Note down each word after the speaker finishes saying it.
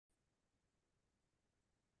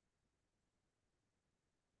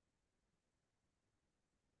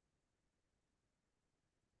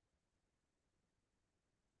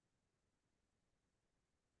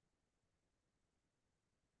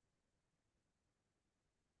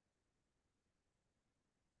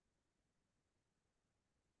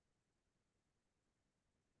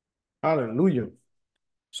Hallelujah.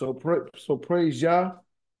 So praise Yah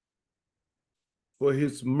for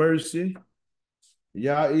his mercy.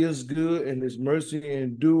 Yah is good and his mercy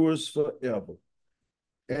endures forever.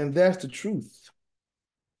 And that's the truth.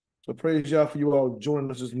 So praise Yah for you all joining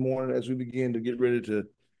us this morning as we begin to get ready to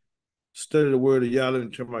study the word of Yah. Let me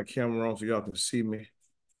turn my camera on so y'all can see me.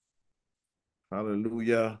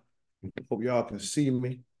 Hallelujah. Hope y'all can see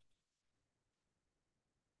me.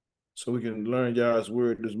 So we can learn Yah's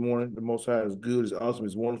word this morning. The Most High is good, he's awesome,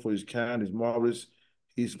 he's wonderful, he's kind, he's marvelous,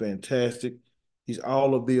 he's fantastic. He's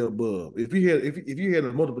all of the above. If you had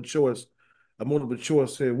a multiple choice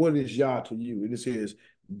said, what is Yah to you? And it says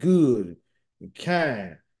good,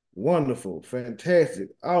 kind, wonderful, fantastic,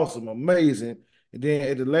 awesome, amazing. And then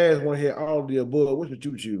at the last one here, all of the above. Which would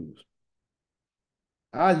you choose?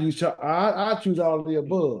 I choose all of the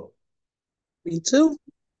above. Me too.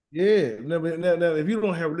 Yeah. Now, if you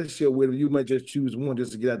don't have a relationship with him, you might just choose one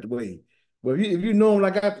just to get out the way. But if you know him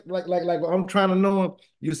like I'm trying to know him,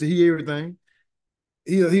 you see hear everything.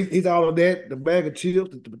 He's all of that, the bag of chips,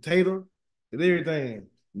 the potato, and everything.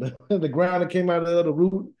 The ground that came out of the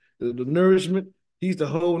root, the nourishment, he's the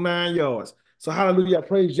whole 9 yards. So hallelujah,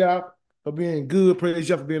 praise Yah for being good, praise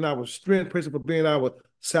Yah for being our strength, praise Him for being our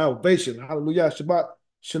salvation. Hallelujah. Shabbat,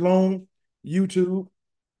 shalom, YouTube,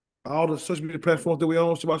 all the social media platforms that we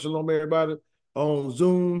own. Shabbat shalom, everybody. On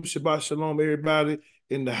Zoom, Shabbat shalom, everybody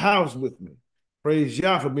in the house with me. Praise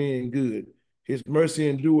Yah for being good. His mercy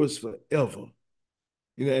endures forever.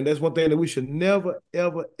 And that's one thing that we should never,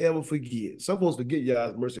 ever, ever forget. Some folks forget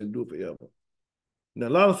Yah's mercy endure forever. Now, a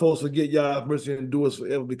lot of folks forget Yah's mercy endures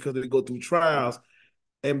forever because they go through trials,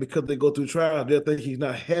 and because they go through trials, they'll think He's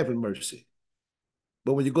not having mercy.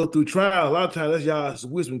 But when you go through trials, a lot of times that's Yah's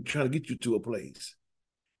wisdom trying to get you to a place.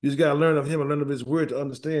 You just got to learn of Him and learn of His word to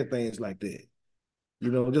understand things like that.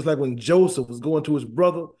 Just like when Joseph was going to his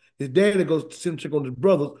brother, his daddy goes to send him check on his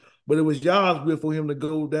brothers, but it was Yah's will for him to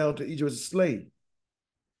go down to Egypt as a slave.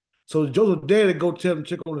 So Joseph's daddy go tell him to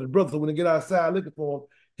check on his brother. So when they get outside looking for him,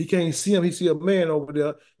 he can't see him. He see a man over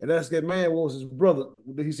there, and that's that man was his brother.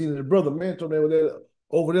 He seen his brother. Man told him they were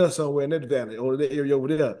over there somewhere in that valley or that area over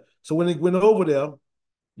there. So when he went over there,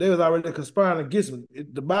 they was already conspiring against him.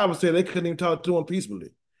 The Bible said they couldn't even talk to him peacefully.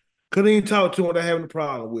 Couldn't even talk to him without having a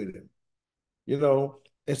problem with him. you know.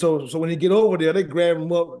 And so when he get over there, they grab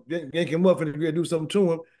him up, yank him up, and they're gonna do something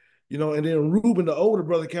to him, And then Reuben, the older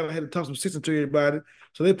brother, kind of had to talk some sense into everybody.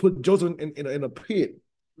 So they put Joseph in a pit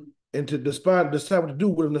and to decide what to do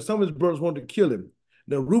with him. Now some of his brothers wanted to kill him.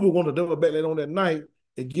 Now Reuben wanted to double back later on that night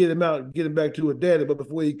and get him out, get him back to his daddy. But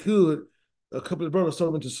before he could, a couple of brothers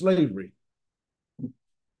sold him into slavery.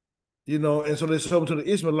 And so they sold him to the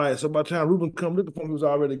Ishmaelites. So by the time Reuben come looking for him, he was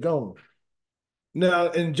already gone.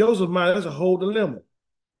 Now, in Joseph's mind, that's a whole dilemma.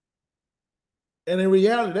 And in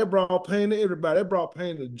reality, that brought pain to everybody. That brought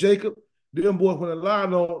pain to Jacob. Them boys, when they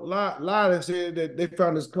lied and said that they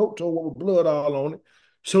found his coat torn with blood all on it,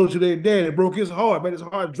 showed it to their dad. It broke his heart, made his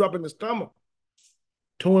heart drop in the stomach,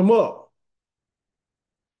 tore him up.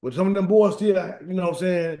 But some of them boys still,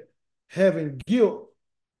 having guilt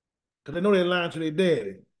because they know they're lying to their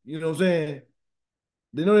daddy. You know what I'm saying?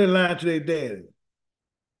 They know they're lying to their daddy.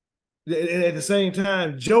 And at the same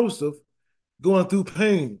time, Joseph going through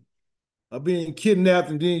pain of being kidnapped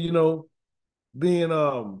and then,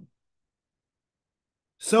 being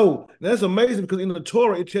so that's amazing because in the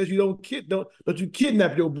Torah it tells you don't you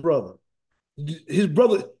kidnap your brother. His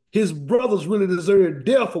brothers really deserve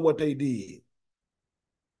death for what they did.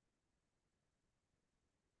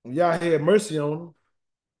 Y'all had mercy on them,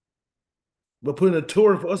 but put in the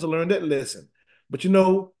Torah for us to learn that lesson. But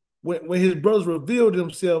when his brothers revealed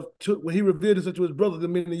himself when he revealed himself to his brothers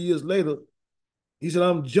many years later, he said,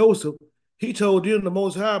 "I'm Joseph." He told them the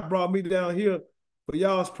Most High brought me down here for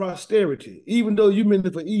y'all's posterity, even though you meant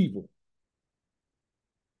it for evil.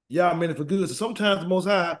 Y'all meant it for good. So sometimes the Most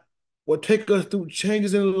High will take us through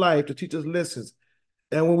changes in life to teach us lessons.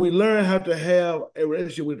 And when we learn how to have a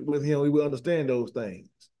relationship with Him, we will understand those things.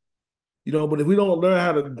 But if we don't learn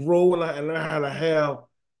how to grow and learn how to have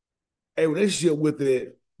a relationship with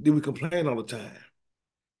it, then we complain all the time.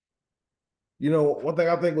 One thing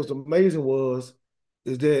I think was amazing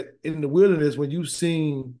is that in the wilderness, when you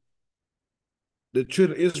seen the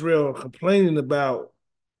children of Israel complaining about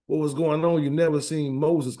what was going on, you never seen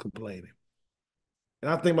Moses complaining. And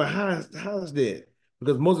I think about how is that?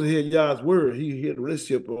 Because Moses had Yah's word. He had a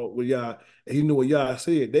relationship with Yah, and he knew what Yah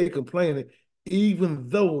said. They complaining, even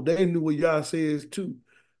though they knew what Yah says too.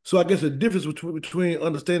 So I guess the difference between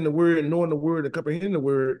understanding the word and knowing the word and comprehending the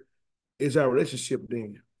word is our relationship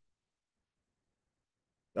then.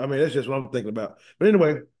 I mean, that's just what I'm thinking about. But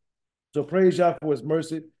anyway, so praise Yah for his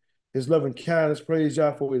mercy. his loving kindness. Praise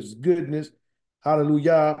Yah for his goodness.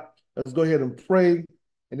 Hallelujah. Let's go ahead and pray.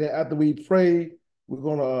 And then after we pray, we're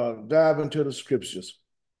going to dive into the scriptures.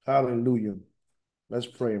 Hallelujah. Let's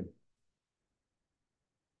pray.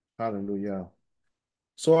 Hallelujah.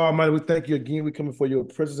 So, Almighty, we thank you again. We come for your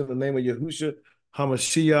presence in the name of Yahushua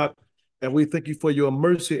HaMashiach. And we thank you for your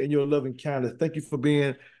mercy and your loving kindness. Thank you for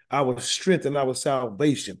being our strength and our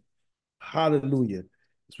salvation. Hallelujah.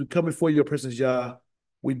 As we come before your presence, Yah,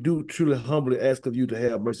 we do truly humbly ask of you to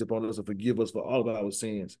have mercy upon us and forgive us for all of our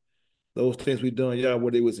sins. Those things we done, Yah,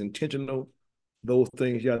 whether it was intentional, those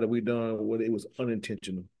things, Yah, that we done, whether it was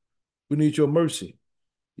unintentional. We need your mercy.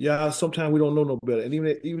 Yah, sometimes we don't know no better. And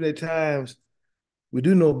even at times we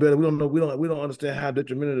do know better. We don't understand how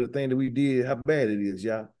detrimental the thing that we did, how bad it is,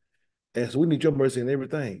 Yah. And so we need your mercy in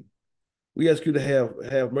everything. We ask you to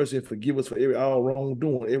have mercy and forgive us for all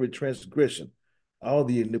wrongdoing, every transgression, all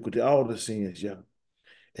the iniquity, all the sins, Yah.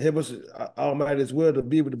 Help us, Almighty, as well, to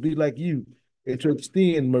be able to be like you and to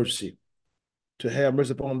extend mercy, to have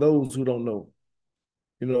mercy upon those who don't know,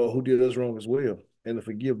 who did us wrong as well, and to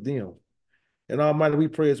forgive them. And Almighty, we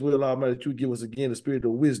pray as well, Almighty, that you give us again the spirit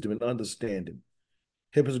of wisdom and understanding.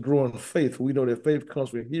 Help us grow in faith, for we know that faith comes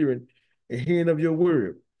from hearing and hearing of your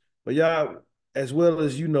word. But Yah, as well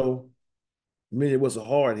as many of us are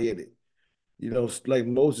hard-headed. Like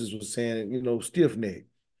Moses was saying, stiff-necked.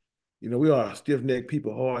 We are stiff-necked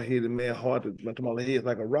people, hard-headed, man, hard to my head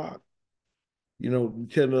like a rock.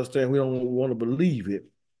 Telling us that we don't want to believe it.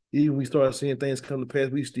 Even we start seeing things come to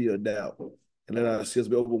pass, we still doubt and let ourselves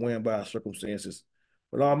be overwhelmed by our circumstances.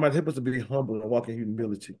 But Almighty, help us to be humble and walk in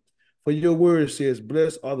humility. For your word says,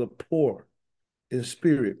 blessed are the poor in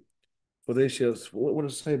spirit, for they shall, what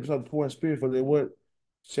does it say? Blessed are the poor in spirit, for they what?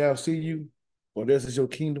 Shall see you, for this is your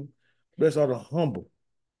kingdom. Blessed are the humble,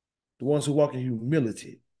 the ones who walk in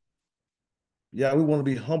humility. Yeah, we want to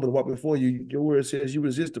be humble to walk before you. Your word says you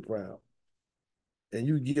resist the proud, and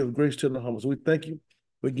you give grace to the humble. So we thank you.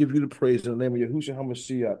 We give you the praise in the name of Yahushua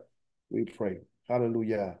HaMashiach. We pray.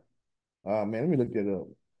 Hallelujah. Man, let me look that up.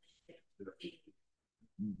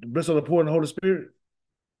 Blessed are the poor in the Holy Spirit.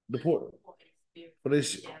 The poor. For they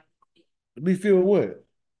be filled with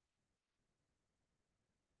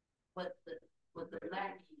what?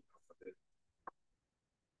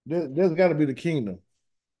 There's got to be the kingdom.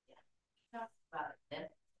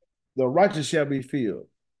 The righteous shall be filled.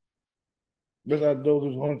 Blessed are those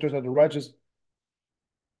who hunger after the righteous,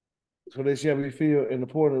 so they shall be filled. And the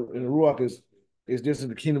poor in the Ruach is this in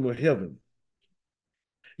the kingdom of heaven.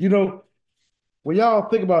 When y'all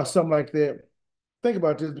think about something like that, think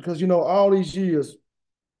about this, because all these years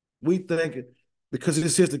we think, because it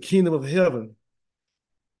says the kingdom of heaven,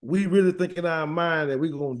 we really think in our mind that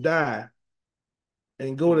we're gonna die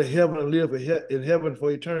and go to heaven and live in heaven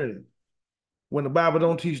for eternity, when the Bible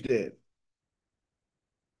don't teach that.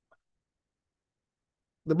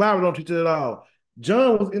 The Bible don't teach it at all.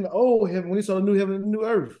 John was in the old heaven when he saw the new heaven and the new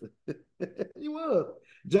earth. He was.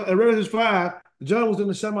 In Revelation 5, John was in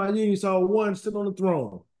the Shamayim, he saw one sitting on the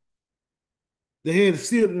throne. The head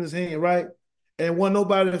sealed in his hand, right? And wasn't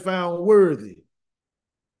nobody found worthy,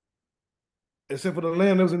 except for the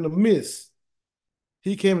lamb that was in the midst.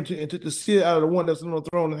 He came and took the seal out of the one that's on the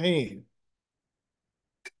throne in hand.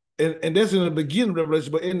 And that's in the beginning of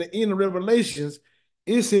Revelation, but in the end of Revelations,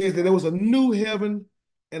 it says that there was a new heaven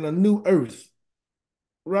and a new earth,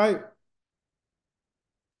 right?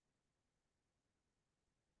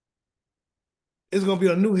 It's going to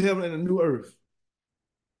be a new heaven and a new earth.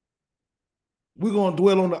 We're going to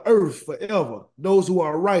dwell on the earth forever, those who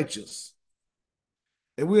are righteous.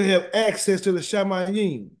 And we'll have access to the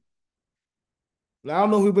Shamayim. Now, I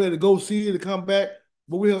don't know if we'll be able to go see it to come back,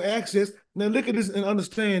 but we'll have access. Now, look at this and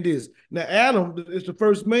understand this. Now, Adam is the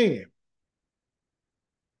first man.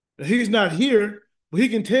 Now, he's not here, but he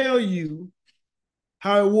can tell you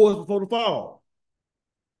how it was before the fall.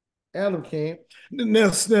 Adam can.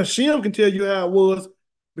 Now Shem can tell you how it was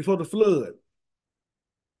before the flood.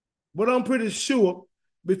 But I'm pretty sure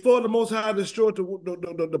before the Most High destroyed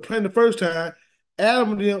the planet the first time,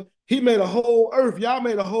 Adam and them, he made a whole earth. Y'all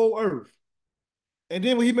made a whole earth. And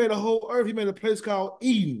then when he made a whole earth, he made a place called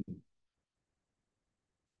Eden.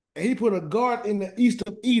 And he put a garden in the east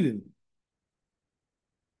of Eden.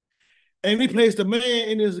 And he placed a man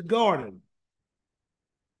in his garden,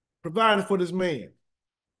 provided for this man.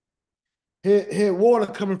 Had water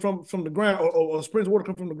coming from the ground, or springs of water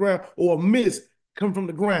coming from the ground, or a mist coming from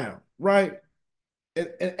the ground, right? And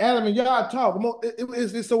Adam and y'all talk.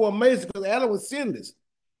 It's so amazing because Adam was sinless.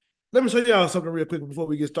 Let me show y'all something real quick before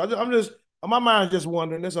we get started. My mind's just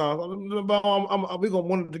wondering. That's all. We're gonna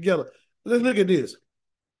wonder together. Let's look at this.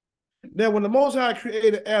 Now, when the Most High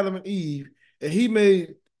created Adam and Eve, and He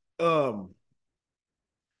made um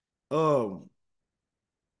um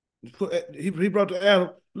he brought to Adam.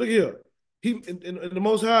 Look here, he in the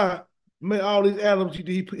Most High made all these Adams.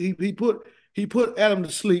 He put Adam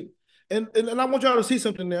to sleep, and I want y'all to see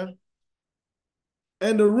something now.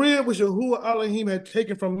 And the rib which Yahuwah Elohim had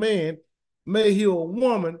taken from man, made he a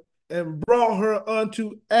woman and brought her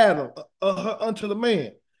unto Adam, her unto the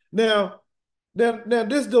man. Now, now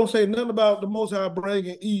this don't say nothing about the Most High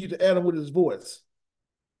bringing Eve to Adam with his voice.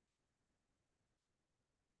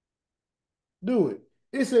 Do it.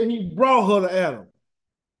 It said he brought her to Adam.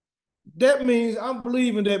 That means I'm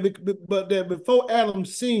believing that, but that before Adam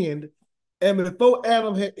sinned, and before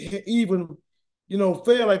Adam had even,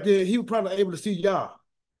 fell like that, he was probably able to see Yah.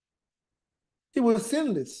 He was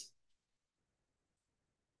sinless.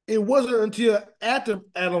 It wasn't until after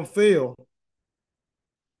Adam fell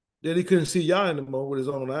that he couldn't see Yah anymore with his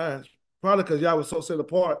own eyes. Probably because Yah was so set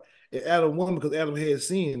apart and Adam won because Adam had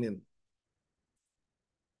sin in him.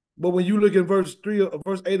 But when you look at verse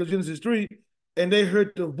 8 of Genesis 3, and they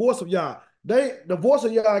heard the voice of Yah, the voice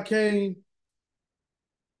of Yah came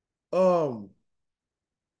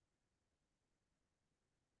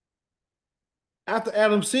after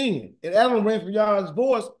Adam sinned. And Adam ran from Yah's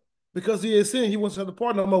voice because he had sinned. He wasn't set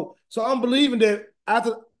apart no more. So I'm believing that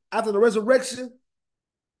after the resurrection,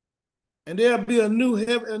 and there'll be a new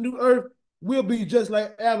heaven, a new earth, will be just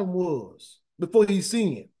like Adam was before he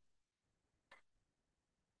sinned.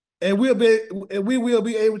 And we will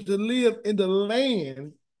be able to live in the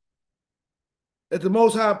land that the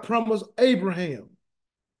Most High promised Abraham.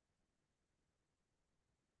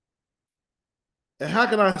 And how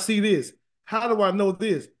can I see this? How do I know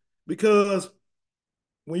this? Because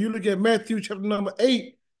when you look at Matthew chapter number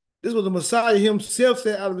 8, this was the Messiah himself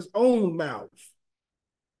said out of his own mouth.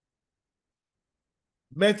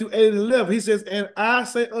 Matthew 8 and 11, he says, and I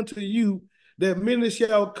say unto you that many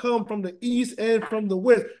shall come from the east and from the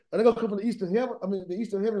west. Are they going to come from the east of heaven? I mean, the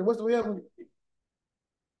east of heaven and west of heaven?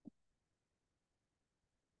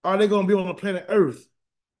 Are they going to be on the planet Earth?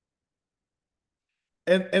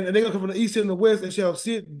 And they're going to come from the east and the west and shall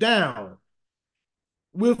sit down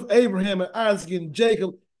with Abraham and Isaac and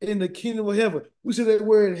Jacob in the kingdom of heaven. We say that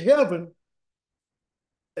we're in heaven.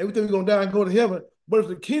 Everything we're going to die and go to heaven. But if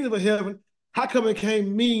the kingdom of heaven, how come it can't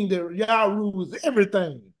mean that Yah rules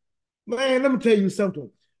everything? Man, let me tell you something.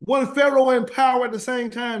 One Pharaoh in power at the same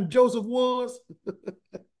time Joseph was,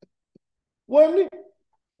 wasn't he?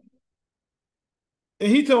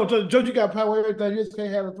 And he told Joseph, you got power everything, you just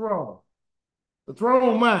can't have the throne. The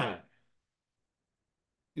throne mine.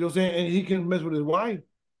 You know what I'm saying? And he can mess with his wife.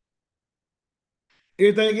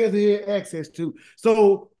 Everything else he had access to.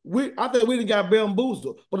 So I think we done got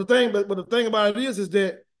bamboozled. But the thing about it is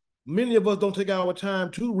that many of us don't take our time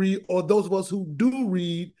to read, or those of us who do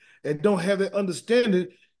read and don't have that understanding,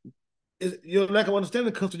 your lack of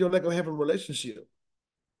understanding comes to your lack of having a relationship.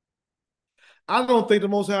 I don't think the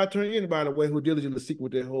Most High turn anybody away who diligently seek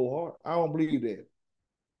with their whole heart. I don't believe that.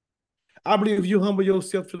 I believe if you humble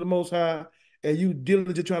yourself to the Most High and you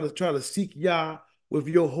diligently try to seek Yah with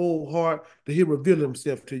your whole heart, that He'll reveal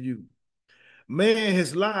Himself to you. Man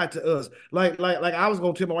has lied to us. Like I was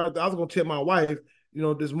gonna tell my wife,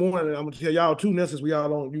 this morning. I'm gonna tell y'all too. Now since we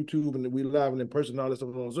all on YouTube and we live and in person and all this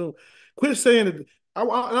stuff on Zoom, quit saying that. I'm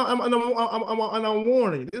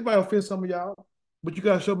warning. This might offend some of y'all, but you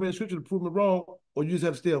gotta show me the scripture to prove me wrong, or you just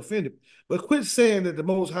have to stay offended. But quit saying that the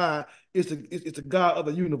Most High is the God of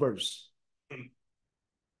the universe.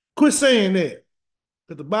 Quit saying that,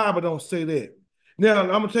 because the Bible don't say that. Now, I'm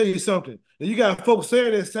going to tell you something. Now, you got folks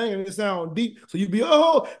saying it sound deep, so you be,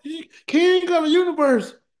 King of the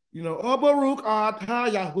universe. Baruch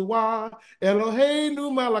atah Yahuwah,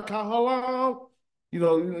 Eloheinu melech haolam. You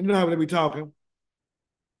know how they be talking.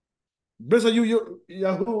 Blessed are you,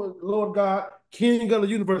 Yahuwah, Lord God, King of the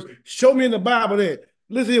universe. Show me in the Bible that.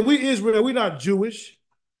 Listen, we Israel, we not Jewish.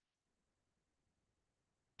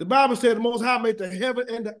 The Bible said the Most High made the heaven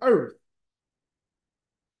and the earth.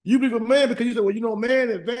 You believe a man because you say, well, man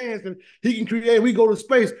advanced and he can create, we go to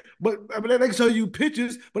space. But they can show you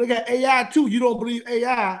pictures, but they got AI too. You don't believe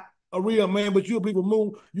AI, a real man, but you believe a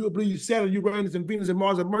moon, you believe Saturn, Uranus, and Venus, and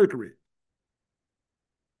Mars, and Mercury.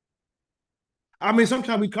 I mean,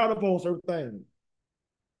 sometimes we caught up on certain things.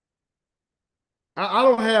 I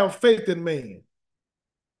don't have faith in man.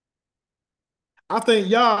 I think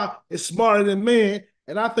Yah is smarter than man,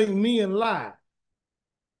 and I think men lie.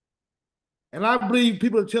 And I believe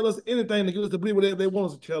people tell us anything to get us to believe whatever they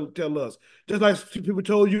want us to tell us. Just like people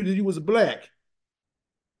told you that you was black.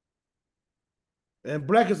 And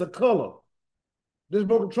black is a color. This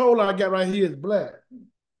remote control I got right here is black.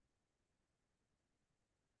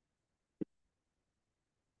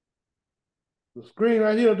 The screen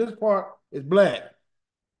right here, this part is black.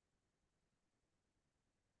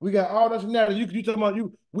 We got all nationalities. You talking about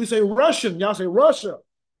you? We say Russian, y'all say Russia.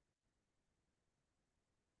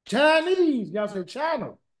 Chinese, y'all say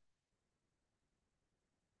China.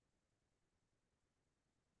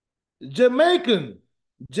 Jamaican,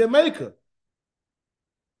 Jamaica.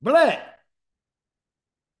 Black.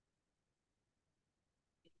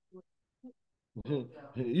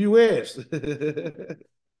 U.S.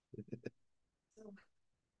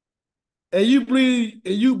 and you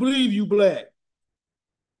believe you black,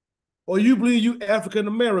 or you believe you African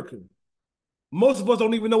American. Most of us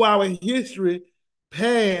don't even know our history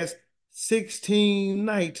past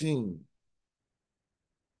 1619.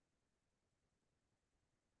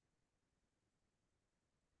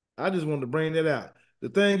 I just wanted to bring that out. The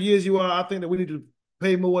thing is, I think that we need to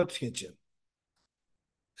pay more attention.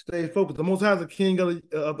 Stay focused. The Most High is the King of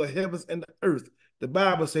the heavens and the earth. The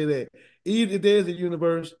Bible say that. Even if there's a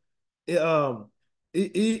universe, yes,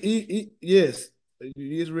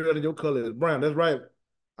 Israel and your color is brown. That's right.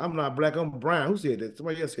 I'm not black. I'm brown. Who said that?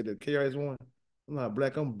 Somebody else said that. KRS-One. I'm not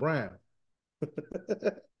black. I'm brown.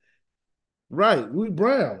 Right. We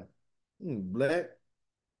brown. Black.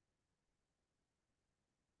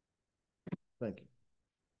 Thank you.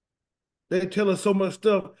 They tell us so much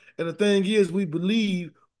stuff, and the thing is, we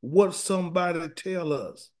believe what somebody tell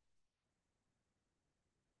us.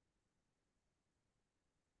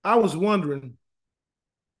 I was wondering,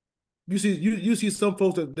 you see some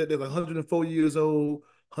folks that's 104 years old,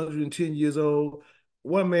 110 years old.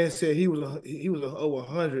 One man said he was over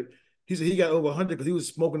 100. He said he got over 100 because he was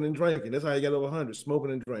smoking and drinking. That's how he got over 100,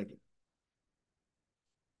 smoking and drinking.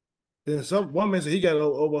 Then one man said he got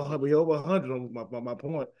over 100. He over 100 on my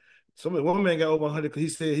point. One man got over 100 because he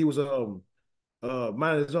said he was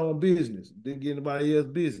minding his own business, didn't get anybody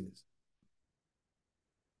else's business.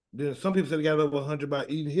 Then some people said they got over 100 by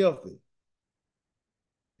eating healthy.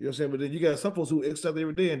 You know what I'm saying? But then you got some folks who exercise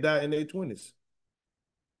every day and die in their 20s.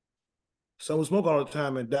 Some who smoke all the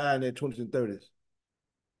time and die in their 20s and 30s.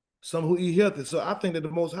 Some who eat healthy. So I think that the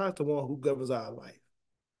Most High is the one who governs our life.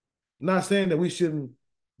 Not saying that we shouldn't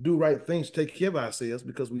do right things to take care of ourselves,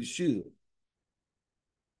 because we should.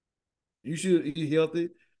 You should eat healthy.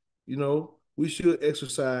 You know, we should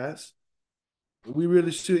exercise. We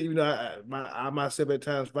really should. Even though I myself at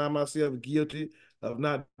times find myself guilty of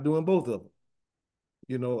not doing both of them.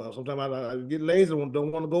 You know, sometimes I get lazy and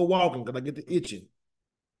don't want to go walking because I get the itching.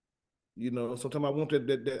 You know, sometimes I want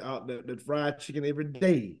that fried chicken every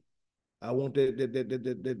day. I want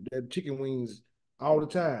that chicken wings all the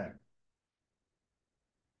time.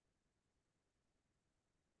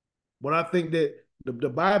 But I think that the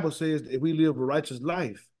Bible says that if we live a righteous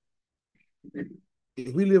life,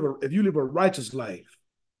 if you live a righteous life,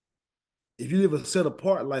 if you live a set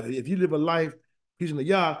apart life, if you live a life pleasing to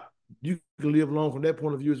Yah, you can live long from that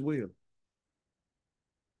point of view as well.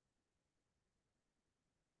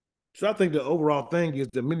 So I think the overall thing is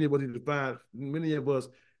that many of us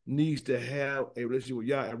needs to have a relationship with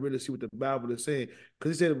Yah and really see what the Bible is saying.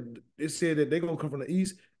 Because it said that they're gonna come from the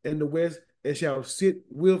east and the west and shall sit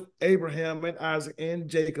with Abraham and Isaac and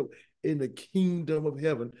Jacob in the kingdom of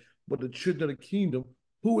heaven. But the children of the kingdom,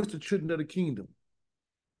 who is the children of the kingdom?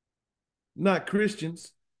 Not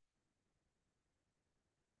Christians.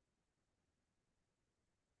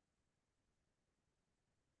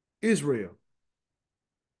 Israel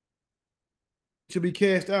shall be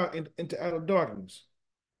cast out into outer darkness.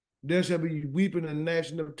 There shall be weeping and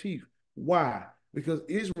gnashing of teeth. Why? Because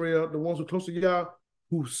Israel, the ones who are close to Yah,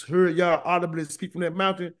 who heard Yah audibly speak from that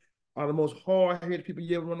mountain, are the most hard-headed people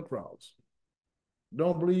you ever run across.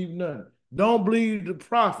 Don't believe none. Don't believe the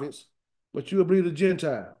prophets, but you'll believe the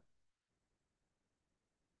Gentile.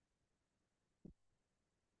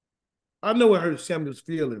 I know it hurt Samuel's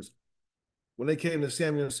feelings when they came to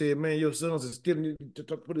Samuel and said, man, your sons is getting to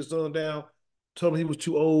put his son down, told him he was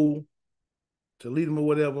too old to lead him or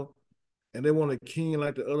whatever, and they want a king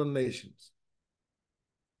like the other nations.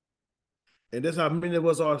 And that's how many of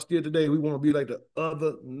us are still today. We want to be like the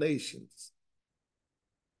other nations.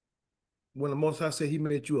 When the Most High said he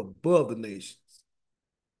made you above the nations.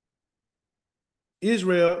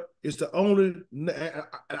 Israel is the only,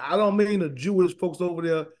 I don't mean the Jewish folks over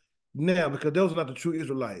there now, because those are not the true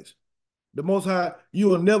Israelites. The Most High, you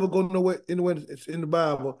will never go nowhere anywhere in the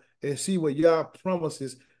Bible and see what Yah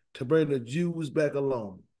promises to bring the Jews back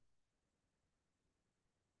along.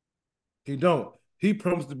 He don't. He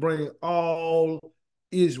promised to bring all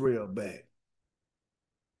Israel back.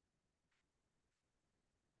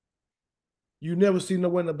 You never see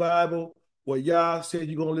nowhere in the Bible where Yah said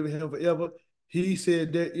you're going to live in him forever. He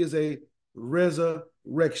said there is a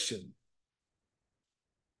resurrection.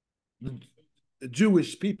 the, the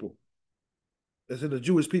Jewish people. That's in the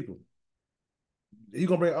Jewish people. He's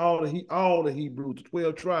gonna bring all the Hebrews, the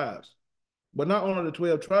 12 tribes. But not only the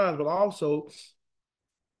 12 tribes, but also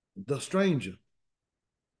the stranger.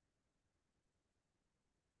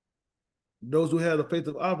 Those who have the faith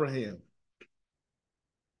of Abraham.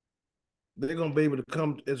 They're gonna be able to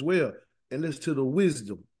come as well and listen to the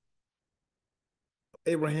wisdom of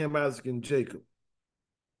Abraham, Isaac, and Jacob.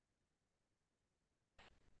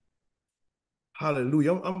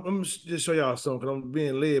 Hallelujah. I'm just show y'all something because I'm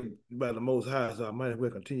being led by the Most High, so I might as well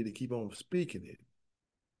continue to keep on speaking it.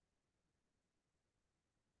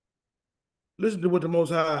 Listen to what the Most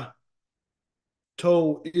High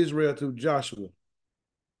told Israel through Joshua.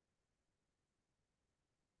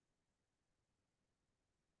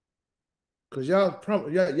 Because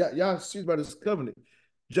y'all see about this covenant.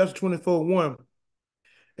 Joshua 24:1.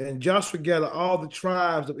 And Joshua gathered all the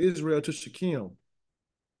tribes of Israel to Shechem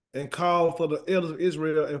and called for the elders of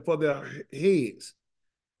Israel and for their heads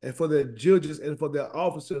and for their judges and for their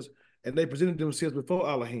officers, and they presented themselves before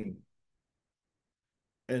Elohim.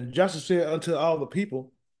 And Joshua said unto all the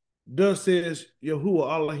people, thus says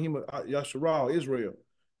Yahuwah Elohim Yasharal, Israel,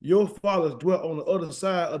 your fathers dwelt on the other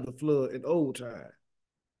side of the flood in old time.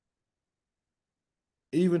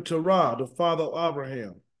 Even Terah, the father of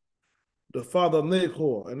Abraham, the father of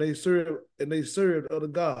Nahor, and they served other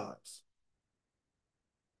gods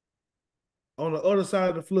on the other side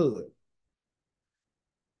of the flood.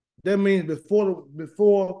 That means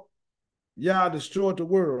before Yah destroyed the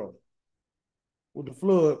world with the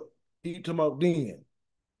flood, he talking about then.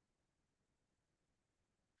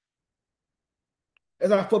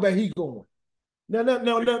 As I far back he going. Now,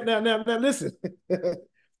 listen.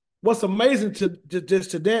 What's amazing to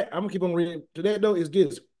that, I'm gonna keep on reading to that though, is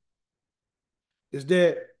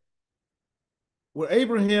that when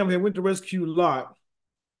Abraham had went to rescue Lot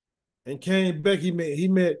and came back, he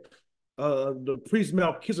met the priest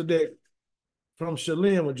Melchizedek from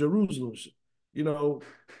Shalem or Jerusalem. You know,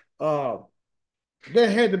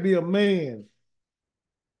 there had to be a man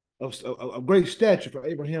of great stature for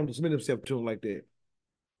Abraham to submit himself to him like that.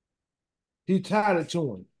 He tied it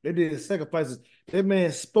to him. They did sacrifices. That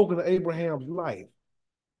man spoke into Abraham's life.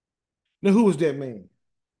 Now, who was that man?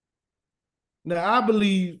 Now, I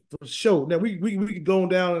believe for sure. Now, we could go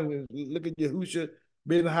down and look at Yahusha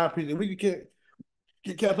being the high priest. We can't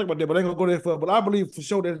talk about that, but I ain't gonna go there for. But I believe for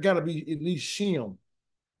sure there's got to be at least Shem.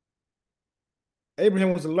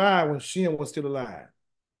 Abraham was alive when Shem was still alive.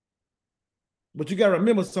 But you got to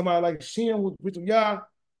remember somebody like Shem with Yah.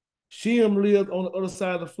 Shem lived on the other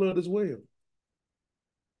side of the flood as well.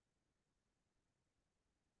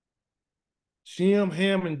 Shem,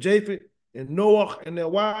 Ham, and Japheth, and Noah and their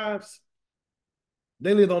wives,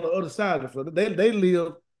 they lived on the other side of the flood. They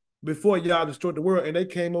lived before Yah destroyed the world, and they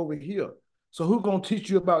came over here. So who's going to teach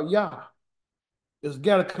you about Yah? It's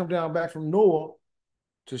got to come down back from Noah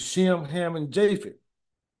to Shem, Ham, and Japheth.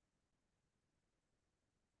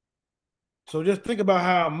 So just think about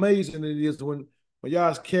how amazing it is when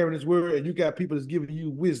Yah's carrying his word and you got people that's giving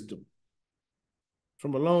you wisdom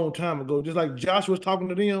from a long time ago. Just like Joshua's talking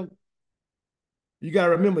to them, you got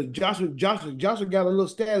to remember Joshua got a little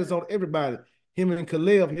status on everybody. Him and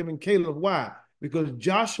Caleb. Why? Because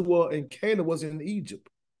Joshua and Caleb was in Egypt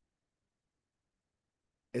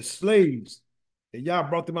as slaves. And Yah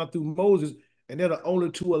brought them out through Moses, and they're the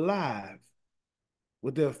only two alive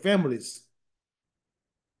with their families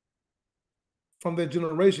from their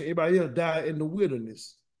generation. Everybody else died in the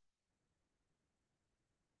wilderness.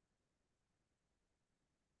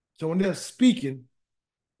 So when they're speaking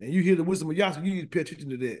and you hear the wisdom of Yahshua, you need to pay attention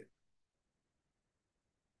to that.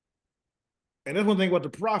 And that's one thing about the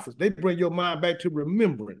prophets. They bring your mind back to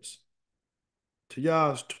remembrance, to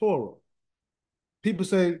Yah's Torah. People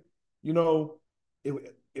say, you know, if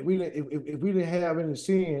we didn't have any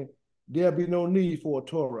sin, there'd be no need for a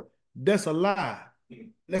Torah. That's a lie.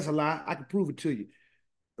 That's a lie. I can prove it to you.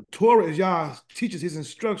 The Torah is Yah teaches his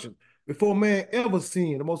instruction. Before man ever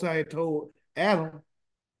sinned, the Most High had told Adam,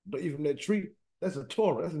 don't eat from that tree. That's a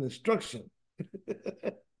Torah. That's an instruction.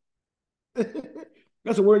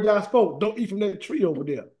 That's a word Yah spoke. Don't eat from that tree over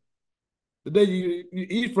there. The day you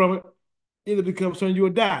eat from it, it'll become something you will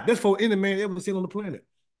die. That's for any man ever seen on the planet.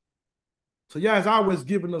 So Yah has always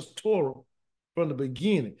given us Torah from the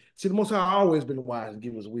beginning. See, the Most High always been wise and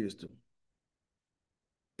give us wisdom.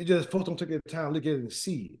 It just folks don't take their time to look at it and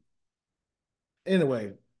see it.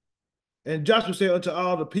 Anyway, and Joshua said unto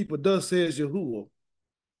all the people, thus says Yahuwah,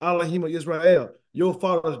 Elohim of Israel, your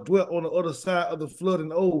fathers dwelt on the other side of the flood in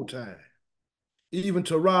the old time. Even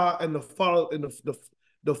Terah and the father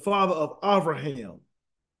of Abraham,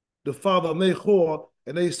 the father of Nahor,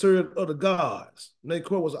 and they served other gods. And their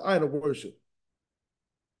core was idol worship.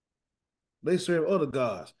 They served other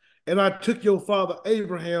gods. And I took your father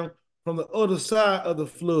Abraham from the other side of the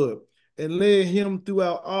flood and led him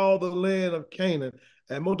throughout all the land of Canaan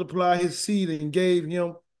and multiplied his seed and gave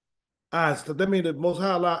him Isaac. So that means the Most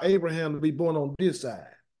High allowed Abraham to be born on this side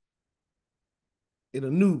in a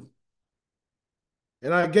new.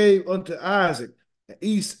 And I gave unto Isaac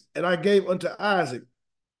and I gave unto Isaac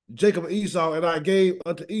Jacob and Esau, and I gave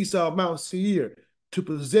unto Esau Mount Seir to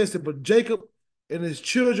possess it. But Jacob and his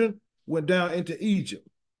children went down into Egypt.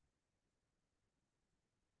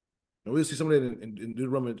 And we'll see some of that in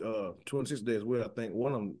Deuteronomy 26 days as well, I think.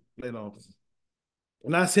 One of them later on.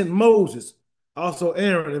 And I sent Moses, also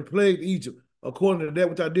Aaron, and plagued Egypt, according to that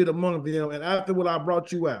which I did among them. And afterward I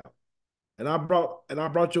brought you out. And I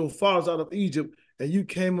brought your fathers out of Egypt, and you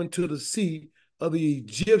came into the sea of the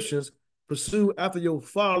Egyptians, pursued after your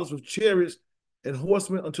fathers with chariots and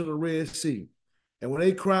horsemen unto the Red Sea. And when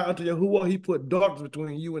they cried unto Yahuwah, he put darkness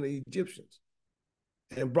between you and the Egyptians,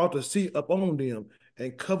 and brought the sea upon them,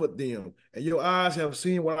 and covered them. And your eyes have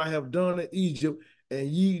seen what I have done in Egypt, and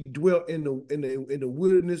ye dwelt in the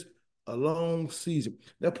wilderness a long season.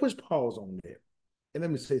 Now push pause on that, and let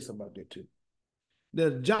me say something about that too. Now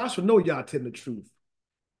Joshua know y'all telling the truth,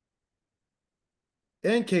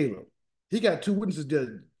 and Caleb. He got two witnesses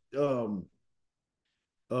that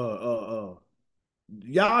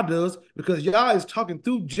Yah does, because Yah is talking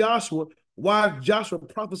through Joshua while Joshua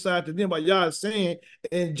prophesied to them by Yah is saying,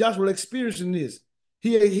 and Joshua experiencing this.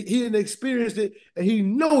 He didn't experience it, and he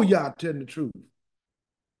know Yah telling the truth.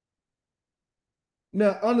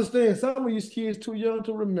 Now understand, some of these kids too young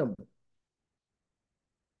to remember.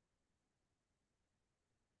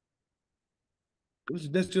 This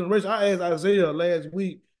is this generation. I asked Isaiah last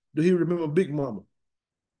week, do he remember Big Mama?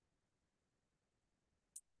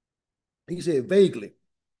 He said vaguely.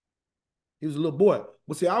 He was a little boy.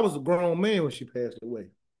 But see, I was a grown man when she passed away.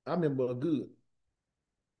 I remember her good.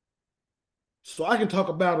 So I can talk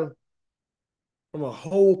about her from a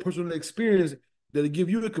whole personal experience that'll give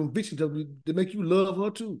you a conviction to make you love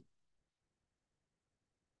her too.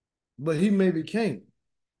 But he maybe can't,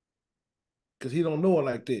 because he don't know her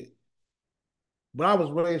like that. But I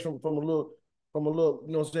was raised from a little, you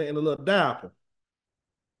know what I'm saying, in a little diaper.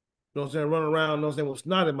 You know what I'm saying, running around, you know what I'm saying, with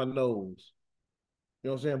snot in my nose. You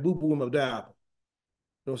know what I'm saying, boo-boo in my diaper.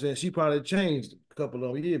 You know what I'm saying, she probably changed a couple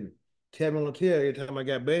of them, you hear me? Tap me on the tail every time I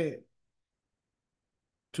got bad.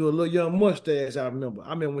 To a little young mustache, I remember. I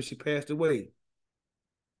remember when she passed away.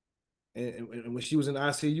 And when she was in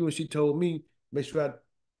ICU and she told me, make sure I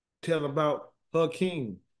tell them about her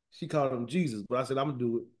king. She called him Jesus, but I said, I'm going to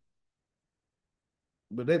do it.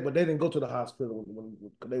 But they didn't go to the hospital when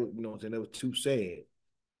they, you know what I'm saying, they were too sad.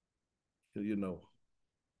 You know.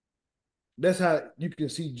 That's how you can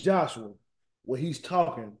see Joshua when he's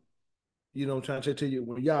talking. You know, I'm trying to tell you,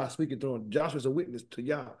 when Yah speaking to him, Joshua's a witness to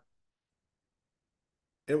Yah.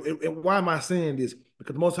 And why am I saying this?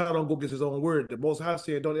 Because the Most High don't go against his own word. The Most High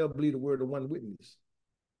said, don't ever believe the word of one witness.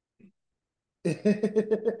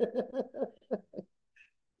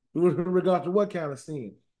 With regard to what kind of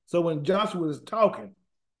sin. So when Joshua is talking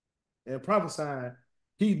and prophesying,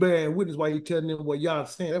 he's bearing witness while he's telling them what Yah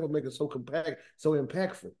is saying. That would make it so compact, so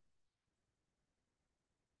impactful.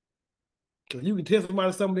 Because you can tell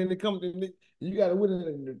somebody something, then they come, you got a witness,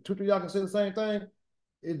 and two of y'all can say the same thing.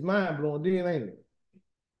 It's mind blowing, then ain't it?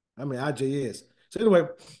 I mean, IJS. So anyway,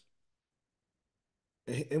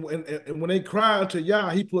 and when they cried unto Yah,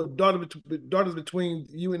 he put daughters between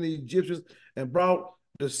you and the Egyptians, and brought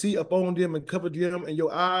the sea upon them and covered them. And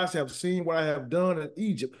your eyes have seen what I have done in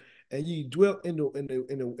Egypt, and ye dwelt in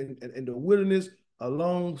the wilderness a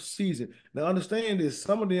long season. Now understand this: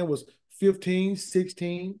 some of them was 15,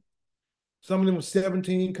 16. Some of them was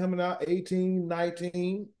 17 coming out, 18,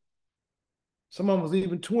 19. Some of them was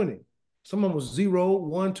even 20. Some of them was 0,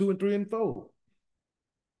 1, 2, and 3, and 4.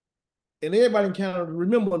 And everybody can kind of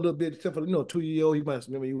remember a little bit, except for, 2-year-old, you might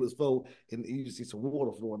remember he was 4, and you just see some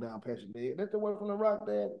water flowing down past your leg. That's the way from the rock,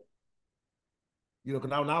 Dad.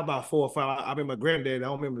 Because I was about 4 or 5. I remember my granddaddy, I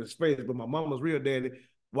don't remember his face, but my mama's real daddy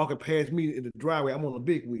walking past me in the driveway. I'm on a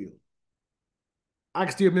big wheel. I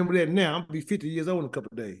can still remember that now. I'm going to be 50 years old in a couple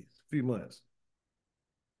of days, a few months.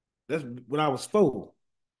 That's when I was 4.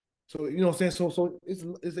 So, you know what I'm saying? So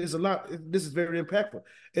it's a lot. This is very impactful.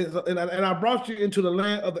 And I brought you into the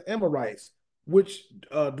land of the Amorites, which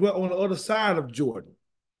dwelt on the other side of Jordan.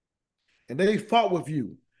 And they fought with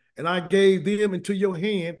you. And I gave them into your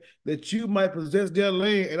hand that you might possess their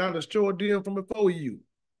land, and I destroyed them from before you.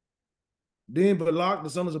 Then Balak, the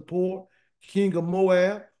son of Zippor, king of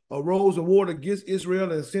Moab, arose and warred against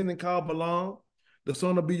Israel and sent and called Balaam, the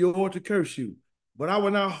son of Beor to curse you. But I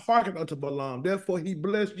will not hearken unto Balaam. Therefore he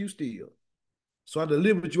blessed you still. So I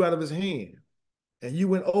delivered you out of his hand. And you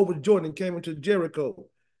went over Jordan and came into Jericho.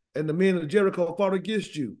 And the men of Jericho fought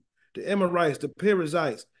against you. The Amorites, the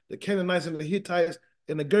Perizzites, the Canaanites and the Hittites,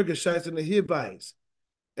 and the Girgashites and the Hivites,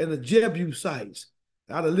 and the Jebusites.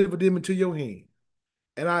 I delivered them into your hand.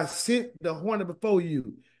 And I sent the hornet before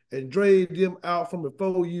you and drave them out from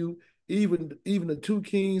before you, even the two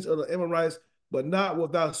kings of the Amorites, but not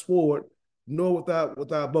without sword, nor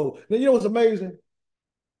without bow. Now, you know what's amazing?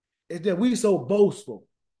 Is that we so boastful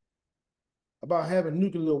about having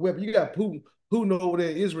nuclear weapons. You got Putin over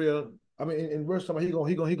there in Israel. I mean, in verse time, he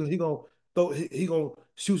gonna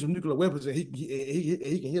shoot some nuclear weapons, and he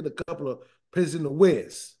can hit a couple of places in the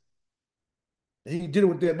West. And he did it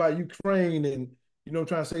with that by Ukraine, and trying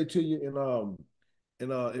to say to you, if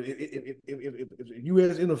the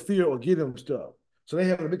U.S. interfere or give them stuff, so they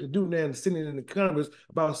have a big to do now and sending in the Congress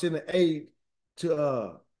about sending aid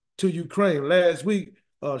to Ukraine. Last week,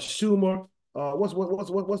 Schumer,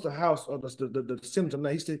 what's the House or the senator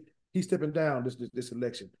now? He's stepping down this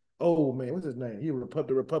election. Oh man, what's his name? He was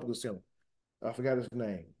the Republican senator. I forgot his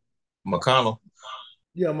name. McConnell.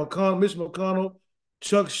 Yeah, Mitch McConnell,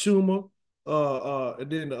 Chuck Schumer,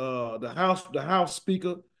 and then the House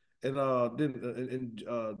Speaker, and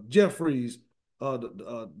Jeffries, on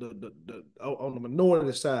the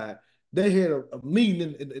minority side. They had a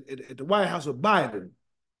meeting at the White House with Biden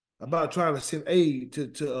about trying to send aid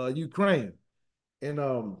to Ukraine, and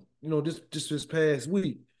this past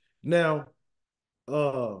week. Now,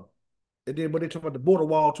 and then, but they talk about the border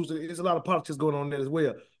wall too. So there's a lot of politics going on there as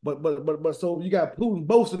well. But so you got Putin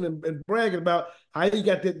boasting and bragging about how he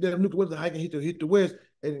got that nuclear weapons, how he can hit the West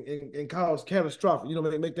and cause catastrophic.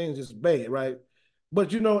 Make things just bad, right?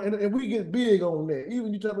 But and we get big on that.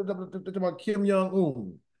 Even you talk about Kim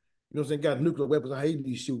Jong Un. Saying got nuclear weapons. I hate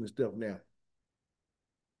these shooting stuff now.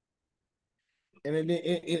 And then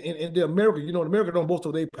in the America, America don't boast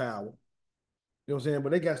of their power. You know what I'm saying?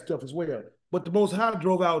 But they got stuff as well. But the Most High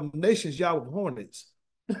drove out nations, y'all, with hornets.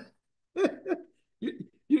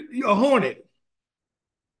 You're a hornet.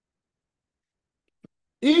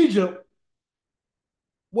 Egypt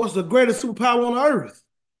was the greatest superpower on earth.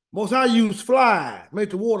 Most High used fly, made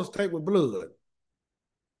the water stink with blood.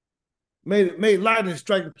 Made lightning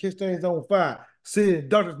strike and catch things on fire. Seeing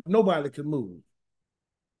darkness, nobody could move.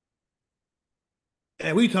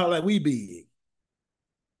 And we talk like we big.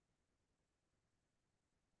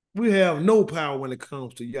 We have no power when it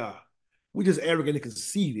comes to y'all. We just arrogant and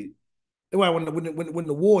conceited. That's why when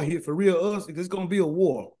the war hit for real, it's gonna be a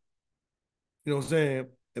war. You know what I'm saying?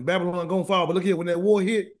 And Babylon gonna fall. But look here, when that war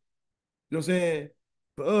hit, you know what I'm saying?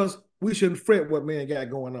 For us, we shouldn't fret what man got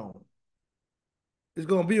going on. It's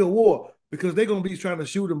gonna be a war because they're gonna be trying to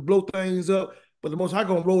shoot and blow things up. But the Most High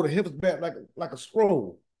gonna roll the heavens back like a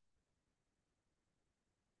scroll.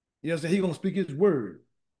 You know what I'm saying? He gonna speak his word.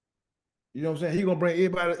 You know what I'm saying? He's going to bring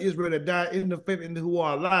everybody of Israel that died in the faith and who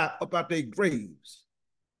are alive up out their graves.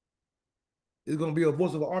 It's going to be a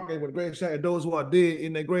voice of an archangel with a great shout. And those who are dead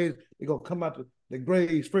in their graves, they're going to come out the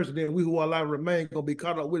graves first. And then we who are alive remain going to be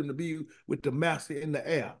caught up with him to be with the master in the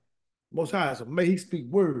air. Most High, so may he speak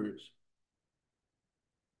words.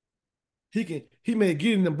 He may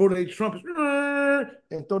get in them, blow their trumpets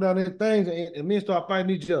and throw down their things and men start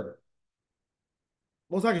fighting each other.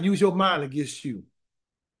 Most High can use your mind against you.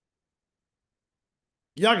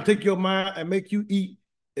 Y'all can take your mind and make you eat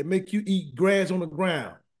grass on the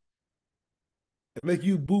ground and make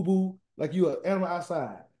you boo-boo like you an animal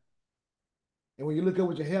outside. And when you look up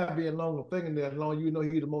with your hair being long and fingernails long, you know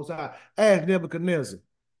he's the Most High. Ask Nebuchadnezzar.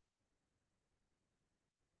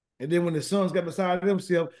 And then when the sons got beside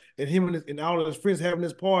themselves and him and all of his friends having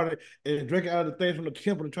this party and drinking out of the things from the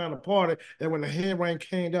temple and trying to party, and when the hand rain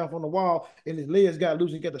came down from the wall and his legs got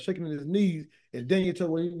loose, he got the shaking in his knees, and Daniel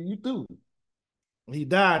told him, you through. He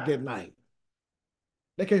died that night.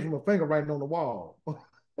 That came from a finger writing on the wall.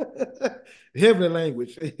 Heavenly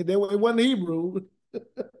language. It wasn't Hebrew.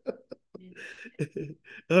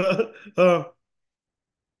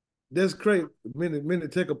 That's crazy.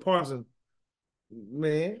 Minute take a parson,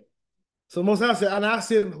 man. So Most High said, and I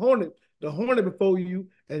sent the hornet before you,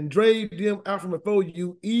 and drave them out from before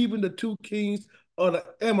you, even the two kings of the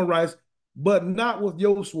Amorites, but not with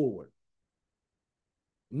your sword,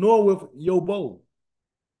 nor with your bow.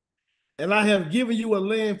 And I have given you a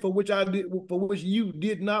land for which you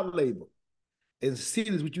did not labor, and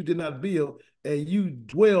cities which you did not build, and you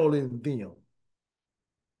dwell in them.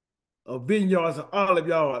 Of vineyards and olive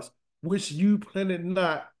yards, which you planted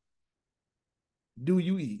not, do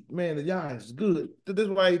you eat. Man, the Yah is good. That's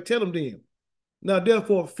why he tell them then. Now,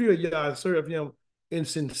 therefore, fear Yah and serve him, in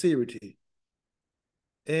sincerity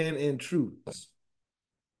and in truth,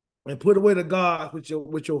 and put away the gods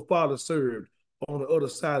which your father served on the other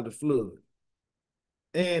side of the flood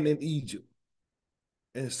and in Egypt,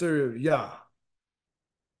 and serve Yah.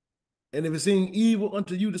 And if it seems evil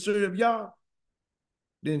unto you to serve Yah,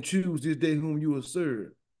 then choose this day whom you will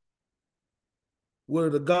serve.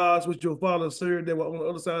 Whether the gods which your father served that were on the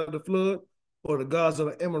other side of the flood, or the gods of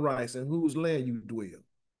the Amorites in whose land you dwell.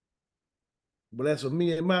 But as for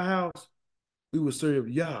me and my house, we will serve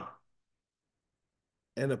Yah.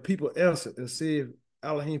 And the people answered and said,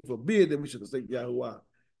 Elohim forbid that we should forsake Yahuwah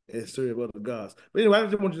and serve other gods. But anyway, I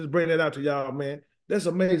just want to just bring that out to y'all, man. That's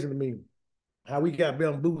amazing to me, how we got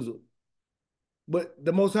bamboozled. But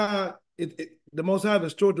the Most High, the Most High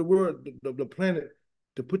destroyed the world, the planet,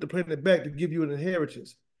 to put the planet back to give you an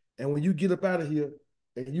inheritance. And when you get up out of here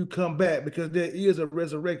and you come back, because there is a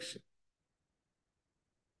resurrection,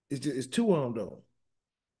 it's two of them though.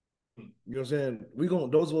 You know what I'm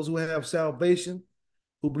saying? Those of us who have salvation,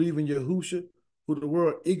 who believe in Yahusha, who the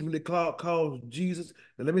world ignorantly calls Jesus.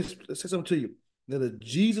 And let me say something to you. Now, the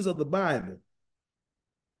Jesus of the Bible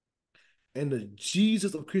and the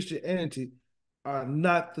Jesus of Christianity are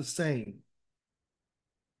not the same.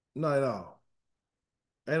 Not at all.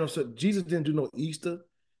 And Jesus didn't do no Easter.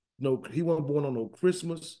 No, he wasn't born on no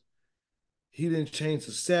Christmas. He didn't change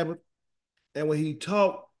the Sabbath. And when he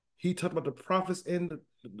talked about the prophets and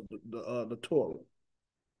the Torah.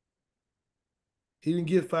 He didn't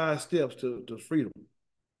give 5 steps to freedom.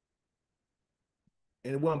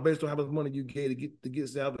 And it wasn't based on how much money you gave to get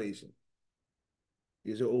salvation.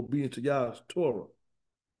 It's your obedience to Yah's Torah.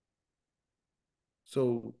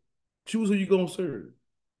 So choose who you're going to serve.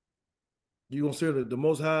 You're going to serve the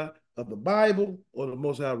Most High of the Bible or the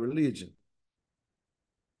Most High religion.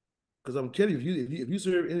 Because I'm telling you, if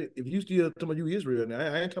you still talking about you Israel now,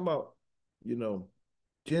 I ain't talking about,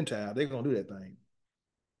 Gentile. They're going to do that thing.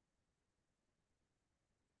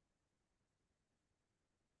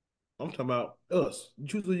 I'm talking about us.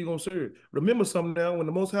 Choose who you're going to serve. Remember something now, when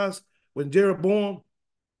the Most High, when Jeroboam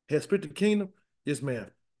had split the kingdom, yes, ma'am.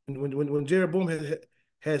 When Jeroboam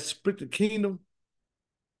had split the kingdom,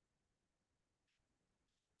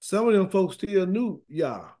 some of them folks still knew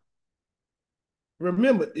Yah.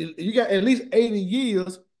 Remember, you got at least 80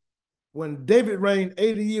 years when David reigned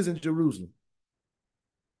 80 years in Jerusalem.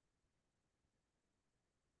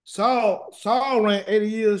 Saul reigned 80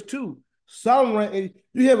 years too. Solomon reigned 80.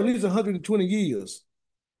 You have at least 120 years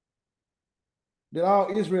that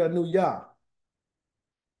all Israel knew Yah.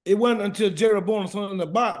 It wasn't until Jeroboam, son of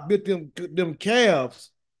Nebat, built them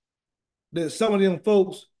calves that some of them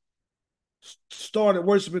folks started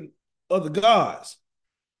worshiping other gods.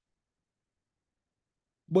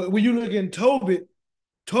 But when you look in Tobit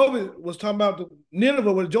was talking about the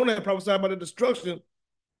Nineveh, when Jonah had prophesied about the destruction,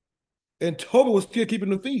 and Tobit was still keeping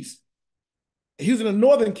the feast. He was in the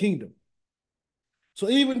northern kingdom. So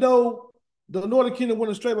even though the northern kingdom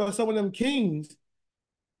went astray by some of them kings,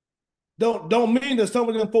 don't mean that some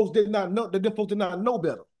of them folks did not know, that them folks did not know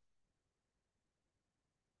better.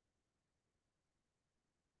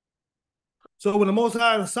 So when the Most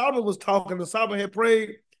High and Solomon was talking, and Solomon had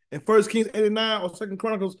prayed in 1 Kings 89 or 2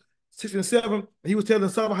 Chronicles 6 and 7, and he was telling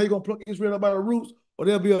Solomon how you going to pluck Israel up by the roots, or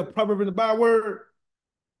there'll be a proverb in the byword.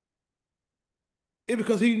 It's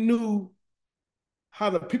because he knew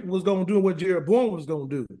how the people was going to do what Jeroboam was going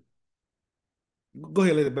to do. Go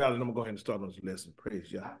ahead, Lady Ballard, and I'm going to go ahead and start on this lesson.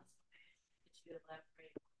 Praise Yah.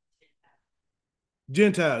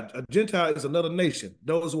 Gentile. A Gentile is another nation.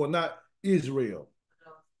 Those who are not Israel.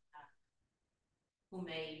 Who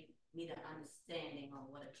may need an understanding on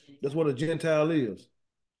what a Gentile is. That's what a Gentile is.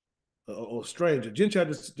 Or stranger. Gentile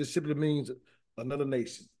just simply means another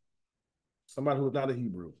nation. Somebody who's not a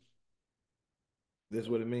Hebrew. That's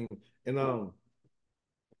what it means. And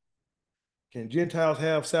can Gentiles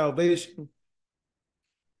have salvation?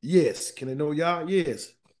 Yes. Can they know Yah?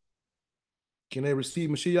 Yes. Can they receive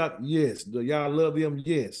Mashiach? Yes. Do Yah love them?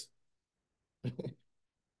 Yes.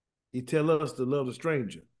 He tell us to love the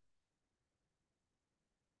stranger.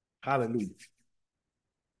 Hallelujah.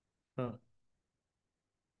 Huh.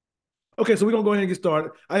 Okay, so we're gonna go ahead and get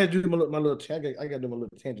started. I had to do my little I got to do my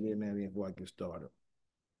little tangent in there before I get started.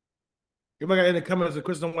 If I got any comments or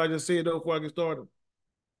questions on what I just said though before I get started.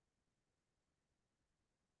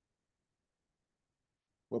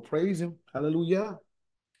 Well, praise him. Hallelujah.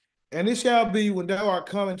 And it shall be when thou art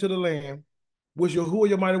come into the land, which Yahuwah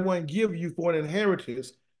your mighty one give you for an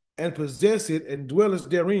inheritance, and possess it and dwellest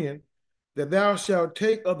therein, that thou shalt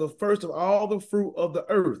take of the first of all the fruit of the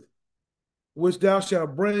earth, which thou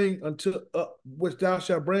shalt bring of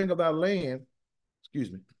thy land, excuse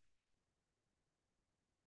me,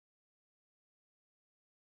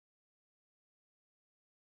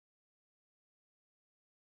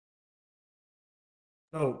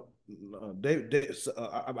 No, David,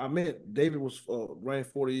 I meant David was reigned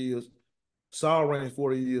 40 years. Saul reigned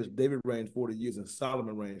 40 years. David reigned 40 years, and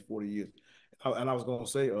Solomon reigned 40 years. And I was going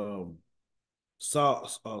to say,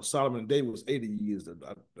 Solomon and David was 80 years.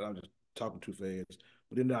 I'm just talking too fast.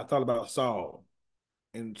 But then I thought about Saul,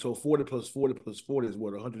 and so 40 plus 40 plus 40 is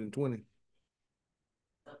what, 120.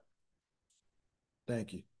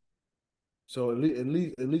 Thank you. So at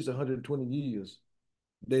least 120 years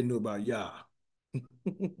they knew about Yah.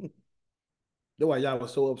 That's why Yah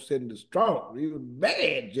was so upset and distraught. He was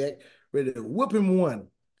mad, Jack, ready to whip him one.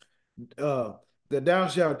 Uh, that thou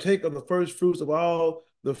shalt take of the first fruits of all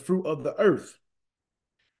the fruit of the earth,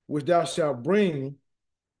 which thou shalt bring,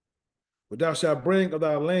 which thou shalt bring of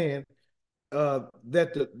thy land,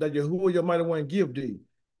 that Yahuwah your mighty one give thee,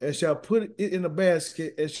 and shall put it in a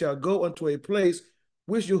basket, and shall go unto a place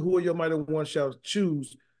which Yahuwah your mighty one shall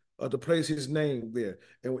choose to place his name there.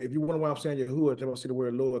 And if you wonder why I'm saying Yahuwah, I'm see the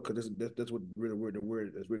word Lord, because that's what really the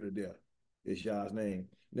word that's really there. It's Yah's name.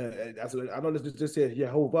 Now, I know this says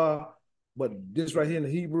Yehovah, but this right here in the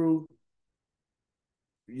Hebrew,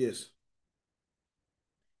 yes.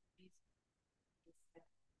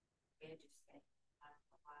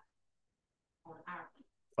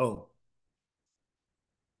 Oh,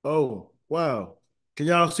 oh, wow. Can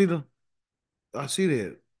y'all see the? I see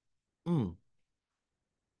that. Mm.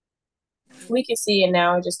 We can see it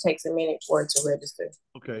now. It just takes a minute for it to register.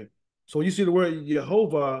 Okay. So you see the word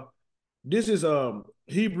Yehovah. This is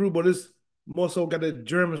Hebrew, but it's more so got that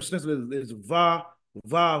German sense. It's va,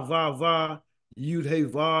 yud hey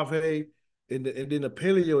vav hey, and then the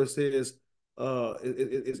paleo it says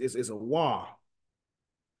it's a wa.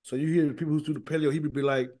 So you hear people who do the paleo Hebrew be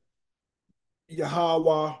like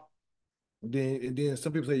Yahweh, and then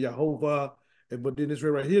some people say Yehovah, but then this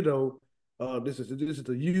right here though, this is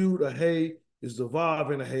the U, the hey, this is the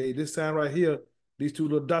vav and the hey. This sign right here, these two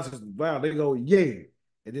little dots is wow, they go yay,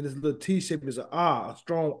 and then this little T shape is a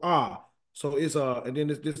strong ah. So it's and then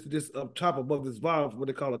this up top above this vav, what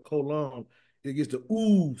they call a colon, it gets the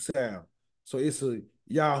ooh sound. So it's a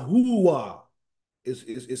Yahuwah.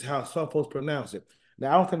 Is how some folks pronounce it.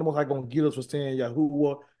 Now I don't think the most I gonna get us for saying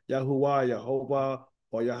Yahuwah, Yahuwah, Yehovah,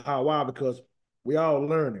 or Yahweh because we all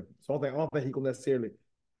learning. So I don't think he gonna necessarily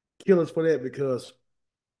kill us for that because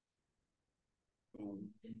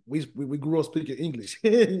we grew up speaking English.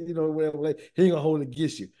 Like, he ain't gonna hold it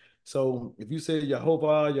against you. So if you say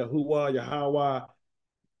Yehovah, Yahuwah, Yahweh,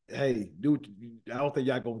 hey, dude, I don't think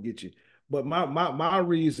y'all gonna get you. But my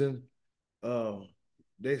reason, uh,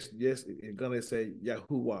 yes, gonna say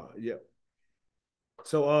Yahuwah, yeah.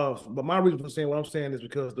 So but my reason for saying what I'm saying is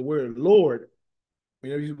because the word Lord,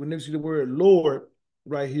 whenever you see the word Lord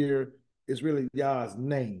right here, it's really Yah's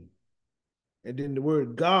name. And then the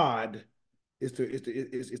word God is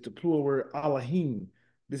the plural word Elohim.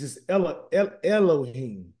 This is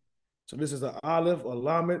Elohim. So this is an Aleph, a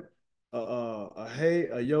Lamed, a Hey,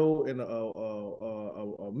 a Yo, and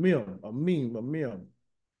a Mem, a Meme, a Mem.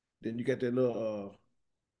 Then you got that little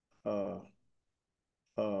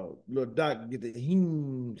dot get the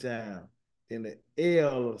him sound and the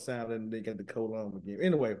L sound, and they got the colon again.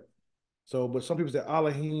 Anyway, so but some people say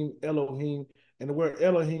Elohim, Elohim, and the word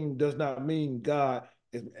Elohim does not mean God.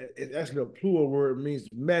 It's actually a plural word. It means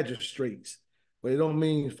magistrates, but it don't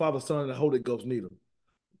mean Father, Son, and the Holy Ghost neither.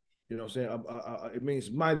 You know what I'm saying? It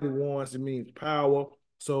means mighty ones. It means power.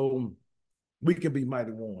 So we can be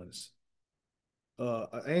mighty ones.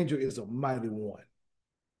 An angel is a mighty one.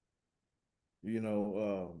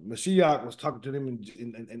 Mashiach was talking to them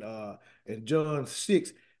in John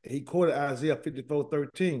 6. And he quoted Isaiah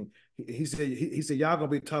 54:13. He said, y'all gonna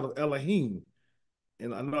be taught of Elohim.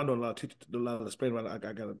 And I know a lot of explain about it.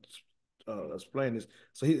 I gotta explain this.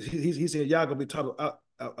 So he said, y'all gonna be taught of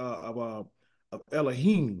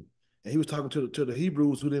Elohim. And he was talking to the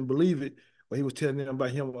Hebrews who didn't believe it, but he was telling them about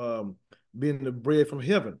him being the bread from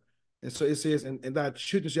heaven. And so it says, and thy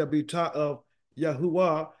children shall be taught of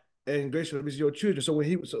Yahuwah, and grace shall be your children. So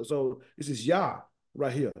so this is Yah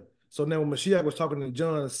right here. So now when Mashiach was talking in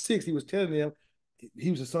John 6, he was telling them he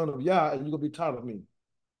was the son of Yah, and you're gonna be taught of me.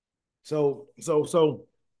 So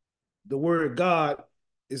the word God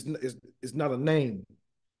is not a name.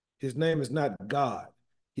 His name is not God.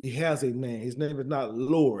 He has a name. His name is not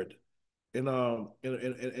Lord. And the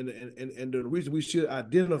reason we should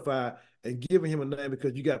identify and give him a name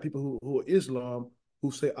because you got people who are Islam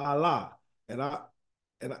who say Allah, and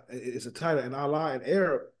it's a title, and Allah in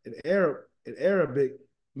Arabic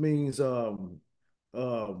means um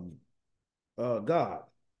God.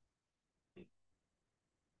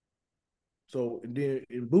 So then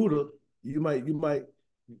in Buddha, you might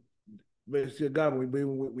God, when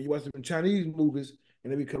you watch them Chinese movies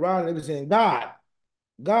and they be Quran, they be saying God,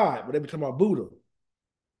 but they be talking about Buddha.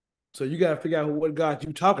 So you got to figure out what God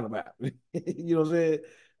you talking about. You know what I'm saying?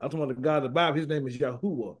 I'm talking about the God of the Bible. His name is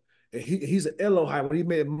Yahuwah. And he's an Elohim. When he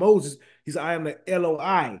met Moses, he said, I am the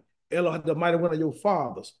Eloi, the mighty one of your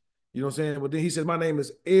fathers. You know what I'm saying? But then he said, my name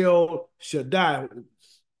is El Shaddai,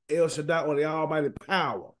 or the Almighty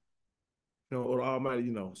Power. You know, or the Almighty,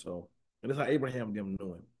 you know. So, and that's how Abraham them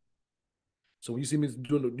knew him. So when you see me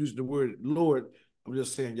using the word Lord, I'm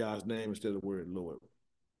just saying God's name instead of the word Lord.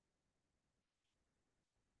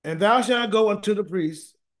 And thou shalt go unto the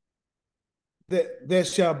priest that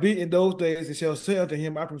shall be in those days, and shall say unto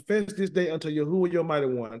him, I profess this day unto Yahuwah your mighty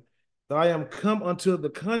one, that I am come unto the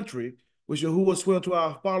country which Yahuwah swore to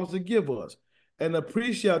our fathers to give us. And the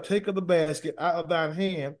priest shall take of the basket out of thine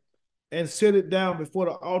hand, and set it down before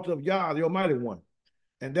the altar of Yah, your mighty one.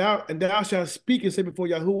 And thou shalt speak and say before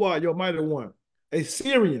Yahuwah your mighty one, a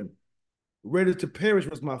Syrian ready to perish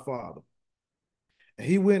was my father. And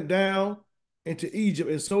he went down into Egypt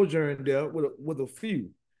and sojourned there with a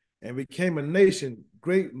few, and became a nation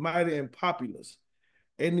great, mighty, and populous.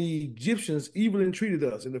 And the Egyptians evil entreated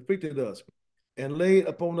us and afflicted us, and laid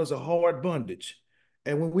upon us a hard bondage.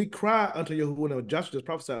 And when we cry unto Yahuwah, now Joshua just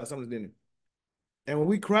prophesied something, didn't he? And when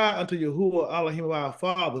we cry unto Yahuwah, Elohim of our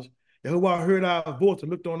fathers, Yahuwah heard our voice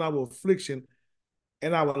and looked on our affliction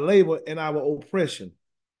and our labor and our oppression.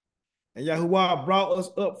 And Yahuwah brought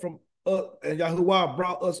us up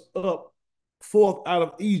forth out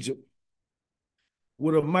of Egypt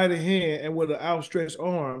with a mighty hand and with an outstretched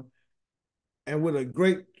arm, and with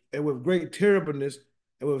great terribleness,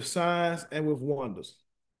 and with signs and with wonders.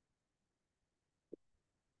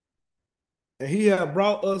 And he hath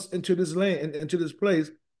brought us into this land, into this place,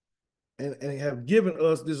 and have given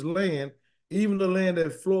us this land, even the land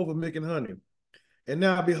that floweth with milk and honey. And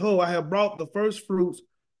now, behold, I have brought the first fruits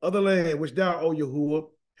of the land which thou, O Yahuwah,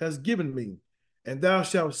 hast given me. And thou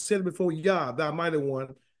shalt set before Yah, thy mighty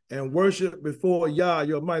one, and worship before Yah,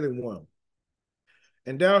 your mighty one.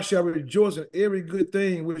 And thou shalt rejoice in every good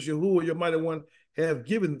thing which Yahuwah, your mighty one, have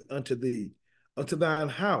given unto thee, unto thine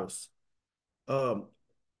house,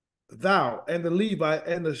 thou and the Levite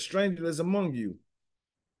and the stranger that is among you.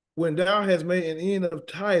 When thou hast made an end of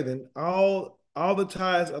tithing, all the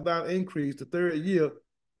tithes of thine increase the third year,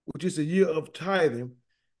 which is the year of tithing,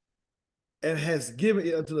 and hast given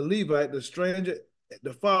it unto the Levite, the stranger,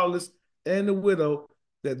 the fatherless, and the widow,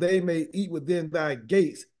 that they may eat within thy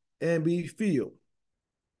gates and be filled.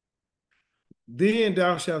 Then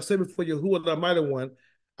thou shalt say before Yahuwah the mighty one,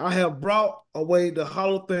 I have brought away the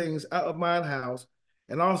hollow things out of mine house,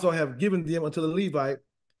 and also have given them unto the Levite,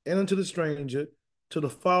 and unto the stranger, to the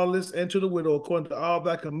fatherless, and to the widow, according to all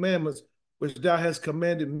thy commandments which thou hast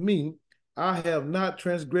commanded me. I have not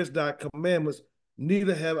transgressed thy commandments,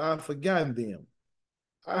 neither have I forgotten them.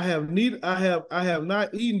 I have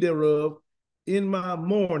not eaten thereof in my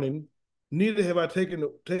mourning, neither have I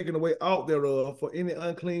taken away out thereof for any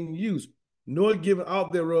unclean use, nor given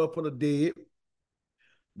out thereof for the dead.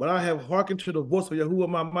 But I have hearkened to the voice of Yahuwah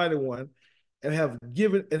my mighty one, and have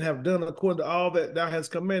given and have done according to all that thou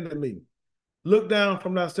hast commanded me. Look down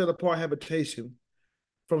from thy set apart habitation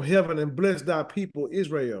from heaven, and bless thy people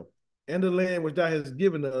Israel, and the land which thou hast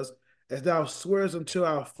given us, as thou swearest unto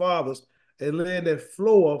our fathers, a land that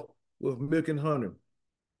floweth with milk and honey.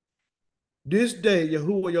 This day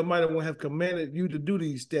Yahuwah your mighty one have commanded you to do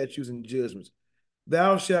these statutes and judgments.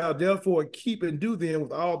 Thou shalt therefore keep and do them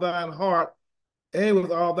with all thine heart and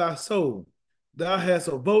with all thy soul. Thou hast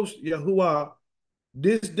avouched Yahuwah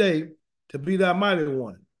this day to be thy mighty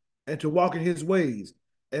one, and to walk in his ways,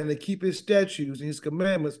 and to keep his statutes and his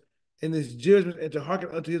commandments and his judgments, and to hearken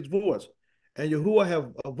unto his voice. And Yahuwah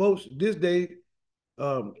have avouched this day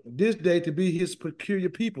to be his peculiar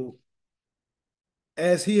people,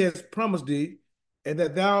 as he has promised thee, and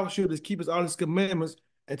that thou shouldest keep all his commandments,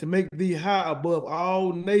 and to make thee high above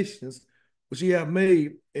all nations, which he hath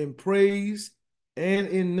made in praise and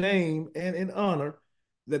in name and in honor,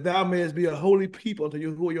 that thou mayest be a holy people unto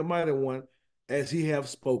Yahuwah your mighty one, as he hath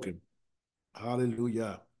spoken.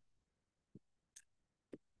 Hallelujah.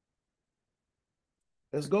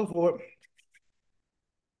 Let's go for it.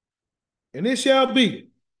 And it shall be,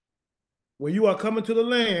 when you are coming to the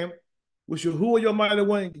land which Yahuwah your mighty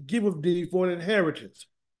one giveth thee for an inheritance,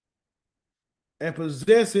 and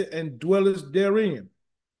possess it and dwellest therein,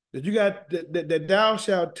 that you got that thou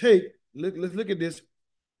shalt take. Let's look at this.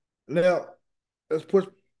 Now, let's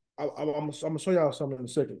put. I'm gonna show y'all something in a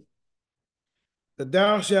second. That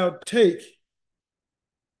thou shalt take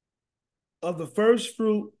of the first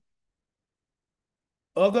fruit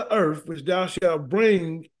of the earth, which thou shalt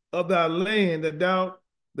bring of thy land that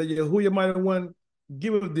Yahuwah your mighty one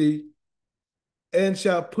giveth thee, and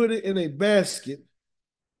shall put it in a basket,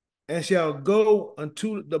 and shall go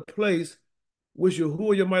unto the place which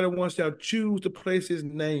Yahuwah your mighty one shall choose to place his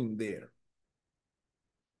name there.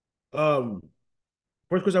 First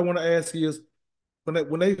question I want to ask is,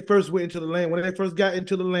 when they first went into the land, when they first got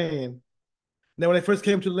into the land, now when they first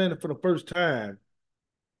came to the land for the first time,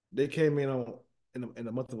 they came in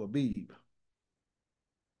the month of Abib.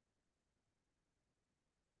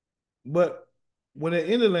 But when they're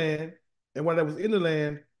in the land, and when they was in the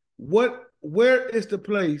land, where is the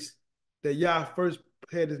place that Yah first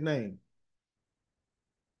had his name?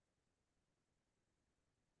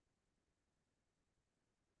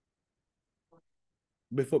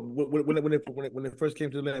 Before when they first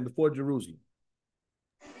came to the land, before Jerusalem.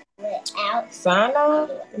 Out Sinai,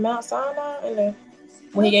 Mount Sinai, and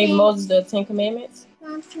when he gave Moses the 10 Commandments.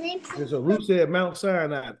 And so Ruth said Mount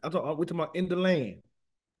Sinai. We're talking about in the land.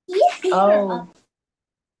 Oh.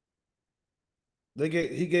 He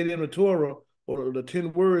gave them the Torah, or the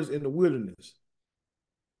 10 words in the wilderness.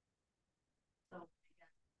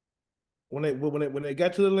 When they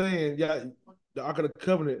got to the land, the Ark of the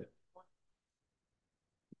Covenant,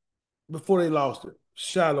 before they lost it.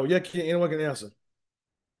 Shiloh. Anyone can answer.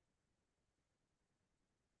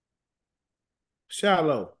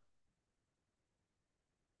 Shiloh.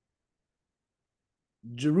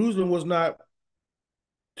 Jerusalem was not.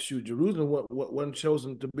 Jerusalem wasn't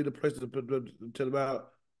chosen to be the place until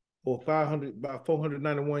about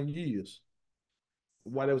 491 years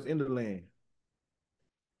while they was in the land.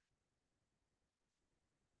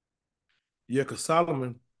 Yeah, because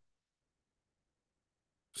Solomon,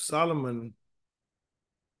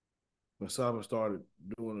 when Solomon started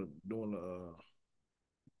doing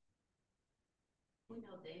We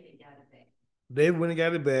know David got it back. David went and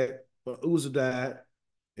got it back, but Uzzah died,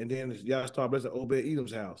 and then y'all started blessing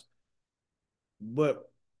Obed-Edom's house. But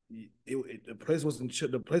the place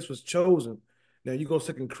was chosen. Now you go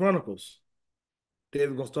Second Chronicles,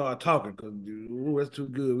 David gonna start talking because that's too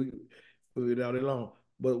good. We put it all day long.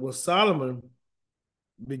 But when Solomon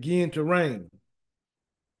began to reign,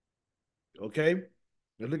 okay,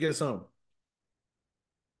 now look at something.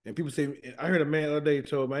 And people say, I heard a man the other day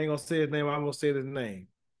told me, I ain't gonna say his name, I'm gonna say his name.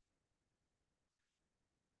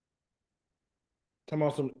 Talking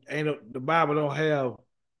about the Bible don't have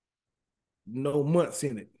no months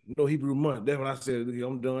in it, no Hebrew month. That's when I said,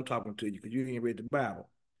 I'm done talking to you because you ain't read the Bible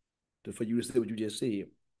for you to say what you just said.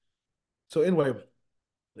 So anyway,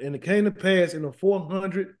 and it came to pass in the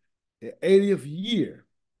 480th year,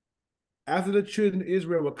 after the children of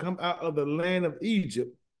Israel would come out of the land of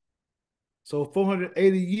Egypt, so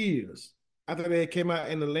 480 years after they came out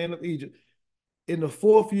in the land of Egypt, in the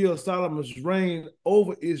 4th year of Solomon's reign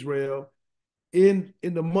over Israel, in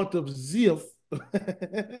the month of Ziph,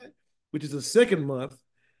 which is the 2nd month,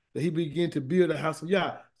 that he began to build the house of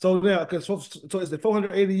Yah. So now, so it's the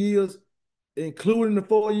 480 years, including the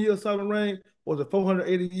 4 years of Solomon reign, or the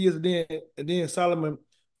 480 years and then Solomon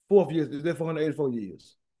 4th year, is that 484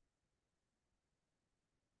 years?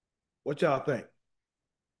 What y'all think?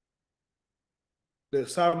 That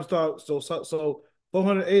Solomon started, so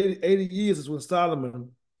 480 years is when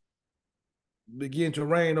Solomon began to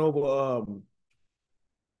reign over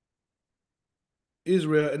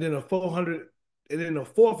Israel, and then the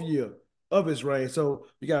 4th year of his reign. So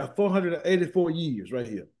you got 484 years right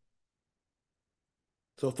here.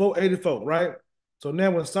 So 484, right? So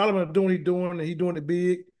now when Solomon doing what he's doing, and he's doing it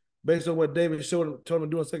big, based on what David told him to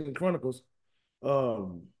do in 2nd Chronicles,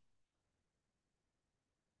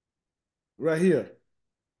 right here.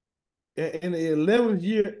 In the 11th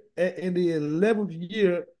year,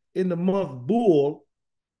 in the month Bull,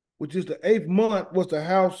 which is the 8th month, was the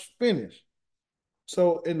house finished.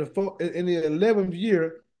 So in the 11th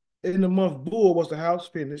year, in the month Bull, was the house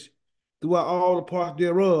finished throughout all the parts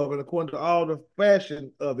thereof, and according to all the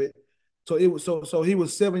fashion of it. So he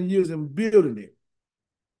was 7 years in building it.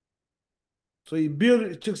 So he built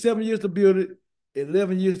it. It took 7 years to build it,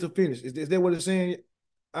 11 years to finish. Is that what it's saying?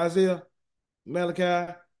 Isaiah,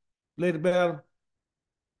 Malachi, Lady Battle,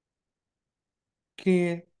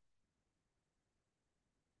 Ken,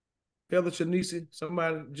 Heather Shanisi,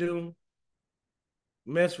 somebody, June,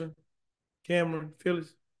 Mesfin, Cameron,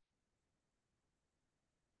 Phyllis.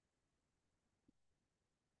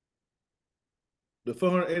 The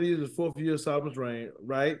 480 years is the 4th year of Solomon's reign,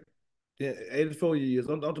 right? Then 84 years.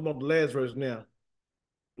 I'm talking about the last verse now.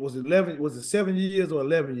 Was it 7 years or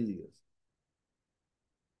 11 years?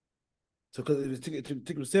 So because it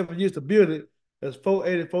took 7 years to build it, that's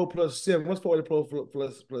 484 plus 7. What's 484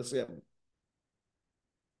 plus 7?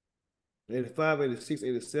 85, 86,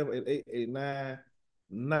 87, 88, 89,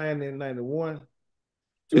 90, 91. So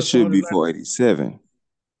It it's should be 490. 487.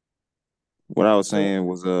 What I was So saying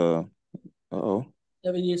was oh,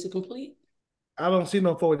 7 years to complete. I don't see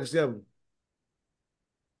no 487.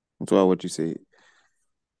 that's what you said.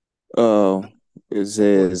 Uh, it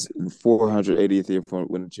says 480th year from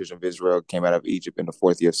when the children of Israel came out of Egypt in the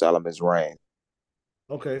fourth year of Solomon's reign.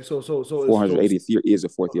 Okay, so it's 480th year is the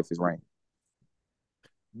fourth year of his reign.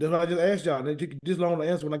 that's what I just asked y'all. They take this long to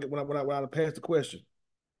answer when I pass the question.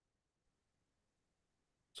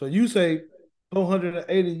 So you say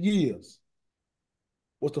 480 years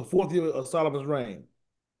was the fourth year of Solomon's reign.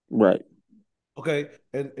 Right. Okay,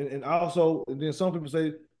 and also and then some people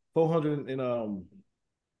say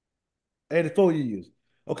 484 years.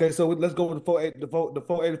 Okay, so let's go with the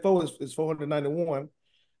 484 is 491.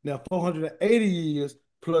 Now 480 years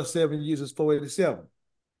plus 7 years is 487,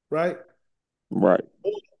 right? Right.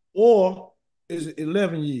 Or is it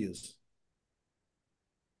 11 years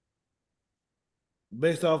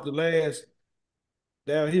based off the last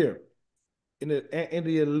down here? In the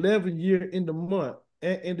 11th year in the month,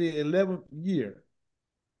 and in the 11th year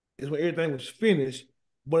is when everything was finished,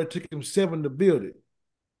 but it took him 7 to build it.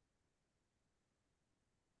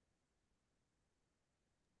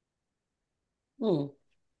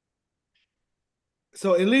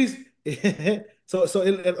 So at least, so I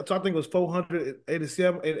think it was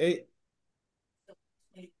 487 and 8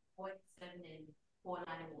 487 and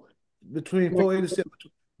 491. between 487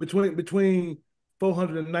 between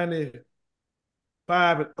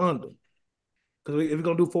 495 and under. Because if we're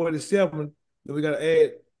gonna do 487, then we gotta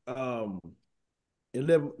add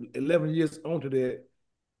 11 years onto that.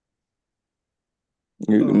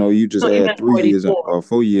 You just So add 3 years or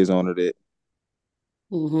 4 years onto that.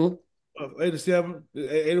 87,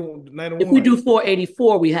 81, 91. If we do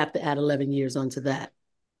 484, we have to add 11 years onto that.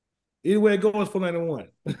 Either way it goes, 491.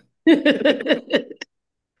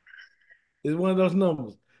 It's one of those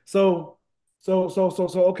numbers. So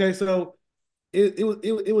okay, so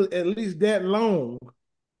it was at least that long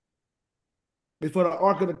before the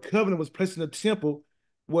Ark of the Covenant was placed in the temple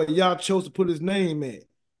where Yah chose to put his name in.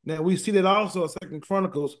 Now we see that also in 2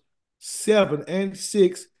 Chronicles 7 and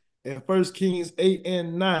 6 and 1 Kings 8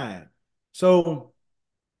 and 9. So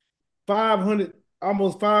 500,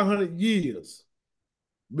 almost 500 years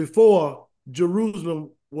before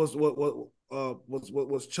Jerusalem was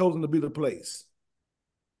chosen to be the place.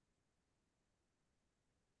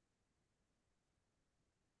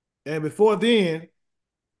 And before then,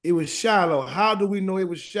 it was Shiloh. How do we know it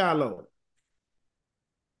was Shiloh?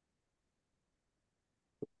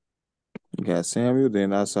 You got Samuel.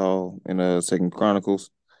 Then I saw in 2 Chronicles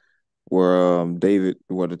where David,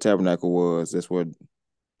 where the tabernacle was. That's where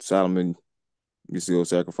Solomon used to go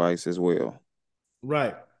sacrifice as well.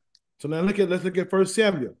 Right. So now let's look at 1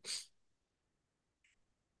 Samuel.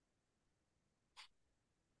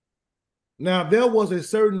 Now there was a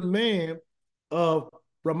certain man of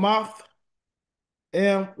Ramoth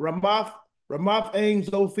Aim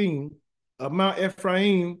Zophim of Mount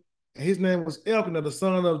Ephraim, and his name was Elkanah, the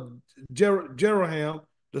son of Jeroham,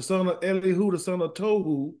 the son of Elihu, the son of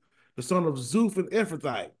Tohu, the son of Zuph and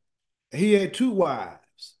Ephrathite. And he had 2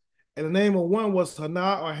 wives, and the name of one was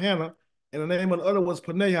Hannah or Hannah, and the name of the other was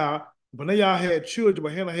Peninnah. Peninnah had children,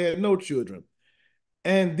 but Hannah had no children.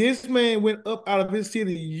 And this man went up out of his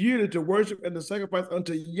city yearly to worship and to sacrifice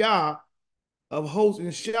unto Yah of hosts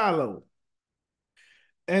in Shiloh.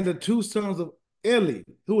 And the 2 sons of Eli,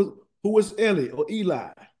 who was Eli or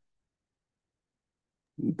Eli?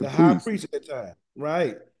 The high priest at that time,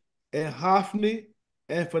 right? And Hophni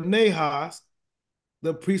and Phinehas,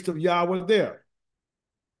 the priest of Yah, were there.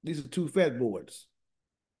 These are 2 fat boys.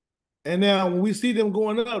 And now when we see them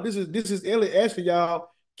going up, this is Eli asking y'all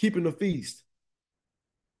keeping the feast.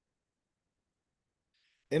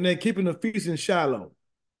 And they're keeping the feast in Shiloh.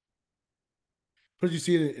 Plus you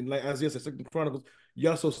see it in like Isaiah 2 Chronicles. You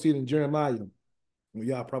also see it in Jeremiah when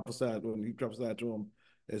Yah prophesied, when he prophesied to him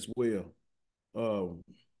as well.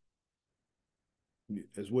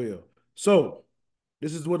 So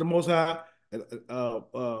this is what the Most High had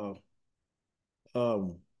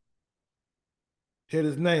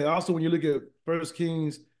his name. Also, when you look at 1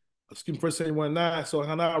 Samuel 9, so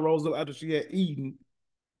Hannah rose up after she had eaten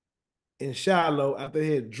in Shiloh, after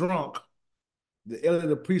they had drunk. The Eli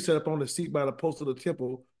the priest sat up on the seat by the post of the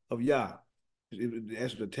temple of Yah. Actually,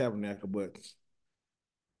 the tabernacle, but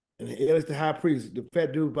and Eli's the high priest, the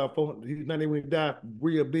fat dude about 400. He's 90 when he died,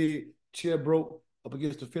 real big, chair broke up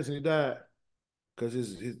against the fence and he died because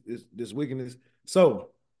his this wickedness. So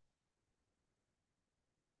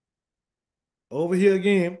over here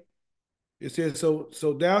again, It says,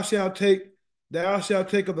 so thou shalt take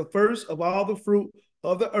of the first of all the fruit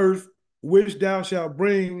of the earth, which thou shalt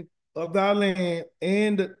bring of thy land,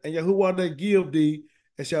 and Yahuwah they give thee,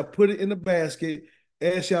 and shall put it in the basket,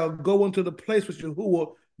 and shall go into the place which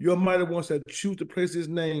Yahuwah, your mighty one, shall choose to place his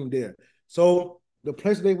name there. So the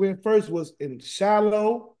place they went first was in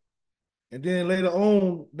Shiloh, and then later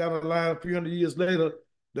on, down the line, 300 years later,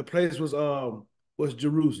 the place was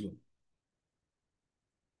Jerusalem.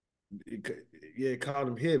 It called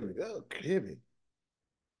him heavy. Oh, heavy.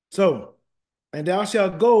 So, and thou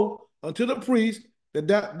shalt go unto the priest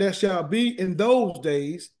that shall be in those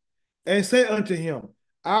days, and say unto him,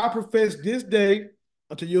 I profess this day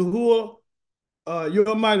unto Yahuwah,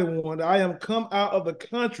 your mighty one, that I am come out of the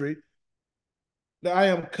country, that I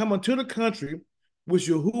am come unto the country which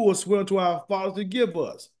Yahuwah swore unto our fathers to give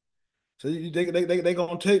us. So they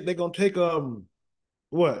gonna take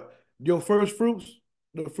what? Your first fruits,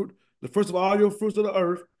 the first of all your fruits of the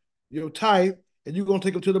earth, your tithe, and you're gonna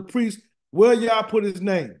take them to the priest where y'all put his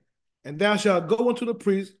name. And thou shalt go unto the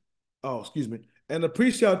priest, and the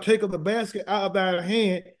priest shall take of the basket out of thy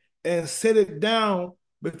hand and set it down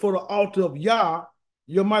before the altar of Yah,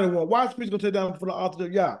 your mighty one. Why is the priest gonna take it down before the altar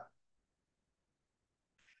of Yah?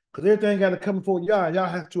 Because everything got to come before Yah. Yah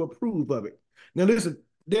has to approve of it. Now listen,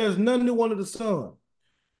 there's none new under the sun.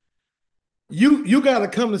 You got to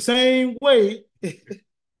come the same way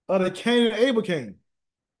of the Cain and Abel came.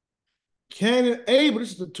 Cain and Abel,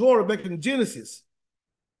 this is the Torah back in Genesis.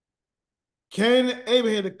 Cain and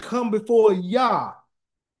Abel had to come before Yah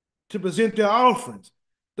to present their offerings.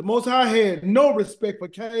 The Most High had no respect for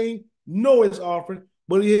Cain, nor his offering,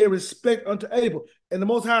 but he had respect unto Abel. And the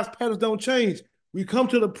Most High's patterns don't change. We come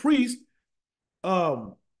to the priest,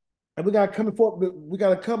 and we gotta come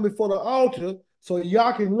before the altar so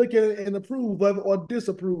y'all can look at it and approve of it or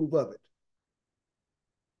disapprove of it.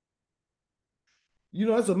 You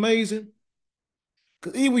know, that's amazing.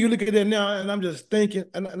 Because even when you look at that now, and I'm just thinking,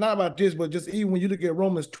 and not about this, but just even when you look at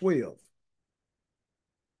Romans 12.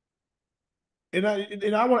 And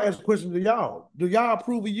I want to ask a question to y'all. Do y'all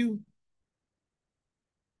approve of you?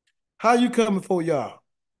 How you coming for y'all?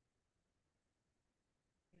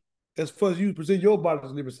 As far as you present your body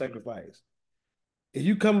as a living sacrifice. If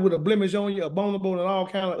you coming with a blemish on you, abominable, and all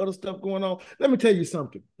kind of other stuff going on, let me tell you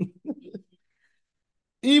something.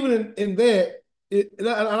 Even in that,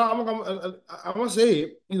 I'm gonna say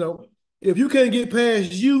it, you know, if you can't get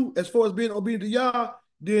past you as far as being obedient to y'all,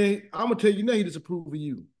 then I'm gonna tell you now he disapprove of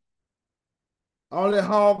you. All that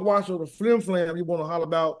hogwash or the flim flam you want to holler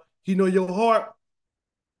about, he know your heart.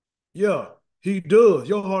 Yeah, he does.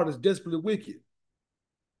 Your heart is desperately wicked.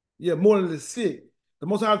 Yeah, more than the sick. The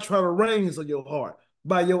Most High try to reigns on your heart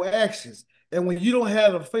by your actions. And when you don't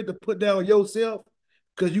have the faith to put down yourself,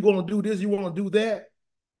 because you're gonna do this, you want to do that,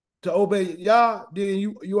 to obey Yah, then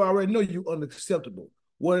you already know you unacceptable.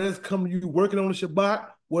 Whether that's coming you working on the Shabbat,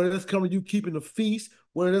 whether that's coming you keeping the feast,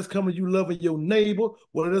 whether that's coming you loving your neighbor,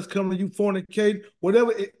 whether that's coming you fornicating,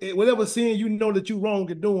 whatever sin you know that you wrong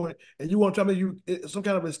in doing, and you want to try to make you some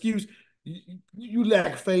kind of excuse, you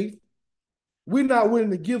lack faith. We're not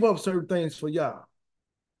willing to give up certain things for Yah.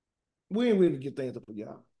 We ain't willing to give things up for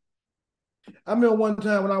Yah. I remember one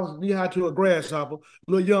time when I was knee high to a grasshopper,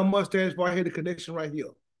 little young mustache, boy, I had a connection right here.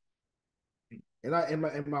 And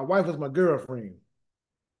my wife was my girlfriend.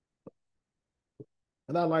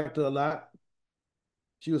 And I liked her a lot.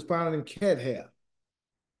 She was finer than cat hair.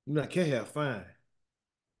 You know, cat hair fine.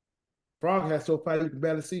 Frog hair so fine you can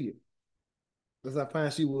barely see it. That's how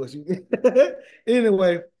fine she was.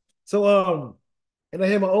 Anyway, so and I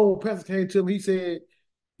had my old pastor came to me. He said,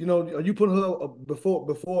 you know, are you putting her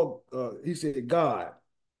before he said God?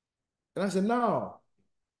 And I said, no.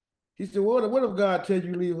 He said, what if God tells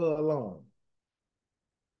you leave her alone?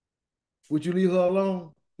 Would you leave her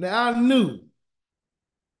alone? Now I knew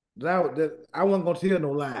that I wasn't gonna tell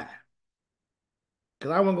no lie.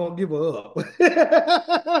 Cause I wasn't gonna give her up.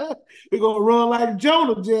 We're gonna run like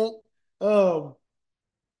Jonah, Jack.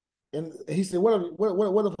 And he said, what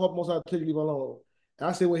if Most High tell you leave her alone? And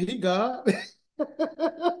I said, well, he God.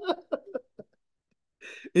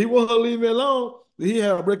 He won't leave me alone. He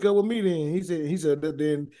had a break up with me then. He said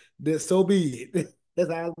then so be it. That's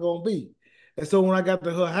how it's gonna be. And so when I got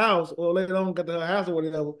to her house, or later on got to her house or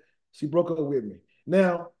whatever, she broke up with me.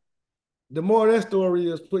 Now, the more of that story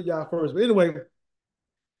is put y'all first. But anyway,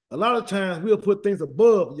 a lot of times we'll put things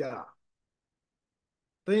above y'all.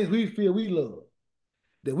 Things we feel we love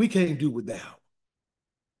that we can't do without.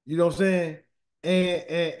 You know what I'm saying?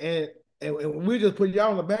 And we just put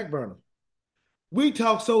y'all on the back burner. We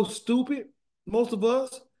talk so stupid, most of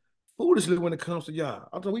us, foolishly when it comes to y'all.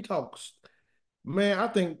 I'm talking, we talk Man, I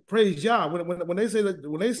think praise Yah. When they say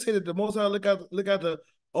that the Most High look out the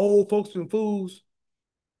old folks and fools,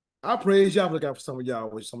 I praise Yah for look out for some of y'all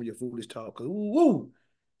with some of your foolish talk. Cause woo,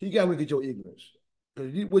 he got to get your ignorance.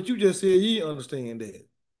 Cause what you just said, he didn't understand that.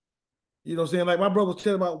 You know what I'm saying? Like my brother was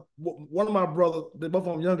telling about one of my brothers, they both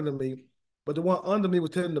of them younger than me, but the one under me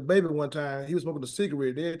was telling the baby one time he was smoking a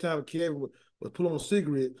cigarette. Every time Kevin was put on a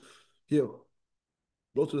cigarette, he'll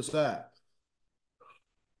blow to the side,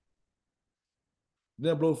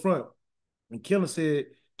 then blow front. And Killer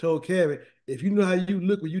told Kevin, if you know how you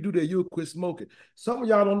look when you do that, you'll quit smoking. Some of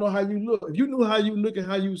y'all don't know how you look. If you knew how you look and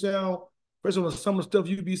how you sound, first of all, some of the stuff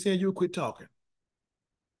you be saying, you'll quit talking.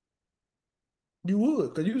 You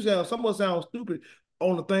would, because some of us sound stupid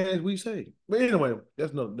on the things we say. But anyway,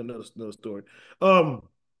 that's another story. And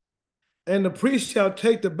the priest shall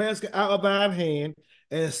take the basket out of thine hand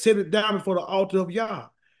and set it down before the altar of Yah.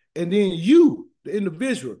 And then you, the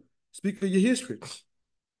individual, speak of your history.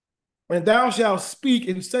 And thou shalt speak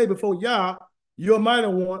and say before Yah, your mighty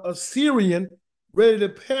one, a Syrian ready to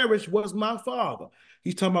perish was my father.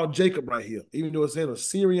 He's talking about Jacob right here. Even though it said a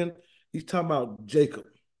Syrian, he's talking about Jacob.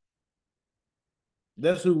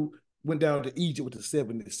 That's who went down to Egypt with the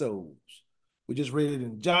 70 souls. We just read it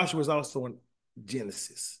in Joshua, is also in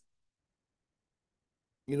Genesis.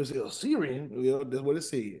 You know, it's a Syrian, that's what it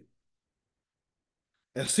said.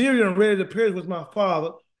 And Syrian ready to perish was my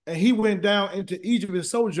father, and he went down into Egypt and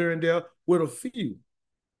sojourned there with a few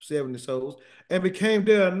 70 souls, and became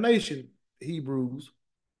there a nation, Hebrews,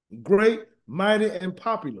 great, mighty, and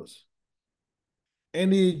populous.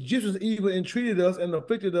 And the Egyptians even entreated us and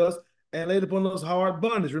afflicted us and laid upon us hard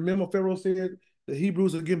bondage. Remember, Pharaoh said the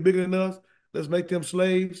Hebrews are getting bigger than us. Let's make them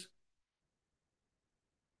slaves.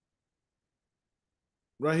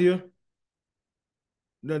 Right here.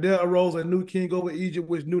 Now there arose a new king over Egypt,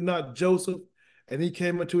 which knew not Joseph, and he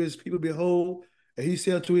came unto his people, behold, and he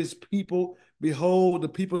said to his people, behold, the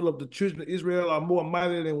people of the children of Israel are more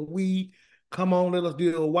mighty than we. Come on, let us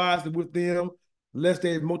deal wisely with them, lest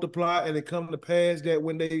they multiply, and it come to pass that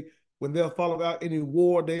when they'll follow out any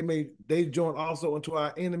war, they join also unto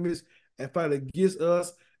our enemies and fight against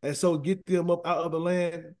us, and so get them up out of the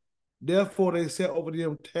land. Therefore they set over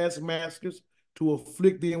them taskmasters to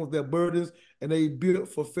afflict them with their burdens, and they built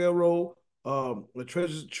for Pharaoh the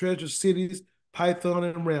treasure cities, Python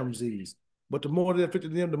and Ramses. But the more they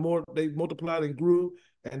afflicted them, the more they multiplied and grew,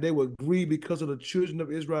 and they were grieved because of the children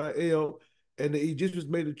of Israel. And the Egyptians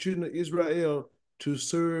made the children of Israel to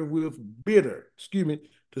serve with rigor.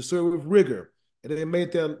 And they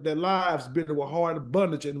made their lives bitter with hard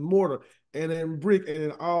bondage and mortar and in brick and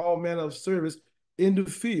in all manner of service in the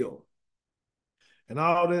field. And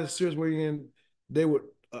all their service wherein they would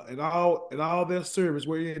and all their service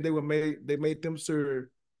wherein they made them serve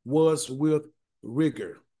was with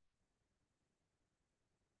rigor.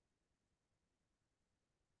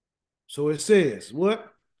 So it says,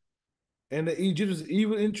 what? And the Egyptians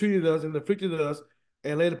even entreated us and afflicted us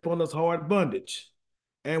and laid upon us hard bondage.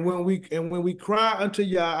 And when we cry unto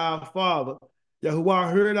Yah our Father,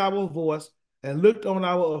 Yahuwah heard our voice and looked on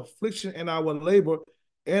our affliction and our labor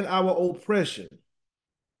and our oppression.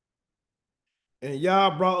 And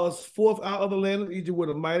Yah brought us forth out of the land of Egypt with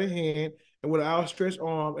a mighty hand and with an outstretched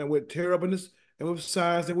arm and with terribleness and with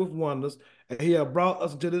signs and with wonders. And he hath brought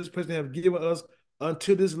us into this place and have given us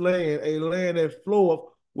unto this land, a land that floweth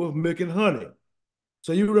with milk and honey.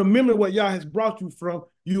 So you remember what Yah has brought you from.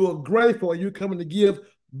 You are grateful and you're coming to give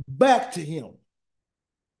back to him.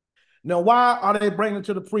 Now, why are they bringing it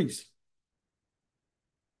to the priest?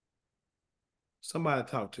 Somebody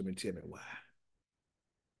talk to me, tell me why.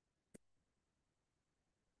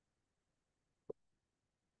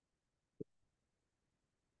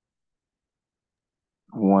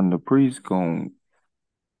 One, the priest gonna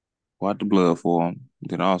wipe the blood for them.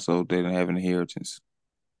 Then also they didn't have an inheritance.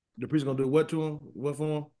 The priest gonna do what to him? What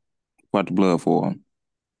for him? Wipe the blood for them.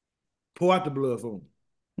 Pour out the blood for him.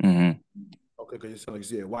 Mm-hmm. Okay, because you sound like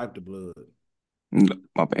you said wipe the blood. No,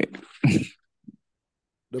 my bad.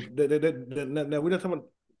 Now we're talking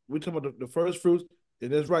about the first fruits,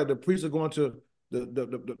 and that's right. The priests are going to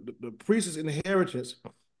the priest's inheritance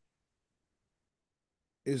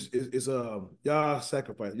is Yah's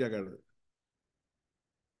sacrifice. Y'all got it.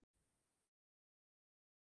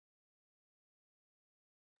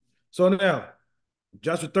 So now,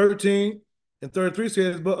 Joshua 13 and 33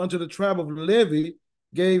 says, but unto the tribe of Levi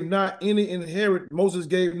Moses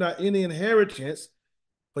gave not any inheritance,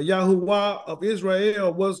 for Yahuwah of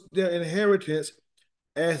Israel was their inheritance,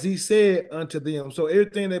 as he said unto them. So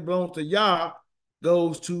everything that belongs to Yah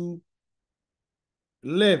goes to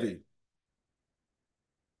Levi,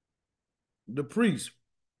 the priest.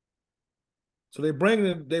 So they're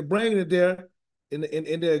bringing it there, and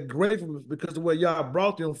they're grateful because of where Yah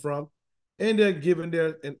brought them from, and they're giving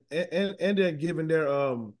and they're giving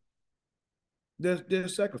their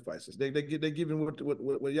sacrifices. They're giving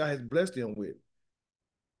what Yah has blessed them with.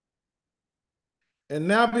 And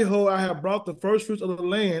now behold, I have brought the first fruits of the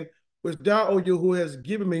land which thou, O Yahuwah, hast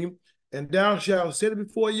given me, and thou shalt set it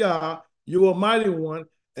before Yah, your mighty one,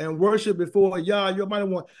 and worship before Yah, your mighty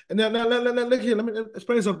one. And now look here, let me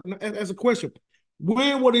explain something. As a question,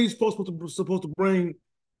 when were these supposed to bring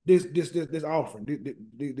this offering,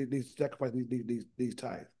 these sacrifice, these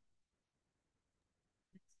tithes?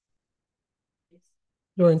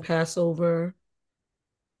 During Passover,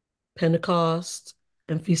 Pentecost,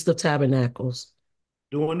 and Feast of Tabernacles.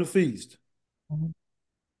 During the feast. Mm-hmm.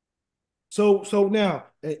 So now,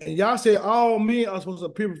 and Yah said all men are supposed to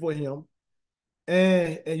appear before him,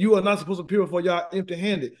 and you are not supposed to appear before Yah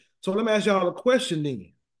empty-handed. So let me ask y'all a question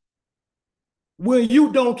then. When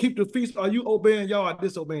you don't keep the feast, are you obeying Yah or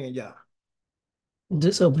disobeying Yah?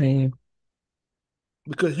 Disobeying.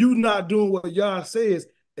 Because you're not doing what Yah says,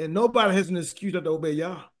 and nobody has an excuse not to obey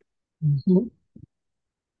Yah. Mm-hmm.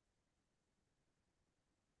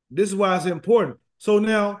 This is why it's important. So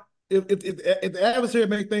now, if the adversary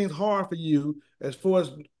make things hard for you, as far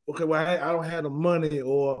as, okay, well, I don't have the money,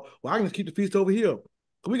 or, well, I can just keep the feast over here.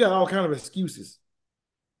 We got all kind of excuses.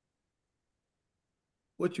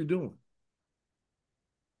 What you doing?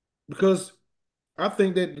 Because I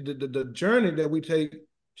think that the journey that we take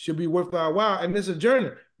should be worth our while, and it's a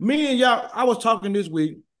journey. Me and y'all, I was talking this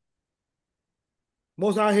week,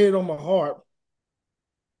 most I had on my heart,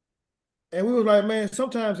 and we was like, man,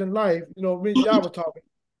 sometimes in life, me and y'all was talking,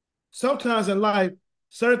 sometimes in life,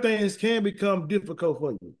 certain things can become difficult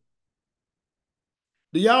for you.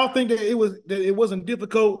 Do y'all think that it wasn't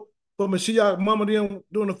difficult for Mashiach, Mama them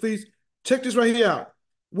doing the feast? Check this right here out.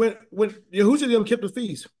 When Yahushua them kept the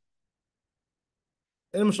feast,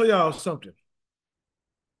 and I'm gonna show y'all something.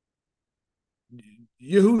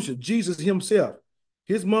 Yahushua, Jesus himself,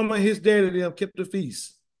 his mama and his daddy them kept the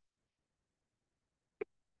feast.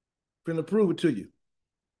 I'm gonna prove it to you.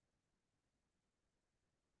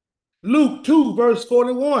 Luke 2, verse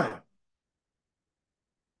 41.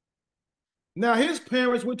 Now his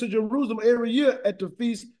parents went to Jerusalem every year at the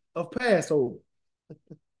feast of Passover.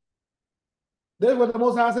 That's what the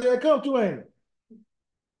Most High said they come to, ain't it?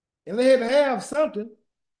 And they had to have something.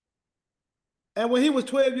 And when he was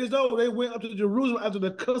 12 years old, they went up to Jerusalem after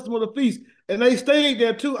the custom of the feast. And they stayed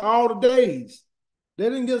there too all the days. They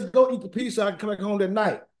didn't just go eat the feast so I could come back home that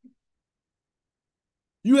night.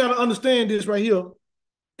 You got to understand this right here.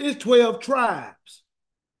 It's 12 tribes.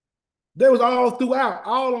 They was all throughout.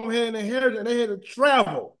 All of them had an inheritance, and they had to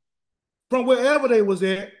travel from wherever they was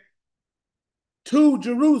at to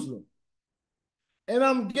Jerusalem. And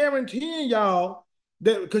I'm guaranteeing y'all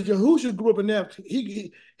that, because Yahushua grew up in that,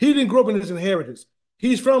 he didn't grow up in his inheritance.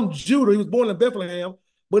 He's from Judah. He was born in Bethlehem,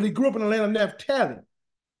 but he grew up in the land of Naphtali.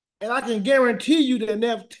 And I can guarantee you that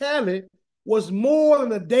Naphtali was more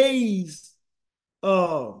than a day's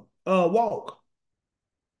walk.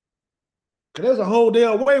 Because there was a whole day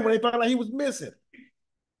away when they found out he was missing.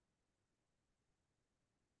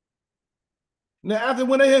 Now, after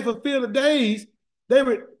when they had fulfilled the days,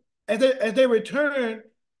 as they returned,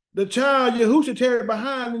 the child Yahushua tarried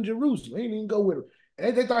behind in Jerusalem. He didn't even go with him.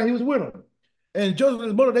 And they thought he was with them. And Joseph and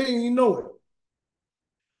his mother, they didn't even know it.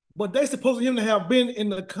 But they supposed him to have been in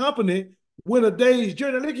the company when a day's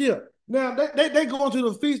journey. Look here. Now they going to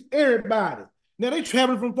the feast, everybody. Now they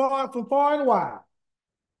traveling from far and wide.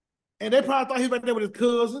 And they probably thought he was right there with his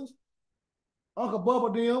cousins, Uncle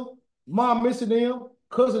Bubba them, Mom Missy them,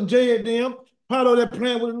 Cousin Jay and them, probably over there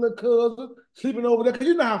playing with his little cousin, sleeping over there. Because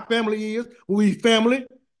you know how family is when we family.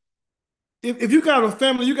 If you got a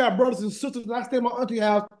family, you got brothers and sisters, and I stay at my auntie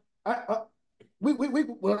house,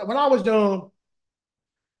 when I was young,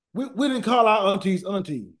 we didn't call our aunties.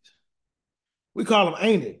 We call them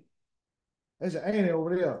auntie. There's an auntie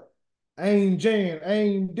over there. Aunt Jan,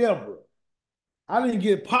 Aunt Deborah. I didn't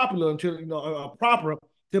get popular until, proper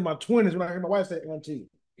till my 20s when I heard my wife say auntie.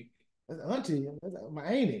 That's auntie. That's my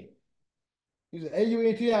auntie. He's an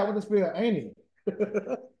A-U-N-T-I with the spell auntie.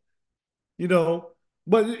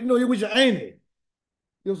 But it was your auntie.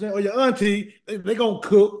 You know what I'm saying? Or your auntie, they gonna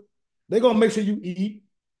cook. They gonna make sure you eat.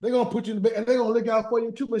 They gonna put you in the bed, and they gonna look out for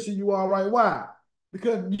you too, make sure you all right. Why?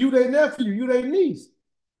 Because you their nephew, you their niece.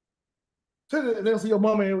 So they don't see your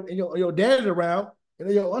mama and your daddy around, and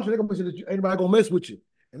then your auntie, they gonna make sure that anybody gonna mess with you.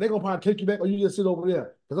 And they gonna probably take you back, or you just sit over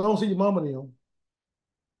there. Because I don't see your mama them.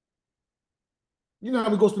 You know how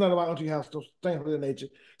we go spend out of our auntie house, those things of that nature.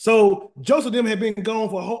 So Joseph them had been gone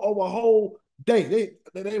for over a whole day.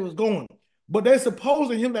 They was going. But they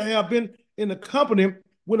supposing him to have been in the company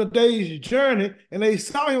with a day's journey, and they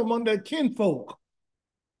saw him among their kinfolk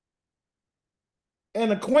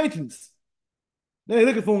and acquaintance. They're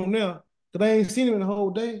looking for him now, because they ain't seen him in the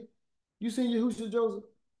whole day. You seen Yahusha, Joseph?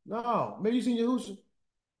 No. Maybe you seen Yahusha?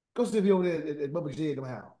 Go see if he over there at Bubba Jed them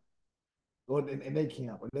house. Or in they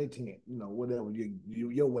camp, or they tent, whatever,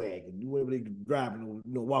 your wagon, whatever they driving,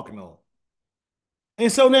 walking on.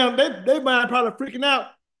 And so now they mind probably freaking out.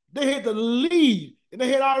 They had to leave, and they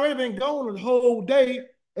had already been gone the whole day.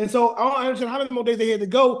 And so I don't understand how many more days they had to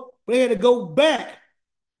go, but they had to go back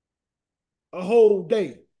a whole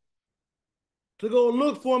day to go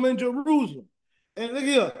look for him in Jerusalem. And look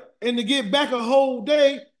here, and to get back a whole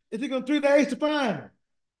day, it took them 3 days to find him.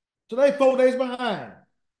 So they 4 days behind.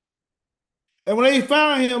 And when they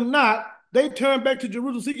found him not, they turned back to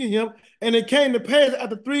Jerusalem seeking him, and it came to pass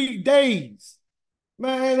after 3 days.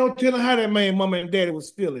 Man, ain't no telling how that man, mama, and daddy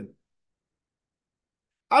was feeling.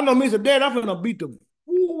 I know me said, Dad, I'm gonna beat the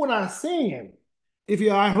fool when I see him.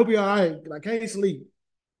 I hope you're all right. I can't sleep.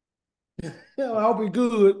 I hope he's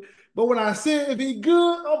good. But when I see him, if he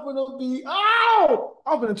good, I'm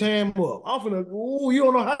gonna tear him up. You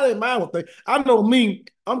don't know how that mind will think. I know me,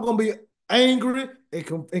 I'm gonna be angry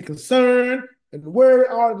and concerned and worried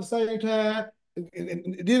all at the same time.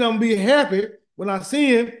 And then I'm gonna be happy when I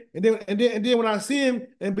see him, and then when I see him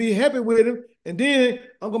and be happy with him, and then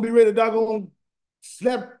I'm gonna be ready to doggone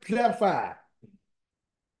slap fire.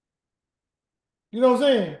 You know what I'm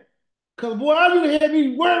saying? Because boy, I really had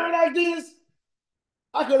me worried like this.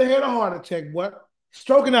 I could have had a heart attack, boy.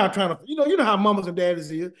 Stroking out trying to, you know how mamas and daddies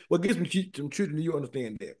is. Well, get some children, you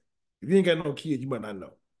understand that. If you ain't got no kids, you might not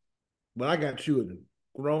know. But I got children,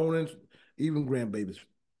 grown and even grandbabies.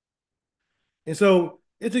 And so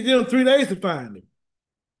it took them 3 days to find him.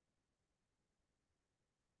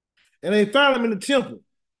 And they found him in the temple,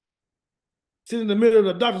 sitting in the middle of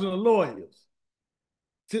the doctors and the lawyers.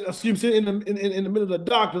 Sitting in the middle of the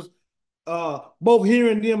doctors, both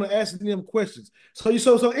hearing them and asking them questions. So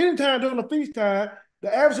anytime during the feast time,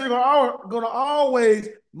 the adversary are going to always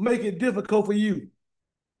make it difficult for you.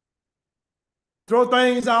 Throw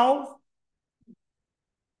things off.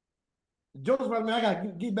 Joseph, man, I got to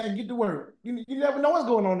get back and get to work. You never know what's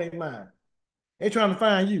going on in their mind. They're trying to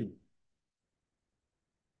find you.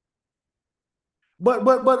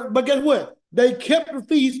 But guess what? They kept the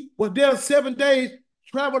feast, was there 7 days,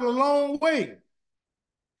 traveled a long way,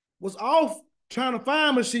 was off trying to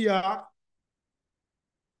find Mashiach.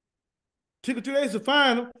 Took 2 days to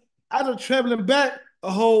find him. After traveling back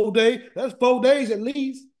a whole day, that's 4 days at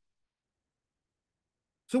least.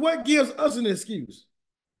 So what gives us an excuse?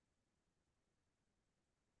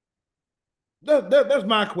 That's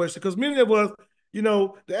my question, because many of us,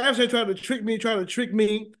 the adversary tried to trick me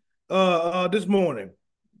this morning,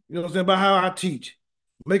 you know what I'm saying, about how I teach,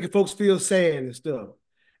 making folks feel sad and stuff.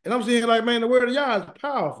 And I'm saying, like, man, the word of Yah is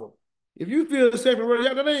powerful. If you feel safe in the word of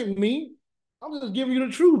Yah, that ain't me. I'm just giving you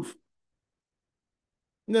the truth.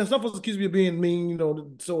 Now, some folks accuse me of being mean, so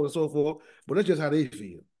on and so forth, but that's just how they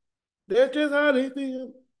feel. That's just how they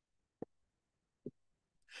feel.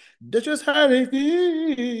 That's just how they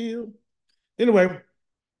feel. Anyway,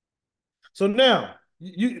 so now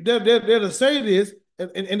they're to say this,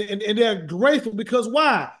 and they're grateful because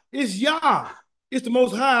why? It's Yah. It's the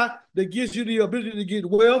Most High that gives you the ability to get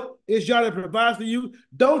wealth. It's Yah that provides for you.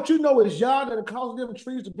 Don't you know it's Yah that causes them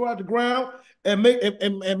trees to grow out the ground and make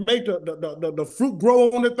the fruit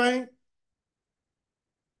grow on the thing?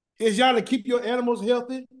 It's Yah to keep your animals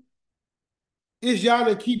healthy. It's Yah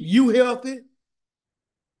to keep you healthy.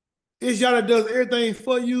 It's Yah that does everything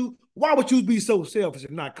for you. Why would you be so selfish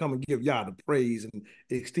and not come and give Yah the praise and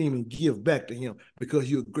esteem and give back to him because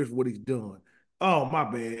you're grateful for what he's done? Oh, my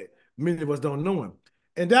bad. Many of us don't know him.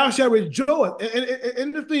 And thou shalt rejoice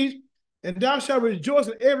in the feast, and thou shalt rejoice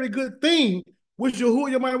in every good thing which Yahuwah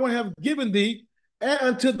your mighty one have given thee, and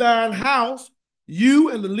unto thine house, you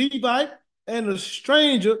and the Levite and the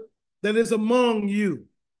stranger that is among you.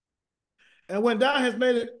 And when thou hast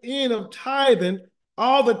made an end of tithing,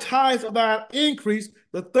 all the tithes of thine increase,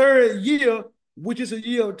 the 3rd year, which is a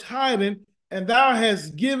year of tithing, and thou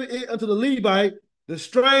hast given it unto the Levite, the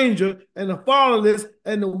stranger, and the fatherless,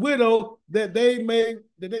 and the widow, that they may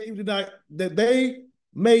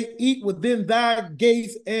eat within thy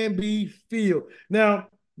gates and be filled. Now,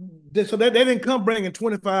 so they didn't come bringing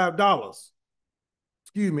 $25.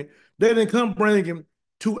 Excuse me. They didn't come bringing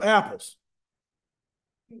 2 apples.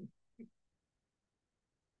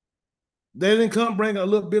 They didn't come bring a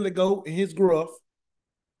little billy goat and his gruff,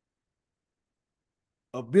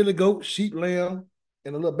 a billy goat, sheep, lamb,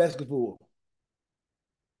 and a little basket full.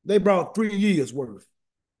 They brought 3 years worth.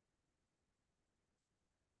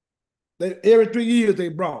 Every 3 years they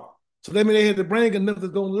brought. So that means they had to bring enough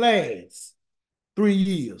that's going to last 3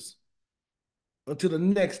 years until the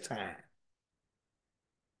next time.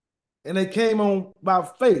 And they came on by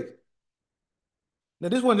faith. Now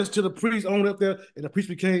this wasn't just to the priest on up there, and the priest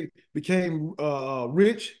became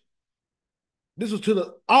rich. This was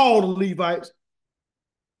to all the Levites,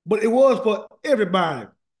 but it was for everybody,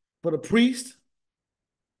 for the priest,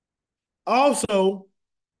 also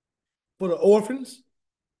for the orphans,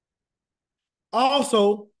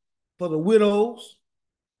 also for the widows,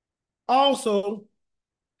 also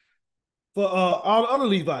for all the other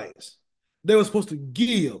Levites. They were supposed to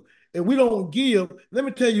give. And we don't give. Let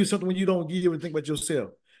me tell you something. When you don't give and think about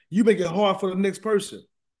yourself, you make it hard for the next person.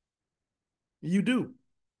 You do.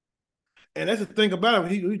 And that's the thing about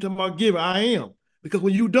it. He talking about giving. I am. Because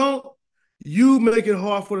when you don't, you make it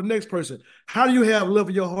hard for the next person. How do you have love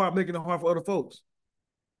in your heart making it hard for other folks?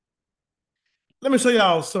 Let me show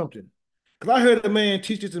y'all something. Because I heard a man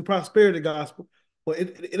teach this in prosperity gospel, but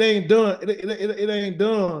it ain't done. It ain't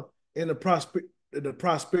done in the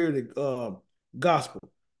prosperity gospel.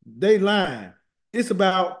 They lying. It's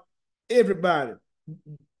about everybody.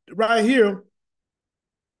 Right here,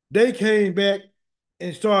 they came back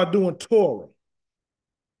and started doing Torah.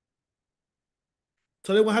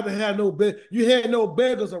 So they won't have to have no beg. You had no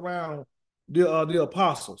beggars around the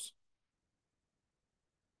apostles.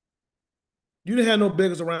 You didn't have no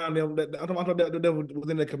beggars around them. I thought that was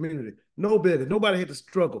within their community. No beggars. Nobody had to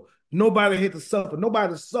struggle. Nobody had to suffer.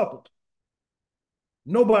 Nobody suffered.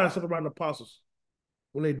 Nobody suffered around the apostles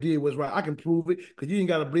when they did what's right. I can prove it because you ain't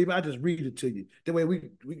got to believe me. I just read it to you. That way,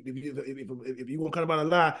 if you want to come about a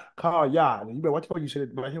lie, call Yah. And you better watch what you say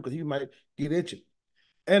about him because he might get at you.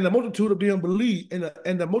 And the multitude of them believe,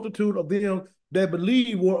 and the multitude of them that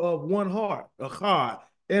believe were of one heart,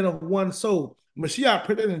 and of one soul. Mashiach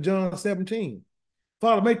put that in John 17.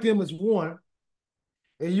 Father, make them as one,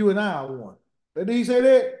 and you and I are one. Did he say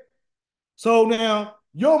that? So now,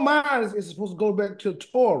 your mind is supposed to go back to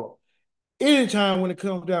Torah anytime when it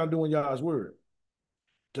comes down doing Yah's word.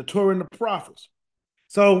 The Torah and the prophets.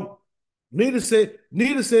 So, neither said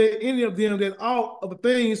any of them that all of the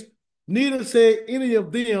things, neither said any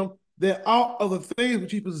of them that all of the things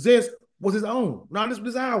which he possessed was his own. Now,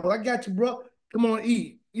 this ours. I got you, bro. Come on,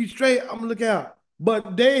 eat. Eat straight. I'm gonna look out.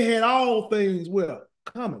 But they had all things well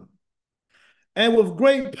coming. And with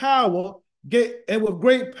great power, gave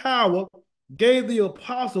the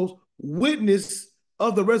apostles witness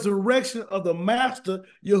of the resurrection of the Master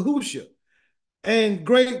Yahushua. And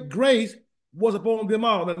great grace was upon them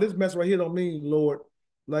all. Now, this mess right here don't mean, Lord,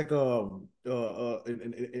 like in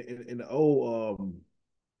the old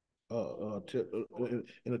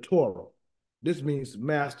in the Torah. This means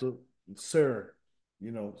master, sir,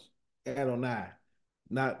 Adonai,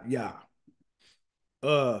 not Yah.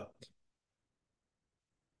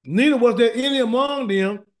 Neither was there any among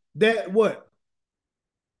them that what?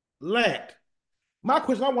 Lacked. My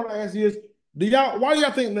question I want to ask is, why do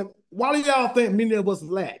y'all think many of us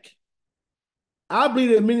lack? I believe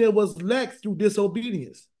that many of us lack through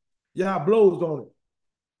disobedience. Y'all blows on it.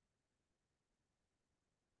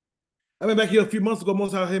 I mean, back here a few months ago,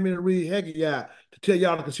 most of y'all had me to read Haggai to tell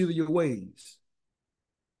y'all to consider your ways.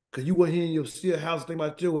 Because you weren't here in your still house thinking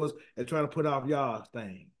about yours and trying to put off y'all's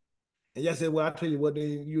thing. And y'all said, well, I tell you what,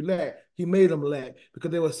 you lack. He made them lack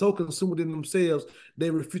because they were so consumed in themselves,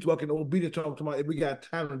 they refused to walk in obedience to him. If we got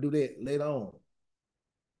time to do that later on.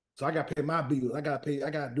 So I got to pay my bills. I got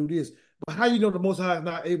to do this. But how you know the Most High is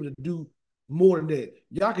not able to do more than that?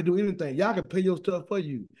 Y'all can do anything. Y'all can pay your stuff for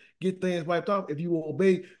you. Get things wiped off. If you will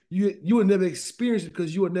obey, you will never experience it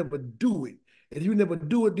because you will never do it. And if you never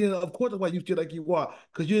do it, then of course that's why you feel like you are,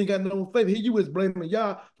 because you ain't got no faith. Here you is blaming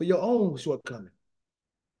y'all for your own shortcoming.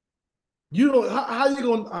 You know how you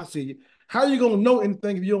gonna? I see you. How you gonna know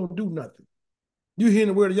anything if you don't do nothing? You hearing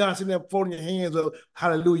the word of Yah sitting there folding your hands up,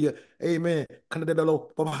 hallelujah, amen, and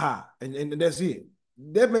that's it.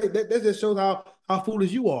 That just shows how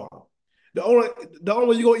foolish you are. The only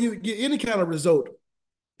way you're gonna get any kind of result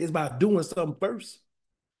is by doing something first.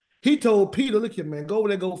 He told Peter, look here, man, go over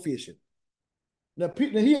there, go fishing. Now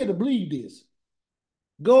Peter, he had to believe this.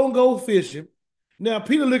 Go fishing. Now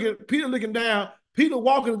Peter looking down, Peter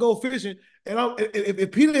walking to go fishing, and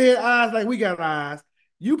if Peter had eyes like we got eyes,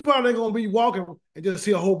 you probably gonna be walking and just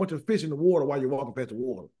see a whole bunch of fish in the water while you're walking past the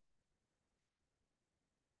water.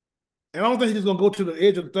 And I don't think he's just gonna go to the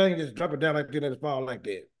edge of the thing and just drop it down like that and fall like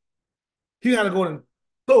that. He got to go and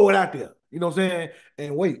throw it out there, you know what I'm saying,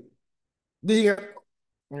 and wait. Then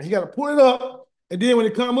he got to pull it up, and then when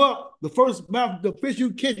it come up, the first mouth, the fish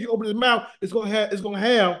you catch, you open his mouth, it's gonna have,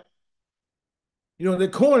 the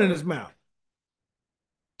corn in his mouth.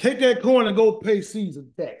 Take that coin and go pay Caesar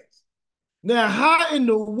tax. Now, how in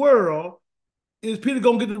the world is Peter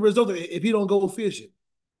gonna get the result if he don't go fishing?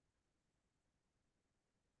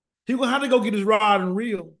 He gonna have to go get his rod and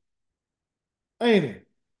reel, ain't he?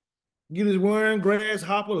 Get his worm,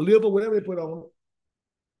 grasshopper, liver, whatever they put on it.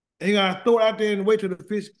 And he gotta throw it out there and wait till the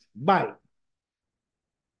fish bite.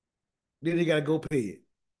 Then he gotta go pay it.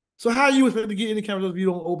 So how you expect to get any kind of result if you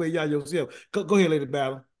don't obey Yah yourself? Go ahead, Lady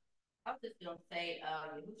Battle. I was just gonna say,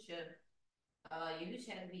 Yahusha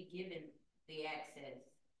had to be given the access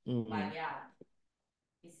by Yah.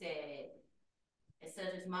 He said, "As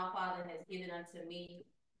such as my Father has given unto me,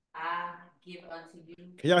 I give unto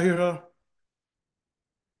you." Can y'all hear her?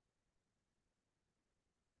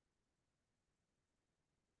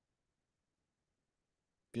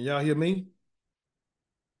 Can y'all hear me?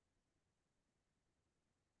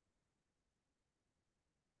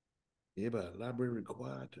 Yeah, but library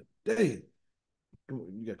required today. Come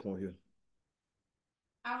on, you got to come on here.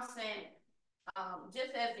 I was saying,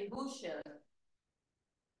 just as Yahusha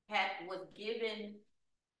was given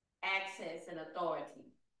access and authority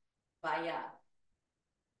by Yah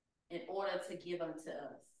in order to give unto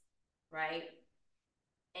us, right?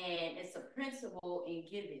 And it's a principle in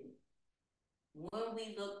giving. When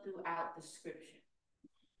we look throughout the scripture,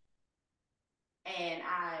 and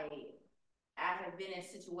I have been in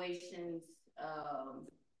situations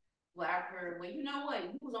where I've heard, well, you know what,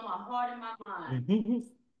 you was on my heart and my mind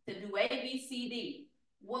to do A, B, C, D.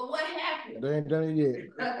 Well, what happened? They ain't done it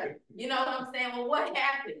yet. You know what I'm saying? Well, what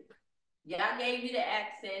happened? Y'all gave you the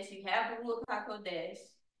access. You have the Ruach HaKodesh.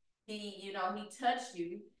 He touched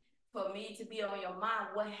you for me to be on your mind.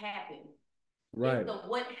 What happened? Right. So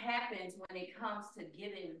what happens when it comes to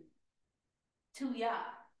giving to Yah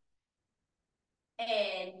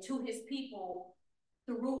and to his people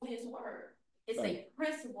through his word? It's a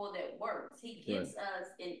principle that works. He gives us,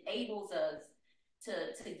 enables us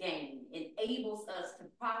to gain, enables us to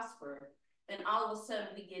prosper, and all of a sudden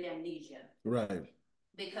we get amnesia. Right.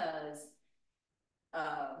 Because,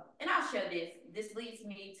 and I'll share this. This leads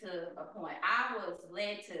me to a point. I was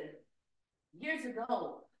led to, years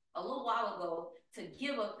ago, a little while ago, to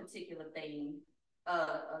give a particular thing,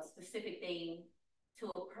 a specific thing to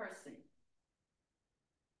a person.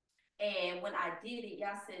 And when I did it,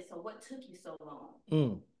 y'all said, so what took you so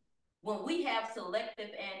long? When we have selective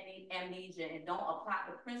amnesia and don't apply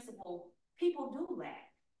the principle, people do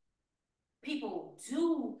lack. People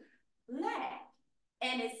do lack.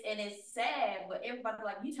 And it's sad, but everybody's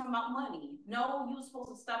like, you talking about money. No, you were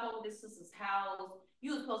supposed to stop over this sister's house.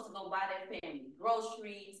 You were supposed to go buy their family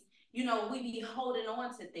groceries. You know, we be holding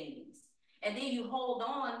on to things. And then you hold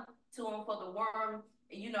on to them for the worm,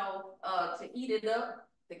 to eat it up,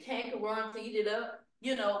 the cankerworm to eat it up.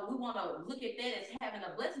 You know, we want to look at that as having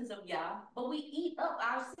the blessings of Yah, but we eat up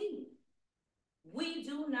our seed. We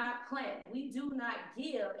do not plant. We do not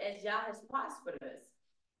give as Yah has prospered us.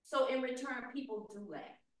 So in return, people do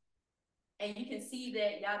lack. And you can see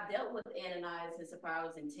that Yah dealt with Ananias and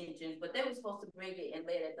Sapphira's intentions, but they were supposed to bring it and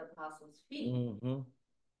lay it at the apostles' feet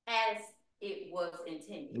as it was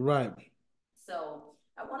intended. Right. So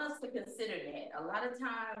I want us to consider that. A lot of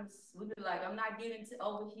times we be like, I'm not giving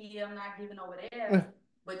over here, I'm not giving over there.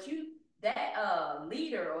 But that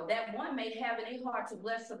leader or that one may have in their heart to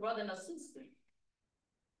bless a brother and a sister.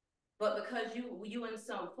 But because you in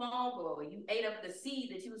some funk or you ate up the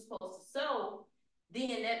seed that you were supposed to sow,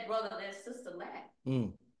 then that brother, that sister lacked.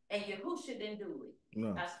 And Yahusha didn't do it.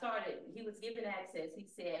 No. He was given access. He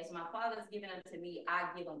said, as my Father's given unto me, I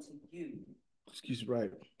give unto you. Excuse me,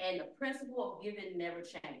 right. And the principle of giving never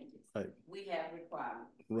changes. Right. We have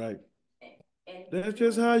requirements. Right. And that's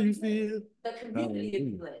just how you feel. The community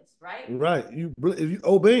is blessed, right? Right. If you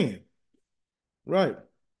obeying. Right.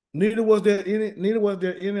 Neither was there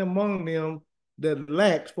any among them that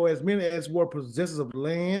lacked, for as many as were possessors of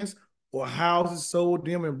lands or houses sold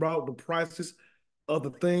them and brought the prices of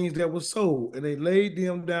the things that were sold, and they laid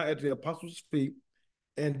them down at the apostles' feet,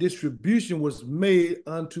 and distribution was made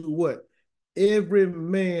unto what? Every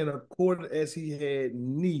man according as he had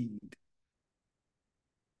need.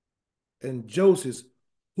 And Joseph,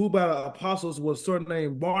 who by the apostles was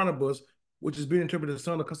surnamed Barnabas, which is being interpreted as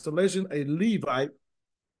son of consolation, a Levite,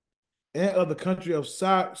 and of the country of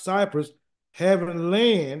Cyprus, having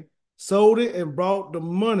land, sold it and brought the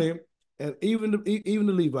money, and even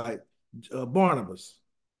the Levite, Barnabas,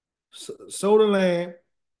 sold the land,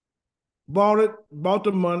 bought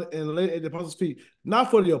the money, and laid it at the apostles' feet.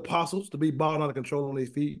 Not for the apostles to be bought under control on their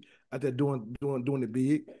feet out there doing the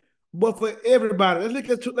big, but for everybody.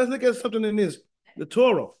 Let's look at something in this. The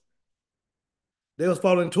Torah. They was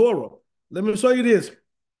following Torah. Let me show you this.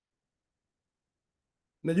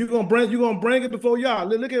 Now you're gonna bring it before y'all.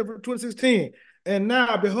 Look at 26:10. And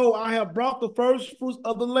now, behold, I have brought the first fruits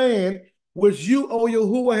of the land, which you, O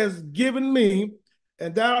Yahuwah, has given me,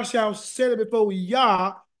 and thou shalt set it before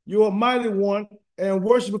Yah, your mighty one, and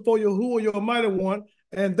worship before Yahuwah, your mighty one,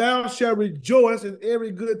 and thou shalt rejoice in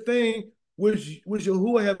every good thing which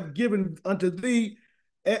Yahuwah hath given unto thee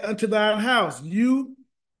and unto thine house. You,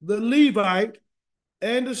 the Levite,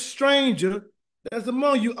 and the stranger that's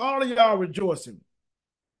among you, all of y'all rejoicing.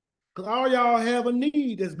 Because all y'all have a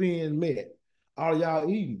need that's being met. All y'all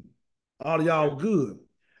eating. All y'all good.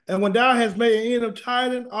 And when thou hast made an end of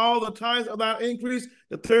tithing, all the tithes of thy increase,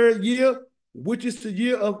 the third year, which is the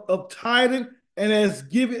year of tithing, and has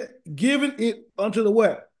given it unto the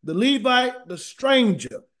what? The Levite, the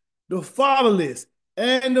stranger, the fatherless,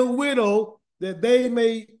 and the widow, that they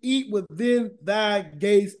may eat within thy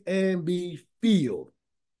gates and be filled.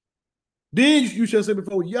 Then you shall say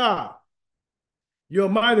before Yah, your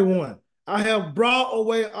mighty one, I have brought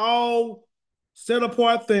away all set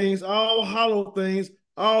apart things, all hollow things,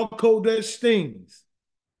 all kodesh things,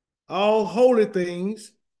 all holy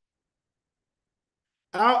things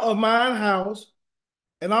out of mine house,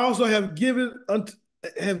 and also have given them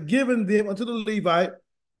unto the Levite,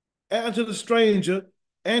 and unto the stranger,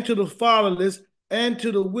 and to the fatherless, and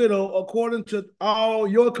to the widow, according to all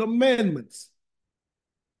your commandments,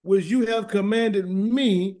 which you have commanded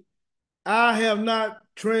me. I have not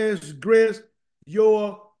transgressed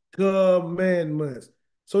your commandments.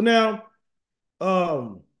 So now,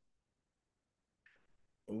 I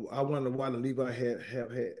wonder why the Levi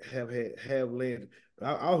have land.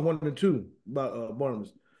 I was wondering too about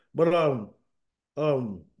Barnabas, but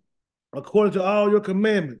according to all your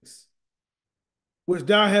commandments, which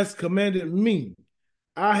thou hast commanded me,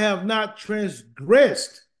 I have not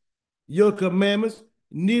transgressed your commandments,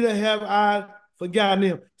 neither have I forgotten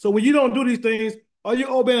them. So when you don't do these things, are you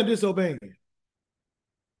obeying or disobeying?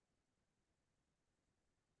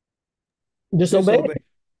 Disobey.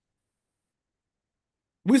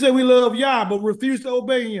 We say we love Yah, but refuse to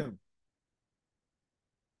obey him.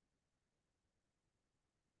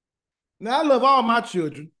 Now, I love all my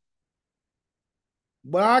children,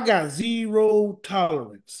 but I got zero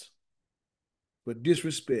tolerance for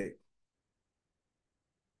disrespect.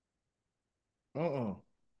 I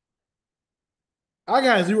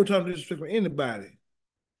got zero tolerance for disrespect for anybody.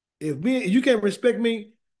 If you can't respect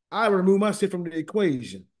me, I remove myself from the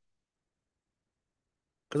equation.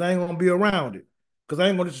 Because I ain't going to be around it. Because I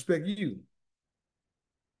ain't going to disrespect you.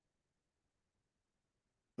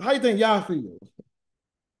 How you think y'all feel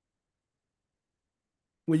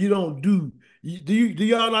when you don't do? Do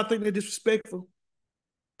y'all not think they're disrespectful?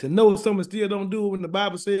 To know someone still don't do it when the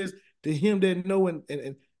Bible says to him that know and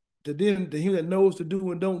to him that knows to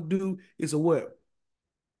do and don't do is a what?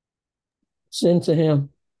 Sin to him.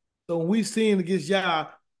 So when we sin against y'all,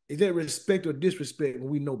 is that respect or disrespect when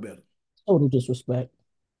we know better? Total disrespect.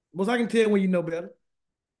 Most I can tell when you know better.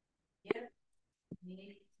 Yeah.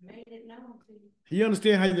 He made it known to you. You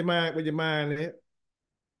understand how where your mind is.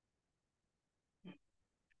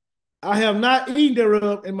 I have not eaten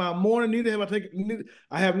thereof in my morning, neither have I taken.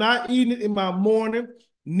 I have not eaten it in my morning,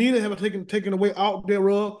 neither have I taken away out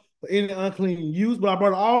thereof for any unclean use. But I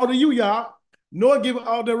brought it all to you, y'all. Nor give it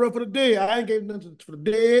all thereof for the dead. I ain't gave nothing for the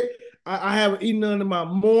dead. I haven't eaten none in my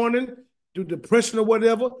morning due to depression or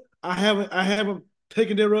whatever. I haven't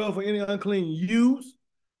taken thereof for any unclean use.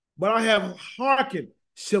 But I have hearkened,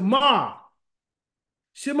 Shema,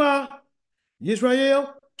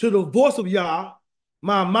 Yisrael, to the voice of Yah,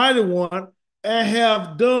 my mighty one, and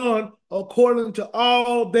have done according to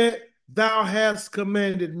all that thou hast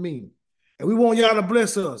commanded me. And we want y'all to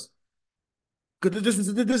bless us. Because this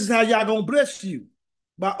is how y'all gonna bless you.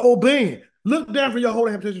 By obeying. Look down from your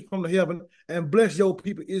holy habitation from the heaven and bless your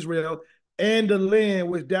people Israel and the land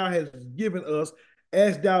which thou hast given us,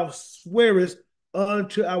 as thou swearest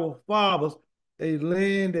unto our fathers, a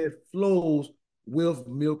land that flows with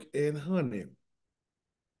milk and honey.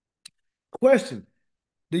 Question: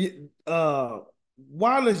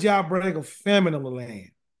 why does y'all bring a famine on the land?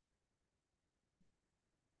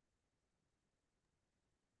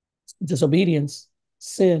 Disobedience.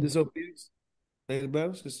 Sin. Disobedience.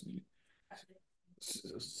 Anybody else?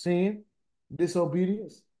 Sin,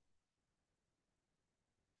 disobedience.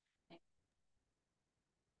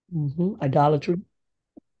 Idolatry.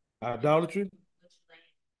 Idolatry.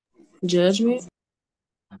 Judgment.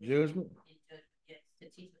 Judgment.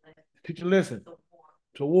 Teach a lesson.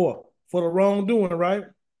 To war. For the wrongdoing, right?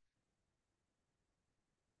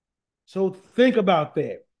 So think about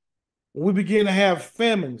that. When we begin to have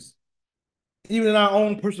famines, even in our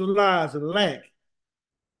own personal lives and lack,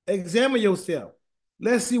 examine yourself.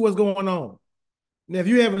 Let's see what's going on. Now, if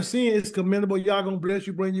you haven't seen it, it's commendable. Y'all gonna bless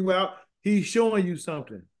you, bring you out. He's showing you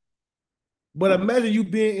something. But imagine you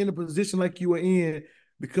being in a position like you were in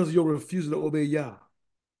because of your refusal to obey Yah.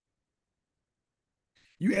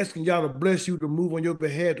 You asking Yah to bless you, to move on your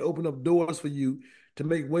behalf, to open up doors for you, to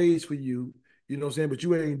make ways for you. You know what I'm saying? But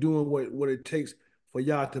you ain't doing what it takes for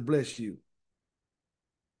Yah to bless you.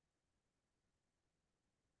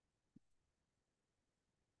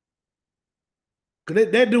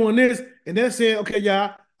 Because they're doing this, and they're saying, okay,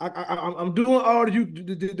 Yah, I'm doing all that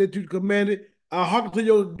you commanded. I hearken to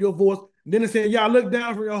your voice. And then they're saying, Yah, look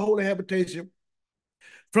down from your holy habitation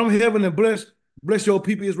from heaven and bless your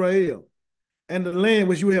people Israel and the land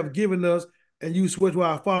which you have given us, and you swear to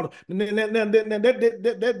our father.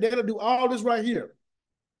 That'll do all this right here.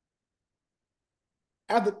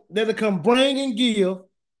 After that'll come bring and give,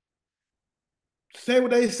 say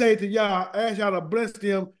what they say to Yah, ask Yah to bless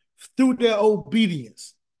them through their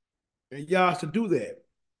obedience. And Yah should do that.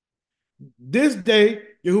 This day,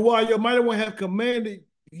 Yahuwah your mighty one have commanded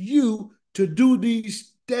you to do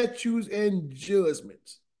these statutes and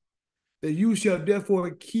judgments, that you shall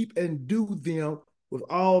therefore keep and do them with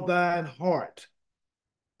all thine heart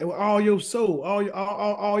and with all your soul, all your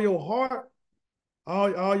heart,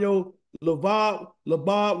 all your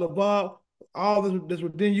labab, all that's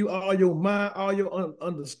within you, all your mind, all your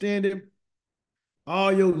understanding,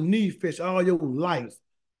 all your nefesh, all your life,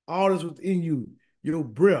 all that's within you, your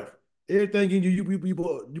breath, everything in you, you're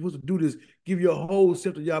supposed to do this. Give your whole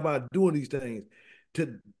self to Yah by doing these things.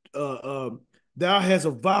 Thou hast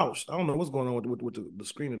avouched. I don't know what's going on with the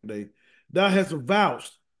screen today. Thou hast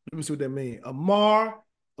avouched. Let me see what that means. Amar,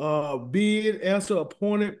 bid, answer,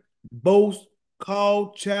 appointed, boast,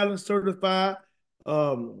 call, challenge, certify,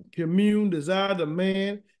 commune, desire,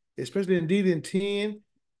 demand, especially indeed intend.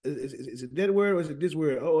 Is it that word or is it this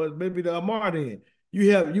word? Oh, maybe the Amar then.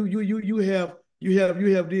 You have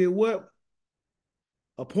did what?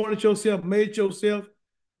 Appointed yourself, made yourself,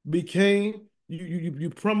 became, you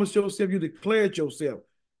promised yourself, you declared yourself.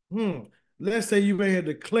 Let's say you may have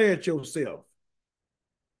declared yourself.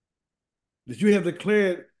 That you have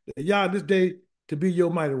declared that Yah this day to be your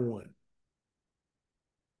mighty one.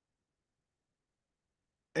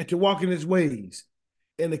 And to walk in his ways,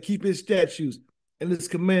 and to keep his statutes and his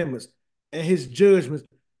commandments and his judgments,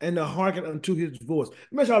 and to hearken unto his voice.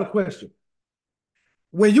 Let me ask y'all a question.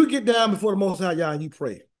 When you get down before the Most High Yah and you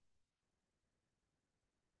pray,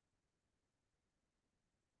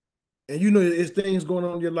 and you know there's things going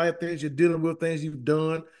on in your life, things you're dealing with, things you've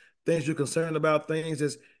done, things you're concerned about, things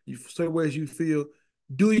as you certain ways you feel,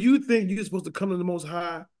 do you think you're supposed to come to the Most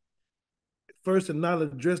High first and not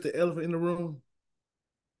address the elephant in the room?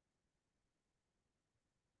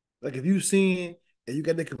 Like if you sin and you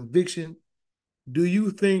got that conviction, do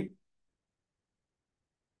you think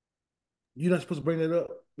you're not supposed to bring that up?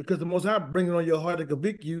 Because the Most High bring it on your heart to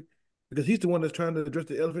convict you, because he's the one that's trying to address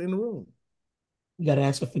the elephant in the room. You got to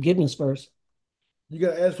ask for forgiveness first. You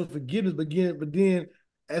got to ask for forgiveness, but then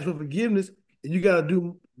ask for forgiveness, and you got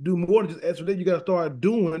to do more than just ask for that. You got to start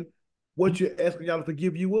doing what you're asking Yah to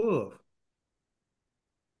forgive you of.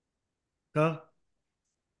 Huh?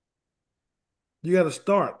 You got to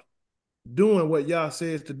start doing what Yah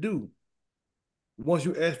says to do once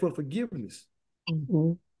you ask for forgiveness.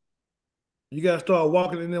 Mm-hmm. You got to start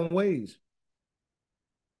walking in them ways.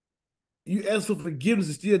 You ask for forgiveness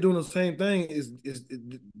and still doing the same thing,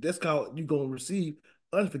 that's called you're going to receive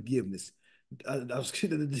unforgiveness. You're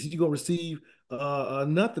going to receive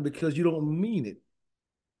nothing because you don't mean it.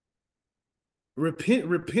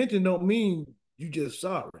 Repenting don't mean you just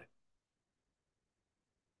sorry.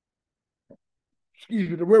 Excuse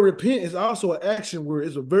me, the word repent is also an action word.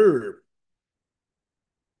 It's a verb.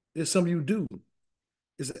 It's something you do.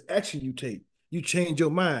 It's an action you take. You change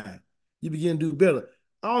your mind. You begin to do better.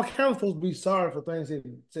 All kinds of folks be sorry for things they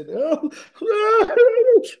said, oh,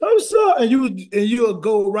 I'm sorry. And you'll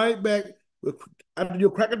go right back with, after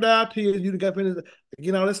your crocodile tears, you got finished,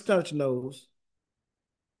 get all that stuff at your nose.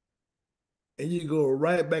 And you go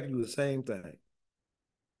right back and do the same thing.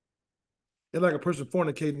 It's like a person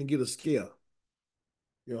fornicating and get a scare.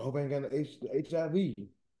 You know, hope I ain't got no HIV.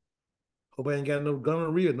 Hope I ain't got no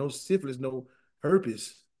gonorrhea, no syphilis, no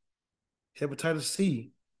herpes, hepatitis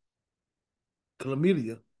C,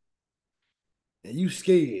 chlamydia. And you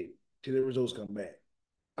scared till the results come back.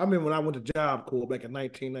 I remember when I went to Job Corps back in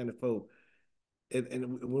 1994,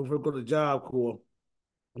 and when we go to Job Corps,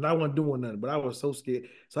 and I wasn't doing nothing, but I was so scared.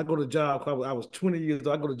 So I go to Job Corps. I was 20 years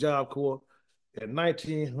old. I go to Job Corps in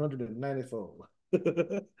 1994.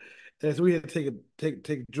 And so we had to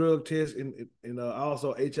take drug tests and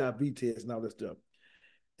also HIV tests and all that stuff.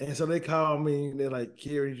 And so they called me and they're like,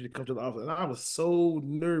 Kerry, you should come to the office. And I was so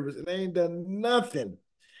nervous and they ain't done nothing.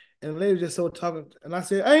 And the lady was just so talking. And I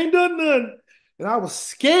said, I ain't done nothing. And I was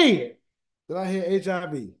scared that I had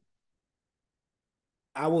HIV.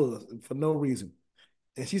 I was, for no reason.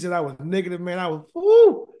 And she said I was negative, man. I was,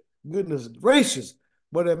 whoo, goodness gracious.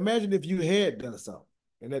 But imagine if you had done something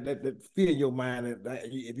and that fear in your mind,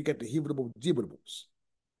 if you got the heebie-jibbles,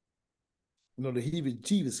 the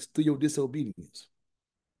heebie-jeebies through your disobedience.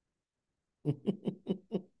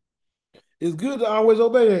 It's good to always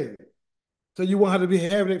obey. So you won't have to be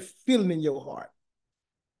having that feeling in your heart,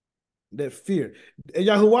 that fear. And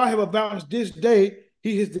Yahuwah have avouched this day,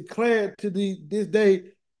 he has declared this day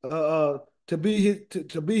to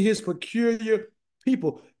be his peculiar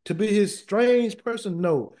people, to be his strange person,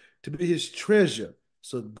 no, to be his treasure,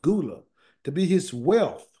 Segula, to be his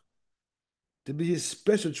wealth, to be his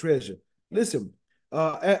special treasure. Listen,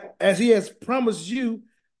 as he has promised you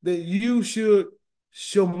that you should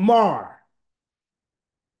shamar,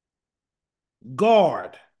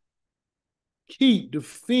 guard, keep,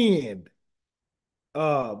 defend,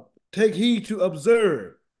 take heed to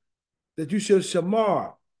observe, that you shall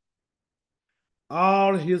shamar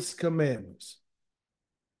all his commandments,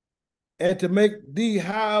 and to make thee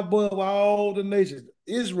high above all the nations,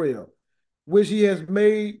 Israel, which he has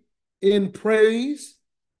made in praise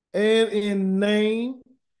and in name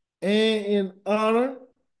and in honor,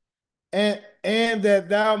 and that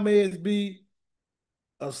thou mayest be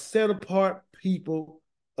a set apart people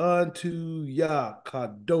unto Yah,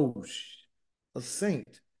 Kadosh, a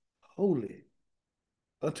saint, holy,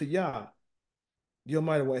 unto Yah, the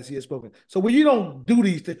Almighty One, as he has spoken. So when you don't do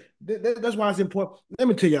these things, that's why it's important. Let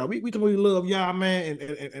me tell y'all, we talk about we love Yah, man,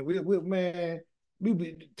 and we man,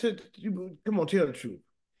 come on, tell the truth.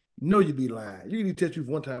 You know you be lying. You need to tell the truth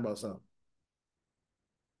one time about something.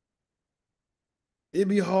 It'd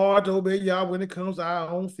be hard to obey Yah when it comes to our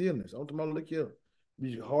own feelings. I'm talking about, look here.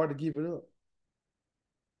 It'd be hard to give it up.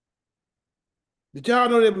 Did y'all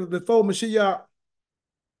know that before Mashiach,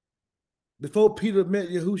 before Peter met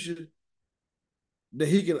Yahusha, that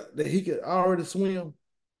he could already swim?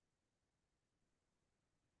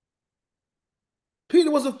 Peter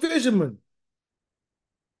was a fisherman.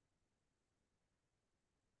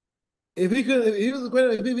 If he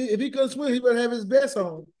couldn't swim, he would have his best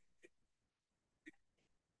on.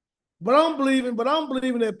 But I'm believing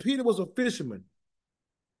that Peter was a fisherman.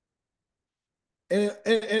 And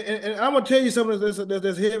I'm gonna tell you something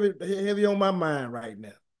that's heavy on my mind right now.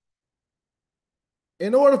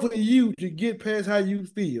 In order for you to get past how you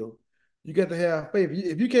feel, you got to have faith.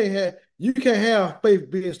 If you can't have faith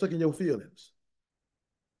being stuck in your feelings.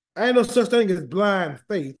 I ain't no such thing as blind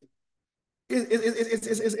faith.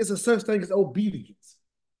 It's a such thing as obedience.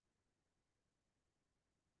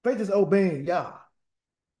 Faith is obeying Yah.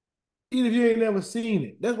 Even if you ain't never seen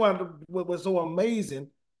it. That's why what was so amazing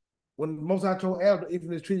when Most High told Adam, if in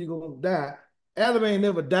this tree you're gonna die. Adam ain't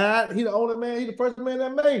never died. He the only man, he the first man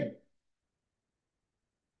that made it.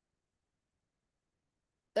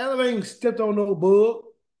 Adam ain't stepped on no bug,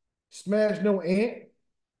 smashed no ant.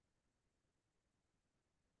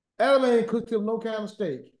 Adam ain't cooked him no kind of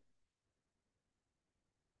steak.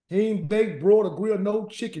 He ain't baked, broiled, or grilled no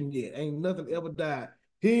chicken yet. Ain't nothing ever died.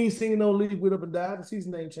 He ain't seen no leaf with up and died. The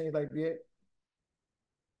season ain't changed like that.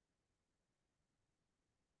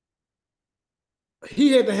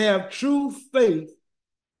 He had to have true faith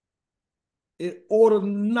in order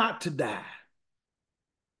not to die.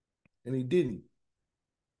 And he didn't.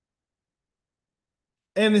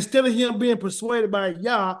 And instead of him being persuaded by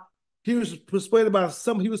Yah, he was persuaded by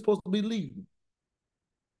something he was supposed to be leading.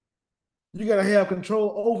 You got to have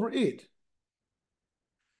control over it.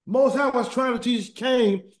 Most High was trying to teach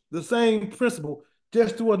Cain the same principle,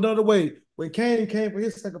 just through another way. When Cain came for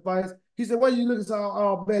his sacrifice, he said, why you looking so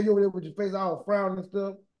all bad? You over there with your face all frowning and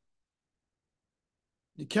stuff?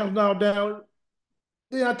 You counting all down?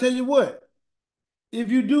 Then I tell you what, if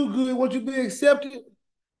you do good, won't you be accepted?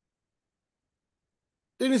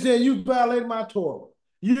 Then he said, you violated my Torah.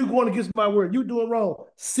 You going against my word. You doing wrong.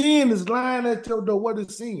 Sin is lying at your door. What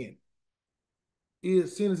is sin?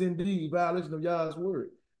 Sin is indeed violation of Yah's word,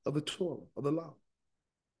 of the Torah, of the law.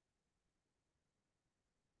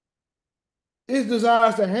 It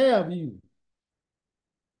desires to have you.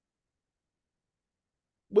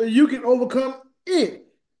 But you can overcome it.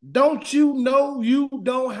 Don't you know you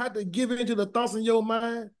don't have to give in to the thoughts in your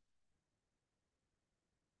mind?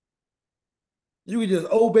 You can just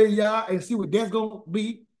obey Yah and see what that's going to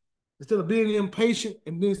be instead of being impatient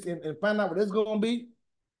and find out what that's going to be,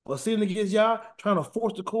 or sinning against Yah, trying to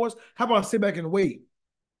force the course. How about I sit back and wait?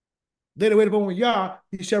 They wait upon Yah,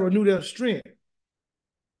 he shall renew their strength.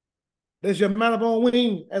 That's your mount upon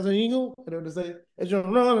wing as an eagle. You know what they say? As you're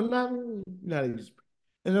running, not even.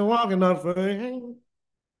 And then walking not for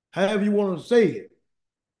however you want to say it.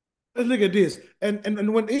 Let's look at this.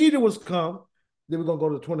 And when Easter was come, then we're gonna go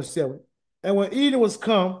to 27. And when Easter was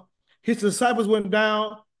come, his disciples went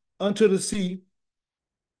down unto the sea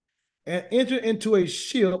and entered into a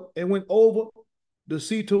ship and went over the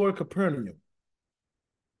sea toward Capernaum.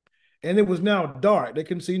 And it was now dark; they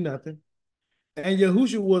couldn't see nothing. And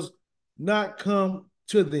Yahushua was not come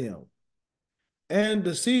to them. And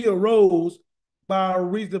the sea arose by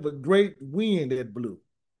reason of a great wind that blew.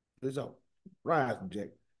 It's all rise, Jack.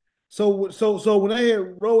 So when they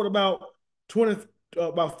had rowed about 20,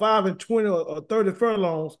 about 5 and 20 or 30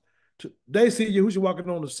 furlongs, they see Yahushua walking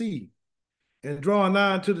on the sea and drawing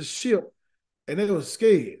nigh to the ship, and they were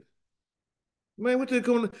scared. Man, what they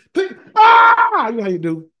going to? Ah! You know how you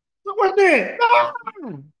do. What's that? Ah!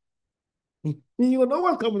 You don't know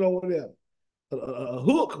what's coming over there. A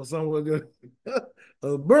hook or something, a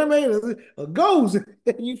mermaid, a ghost,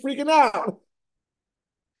 you freaking out.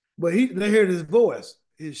 But they heard his voice,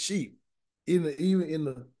 his sheep, even in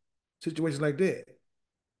the situation like that.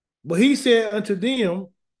 But he said unto them,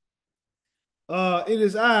 it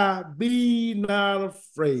is I, be not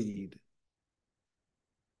afraid.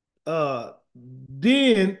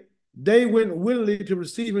 Then they went willingly to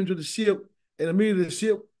receive him to the ship, and immediately the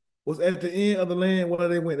ship was at the end of the land where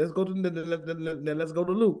they went. Let's go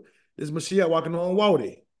to Luke. This Mashiach walking on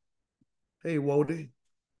water. Hey, Wody.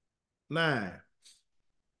 9.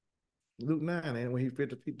 Luke 9, and when he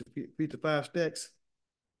feed the 5 stacks,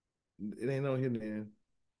 it ain't on here then.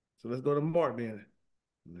 So let's go to Mark then.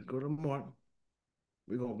 Let's go to Mark.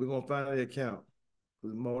 We're gonna find the account.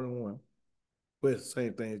 There's more than one. But it's the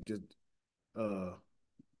same thing, it's just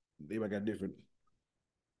everybody got different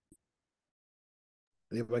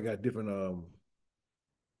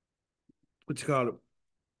what you call it?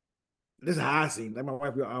 This is how I see it. Like my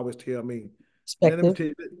wife will always tell me. Let me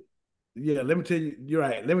tell you, let me tell you, you're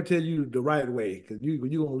right. Let me tell you the right way, because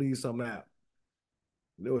you're gonna leave something out.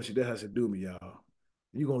 That's how she do me, y'all.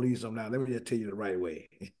 You're gonna leave something out. Let me just tell you the right way.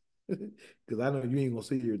 Because I know you ain't gonna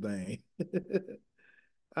see everything.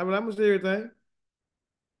 I'm gonna see everything.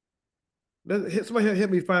 Somebody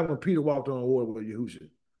help me find when Peter walked on water with Yahushua.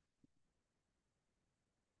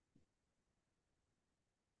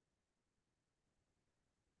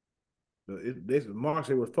 Mark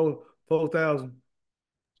said it was 4,000.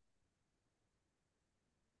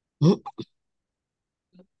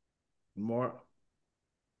 Mark,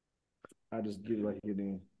 I just get it right here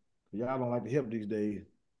then. Y'all don't like to help these days.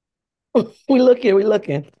 We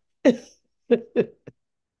looking.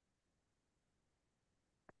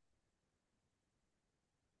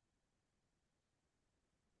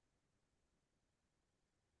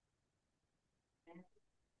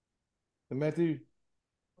 Matthew,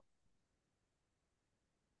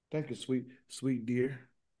 thank you, sweet dear.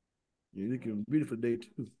 You're looking beautiful today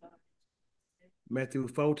too. Matthew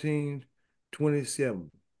 14:27.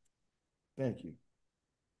 Thank you.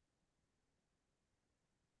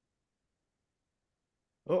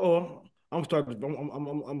 I'm gonna start the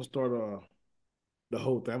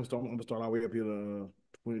whole thing. I'm gonna start all the way up here to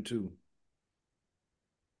 22.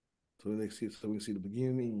 So we can see the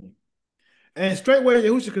beginning. And straightway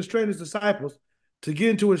Yahushua constrained his disciples to get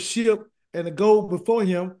into a ship and to go before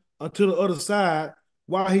him unto the other side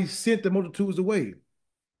while he sent the multitudes away.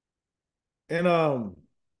 And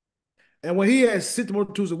when he had sent the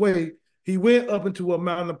multitudes away, he went up into a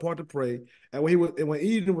mountain apart to pray. And when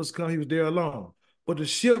evening was come, he was there alone. But the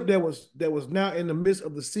ship that was now in the midst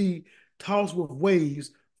of the sea tossed with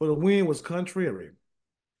waves, for the wind was contrary.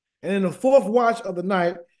 And in the 4th watch of the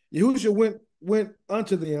night, Yahushua went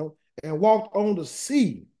unto them and walked on the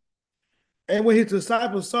sea. And when his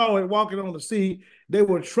disciples saw it walking on the sea, they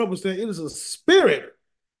were troubled, saying, it is a spirit.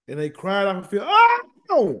 And they cried out in fear,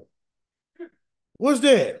 oh, what's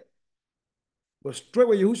that? But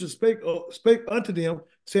straightway Yahushua spake unto them,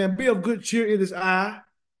 saying, be of good cheer, it is I.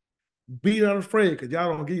 Be not afraid, because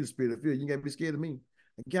y'all don't give you the spirit of fear. You can't be scared of me.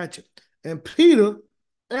 I got you. And Peter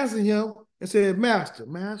answered him and said, Master,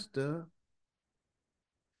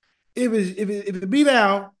 if it be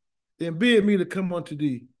thou, then bid me to come unto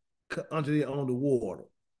thee on the water.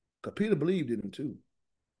 Because Peter believed in him too.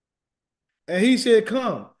 And he said,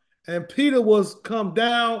 come. And Peter was come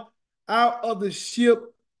down out of the ship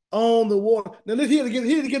on the water. Now he had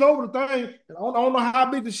to get over the thing. I don't know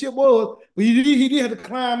how big the ship was, but he did have to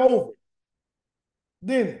climb over it.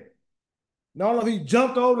 Didn't he? Now, I don't know if he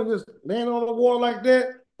jumped over and just landed on the water like that,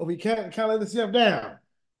 or if he kind of let himself down.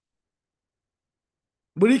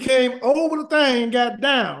 But he came over the thing, got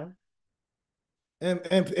down,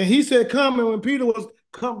 And he said, come, and when Peter was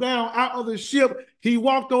come down out of the ship, he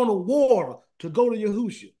walked on the water to go to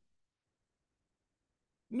Yahushua.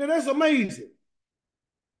 Now that's amazing.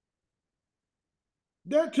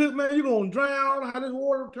 That took, man, you're going to drown, how this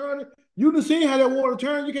water turning. You can see how that water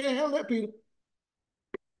turned. You can't handle that, Peter.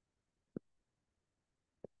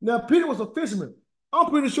 Now, Peter was a fisherman. I'm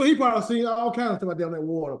pretty sure he probably seen all kinds of stuff out there in that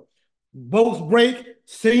water. Boats break,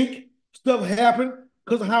 sink, stuff happen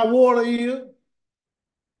because of how water is.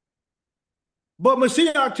 But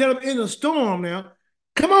Mashiach tell him in the storm now,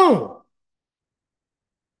 come on.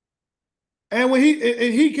 And when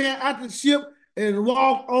he came out the ship and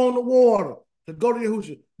walked on the water to go to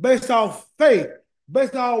Yahushua, based off faith,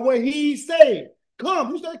 based on what he said.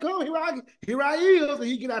 Come, you say, come, here I is, and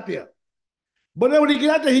he get out there. But then when he get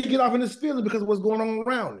out there, he get off in his feelings because of what's going on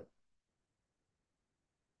around him.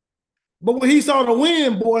 But when he saw the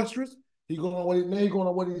wind boisterous, he going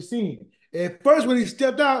on what he's seen. At first, when he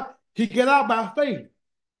stepped out, he got out by faith.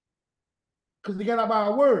 Because he got out by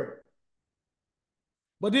a word.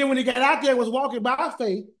 But then when he got out there and was walking by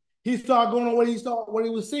faith, he started going on what he saw, what he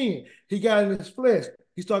was seeing. He got in his flesh.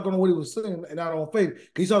 He started going on what he was seeing and not on faith.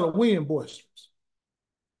 Because he saw the wind boisterous.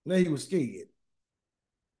 Now he was scared.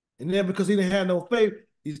 And then because he didn't have no faith,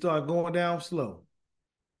 he started going down slow.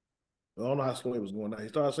 I don't know how slow he was going down. He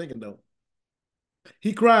started sinking though.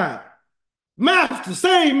 He cried, Master,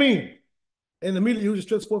 save me. And immediately he was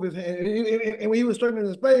stretched forth his hand. And when he was strengthening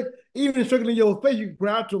his faith, even strengthening your faith, you can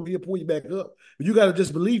cry out to him, he'll pull you back up. But you got to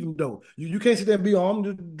just believe him, though. You can't sit there and be on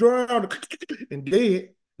him, drowned and dead.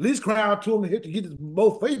 At least cry out to him and to get his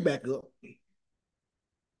both faith back up.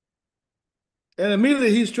 And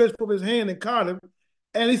immediately he stretched forth his hand and caught him.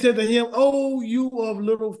 And he said to him, oh, you of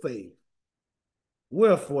little faith.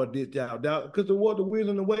 Wherefore did thou doubt? Because the water, the wind,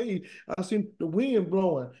 and the wave. I seen the wind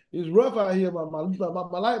blowing. It's rough out here. My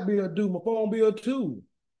light bill due. My phone bill too.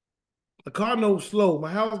 The car note slow.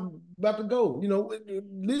 My house about to go. You know,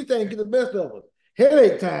 these things get the best of us.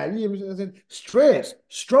 Headache time. You know what I'm saying? Stress,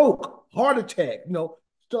 stroke, heart attack. You know,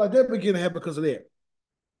 stuff like that begin to happen because of that.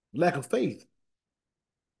 Lack of faith.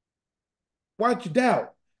 Why'd you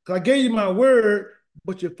doubt? Because I gave you my word,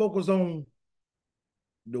 but you focus on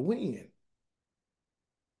the wind.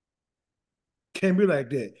 Can't be like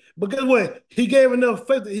that. But guess what? He gave enough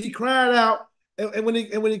faith that he cried out, and when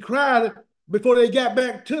he cried, before they got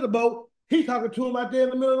back to the boat, he talking to him out there in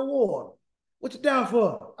the middle of the water. What you down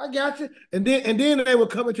for? I got you. And then they were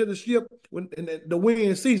coming to the ship when the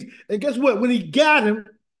wind ceased. And guess what? When he got him,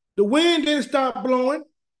 the wind didn't stop blowing.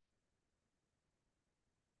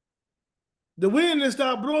 The wind didn't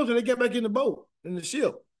stop blowing until they got back in the boat, in the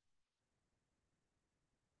ship.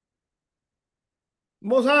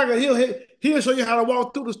 Most High, he'll show you how to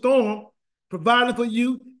walk through the storm, providing for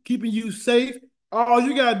you, keeping you safe. All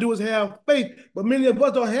you got to do is have faith. But many of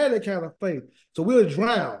us don't have that kind of faith. So we'll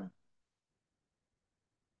drown.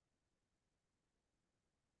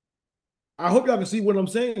 I hope y'all can see what I'm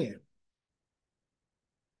saying.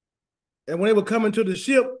 And when they were coming to the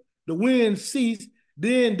ship, the wind ceased.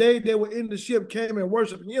 Then they were in the ship came and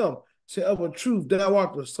worshiped him. Said, of a truth, thou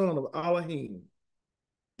art the son of Elohim.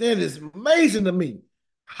 That is amazing to me.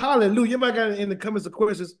 Hallelujah. Anybody got in the comments of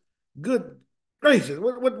questions? Good gracious.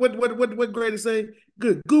 What grade is say?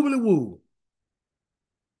 Good goobly woo.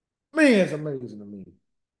 Man, it's amazing to me.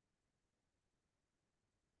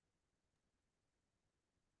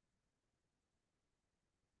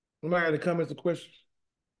 Anybody got in the comments of questions?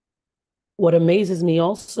 What amazes me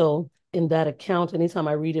also in that account, anytime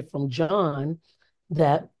I read it from John,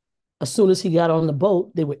 that as soon as he got on the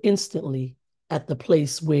boat, they were instantly at the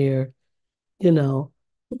place where, you know,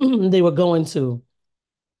 they were going to.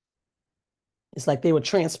 It's like they were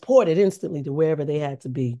transported instantly to wherever they had to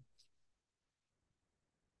be.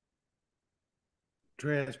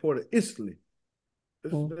 Transported instantly.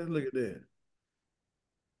 Let's look at that.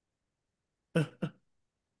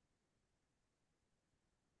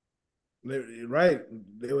 Right,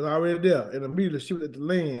 they was already there, and immediately shoot at the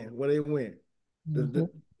land where they went. Mm-hmm.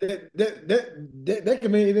 That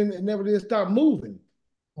can mean it never did stop moving.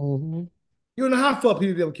 Mm-hmm. You know how far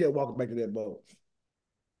people ever kept walking back to that boat.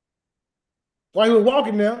 While he was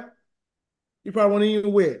walking there, he probably wasn't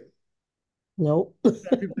even wet. Nope.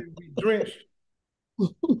 People be drenched.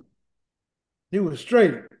 He was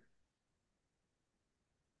straight.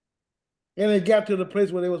 And they got to the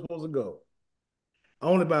place where they were supposed to go.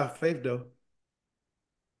 Only by faith, though.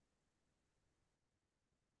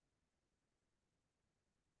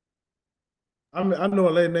 I know a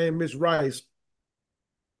lady named Miss Rice.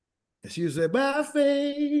 And she said, by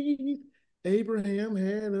faith, Abraham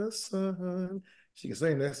had a son. She can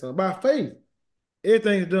sing that song. By faith.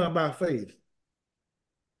 Everything is done by faith.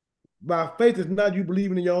 By faith is not you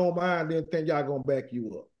believing in your own mind and think y'all gonna back you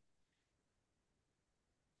up.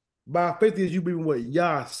 By faith is you believing what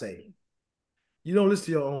Yah say. You don't listen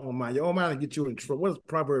to your own mind. Your own mind will get you in trouble. What does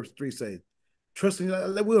Proverbs 3 say? Trusting,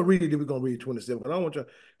 we'll read it if we're going to read 27. But I don't want you,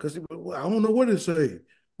 because I don't know what it say.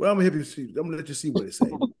 Well, I'm going to help you see. I'm going to let you see what it say.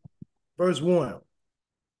 Verse 1.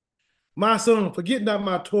 My son, forget not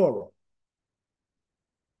my Torah,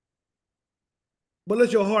 but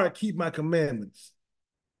let your heart keep my commandments.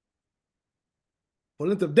 For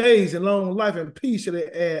length of days and long life and peace shall they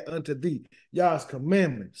add unto thee, Yah's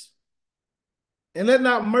commandments. And let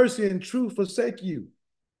not mercy and truth forsake you,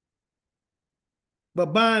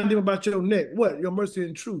 but bind them about your neck. What? Your mercy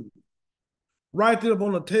and truth. Write them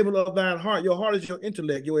on the table of thine heart. Your heart is your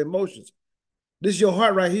intellect, your emotions. This is your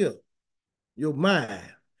heart right here, your mind.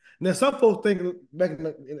 Now, some folks think back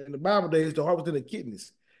in the Bible days, the heart was in the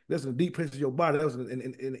kidneys. That's in the deep place of your body. That was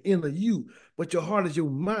in the end of you. But your heart is your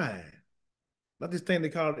mind. Not this thing they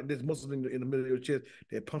call it, this muscle in the middle of your chest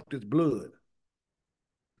that pump this blood.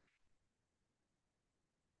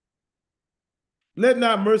 Let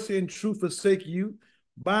not mercy and truth forsake you.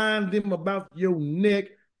 Bind them about your neck.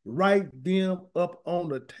 Write them up on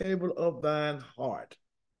the table of thine heart.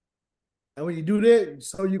 And when you do that,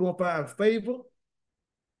 so you're going to find favor.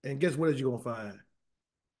 And guess what you're going to find?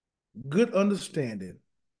 Good understanding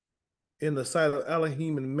in the sight of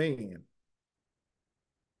Elohim and man.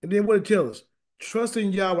 And then what it tells us? Trust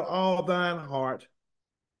in Yah with all thine heart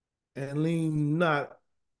and lean not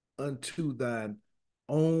unto thine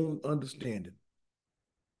own understanding.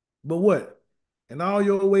 But what? In all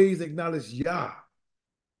your ways acknowledge Yah.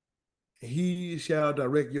 He shall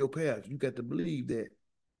direct your path. You got to believe that.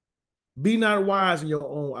 Be not wise in your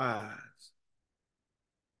own eyes,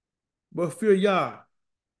 but fear Yah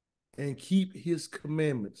and keep his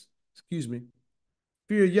commandments.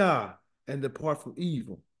 Fear Yah and depart from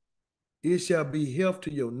evil. It shall be health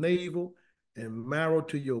to your navel and marrow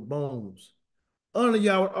to your bones. Honor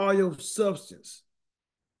Yah with all your substance,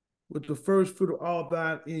 with the first fruit of all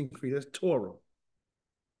thine increase. That's Torah.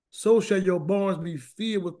 So shall your barns be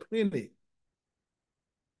filled with plenty,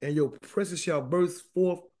 and your presses shall burst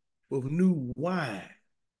forth with new wine.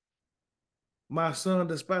 My son,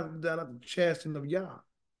 despise not the chastening of Yah.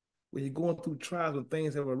 When you're going through trials and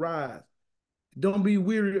things have arisen, don't be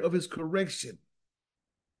weary of his correction.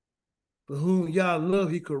 For whom Yah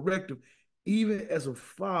love, he correcteth, even as a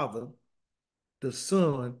father, the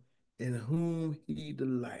son in whom he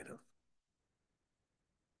delighteth.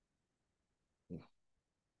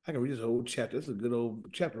 I can read this whole chapter. This is a good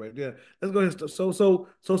old chapter right there. Let's go ahead. So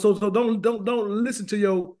don't listen to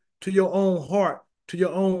your own heart, to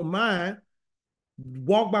your own mind.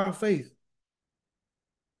 Walk by faith.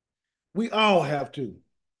 We all have to.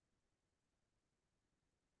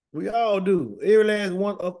 We all do. Every last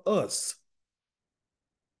one of us.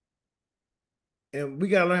 And we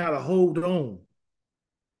got to learn how to hold on.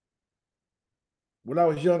 When I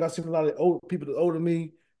was young, I seen a lot of old people that older than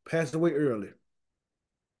me passed away early.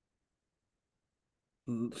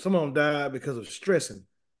 Some of them died because of stressing.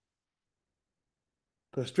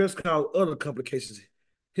 Because stress caused other complications,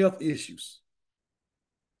 health issues.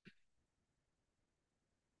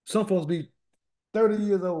 Some folks be 30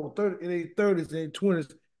 years old, in their 30s, in their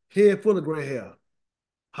 20s, head full of gray hair.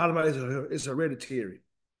 How about it's hereditary.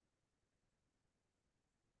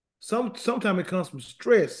 Sometimes it comes from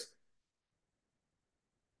stress.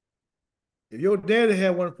 If your daddy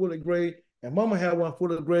had one full of gray, and mama had one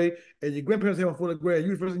full of gray, and your grandparents had one full of gray, and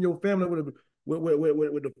you first in your family with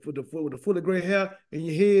the full of gray hair in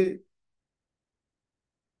your head,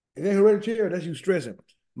 and then hereditary, that's you stressing.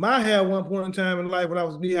 My hair, one point in time in life when I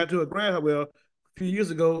was knee high to a grandma, well, a few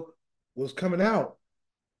years ago, was coming out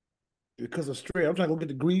because of stress. I'm trying to go get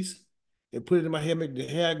the grease and put it in my hair, make the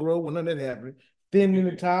hair grow. When none of that happened, thin in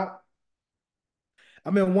the top. I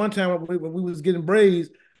mean, one time when we was getting braids,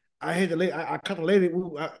 I had to I cut the lady.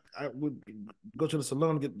 I would go to the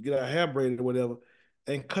salon to get our hair braided or whatever,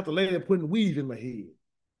 and cut the lady putting weave in my head.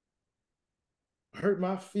 Hurt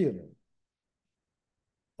my feeling.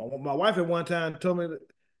 My wife at one time told me that,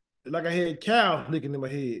 like I had cow licking in my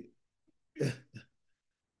head.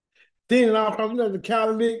 Thin and all across, the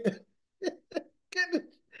cow lick. And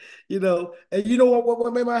you know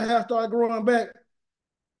what made my hair start growing back?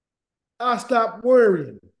 I stopped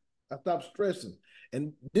worrying. I stopped stressing.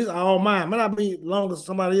 And this all mine. Might not be long as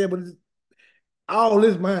somebody else, but it's all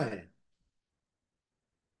this mine.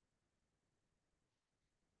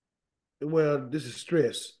 Well, this is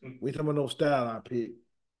stress. We talking about no style I pick.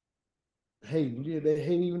 Hey, they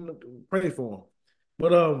hate even pray for them.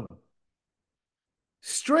 But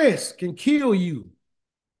stress can kill you.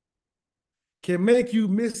 can make you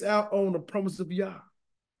miss out on the promise of Yah.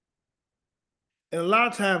 And a lot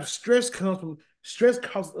of times stress causes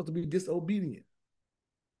us to be disobedient.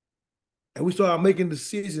 And we start making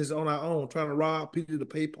decisions on our own, trying to rob people to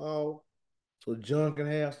pay Paul so John can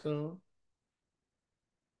have some.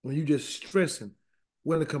 When you just stressing,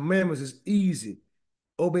 when the commandments is easy,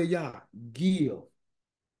 obey Yah, give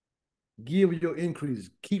your increase,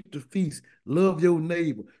 keep the feast, love your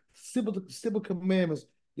neighbor. Simple commandments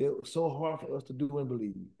that are so hard for us to do and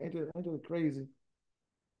believe. Ain't that crazy?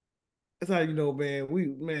 That's how you know, man,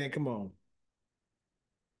 come on.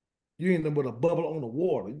 You ain't nothing but a bubble on the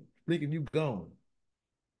water. You thinking you gone.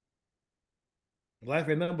 Life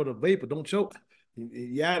ain't nothing but a vapor. Don't choke.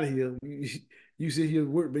 You out of here. You sit here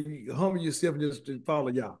work, but you humble yourself and just follow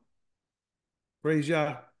Yah. Praise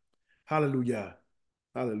Yah. Hallelujah.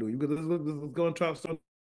 Hallelujah. Let's go and try something.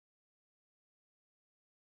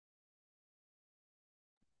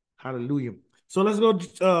 Hallelujah. So let's go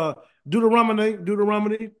Deuteronomy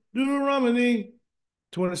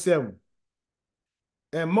 27.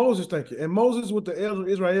 And Moses, thank you. And Moses with the elders of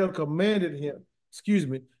Israel commanded him,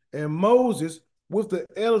 and Moses with the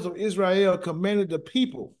elders of Israel commanded the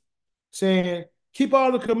people, saying, keep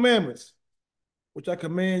all the commandments, which I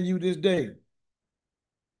command you this day.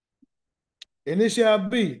 And it shall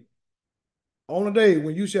be on the day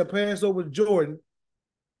when you shall pass over Jordan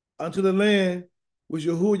unto the land which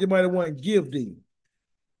Yahuwah your mighty one give thee,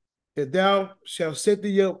 that thou shalt set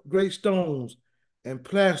thee up great stones and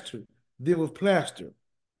plaster them with plaster,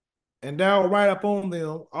 and thou write upon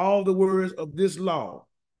them all the words of this law.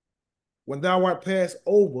 When thou art passed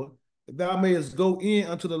over, that thou mayest go in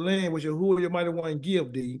unto the land which Yahuwah your mighty one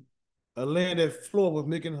give thee, a land that floweth with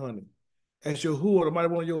milk and honey, as Yahuwah the mighty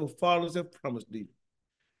one of your fathers have promised thee.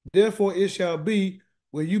 Therefore it shall be,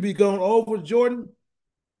 when you be gone over Jordan,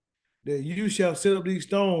 that you shall set up these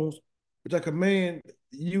stones, which I command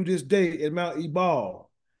you this day at Mount Ebal,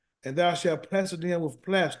 and thou shalt plaster them with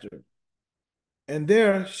plaster. And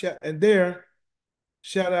there shalt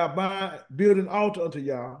thou build an altar unto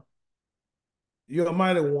Yah, your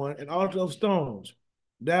mighty one, an altar of stones.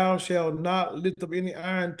 Thou shalt not lift up any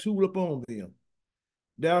iron tool upon them.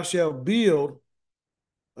 Thou shalt build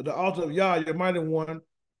the altar of Yah, your mighty one,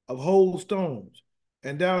 of whole stones,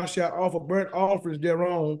 and thou shalt offer burnt offerings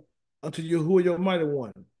thereon unto Yahuwah your mighty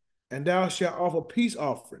one, and thou shalt offer peace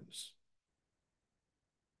offerings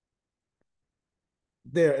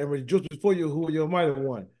there, and rejoice before Yahuwah your mighty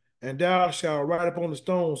one, and thou shalt write upon the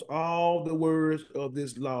stones all the words of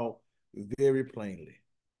this law very plainly.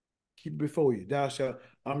 Keep it before you. Thou shalt,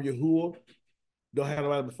 I'm Yahuwah, don't have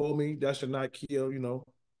nobody before me, thou shalt not kill,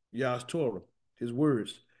 Yah's Torah, his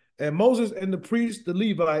words. And Moses and the priests, the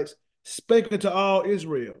Levites, spake unto all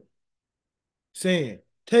Israel, saying,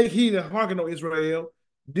 take heed and hearken, O Israel,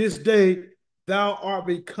 this day thou art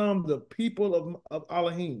become the people of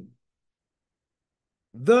Elohim.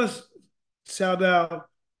 Thus thou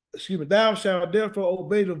shalt therefore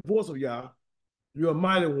obey the voice of Yah, your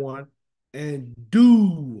mighty one, and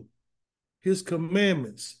do his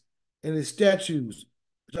commandments and his statutes,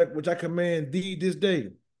 which I command thee this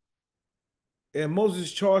day. And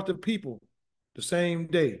Moses charged the people the same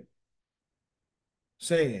day,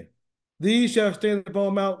 saying, these shall stand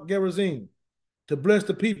upon Mount Gerizim to bless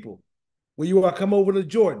the people when you are come over to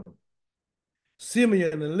Jordan.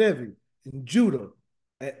 Simeon and Levi and Judah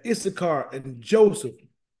and Issachar and Joseph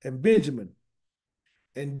and Benjamin.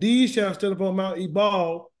 And these shall stand upon Mount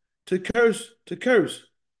Ebal to curse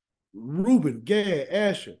Reuben, Gad,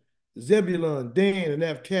 Asher, Zebulun, Dan, and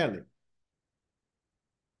Naphtali.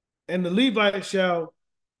 And the Levites shall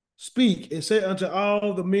speak and say unto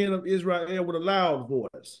all the men of Israel with a loud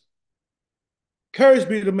voice, cursed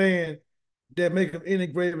be the man that maketh any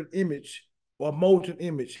graven image or molten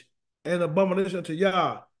image, and abomination unto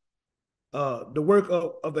Yah, the work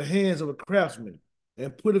of the hands of a craftsman,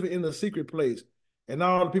 and putteth it in the secret place. And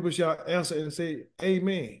all the people shall answer and say,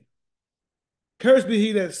 Amen. Cursed be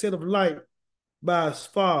he that set of light by his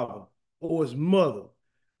father or his mother,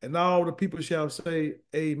 and all the people shall say,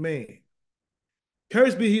 Amen.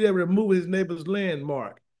 Cursed be he that remove his neighbor's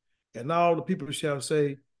landmark, and all the people shall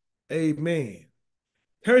say, Amen.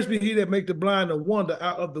 Cursed be he that make the blind to wander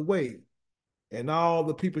out of the way, and all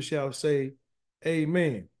the people shall say,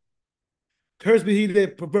 Amen. Cursed be he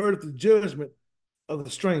that perverteth the judgment of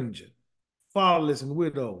the stranger, fatherless and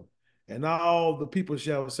widow, and all the people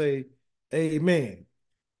shall say, Amen.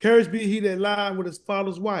 Cursed be he that lied with his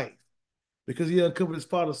father's wife, because he uncovered his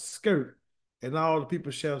father's skirt, and all the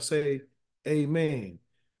people shall say, Amen.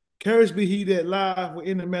 Cursed be he that lied with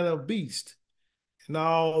any manner of beast, and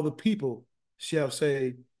all the people shall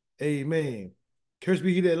say, Amen. Cursed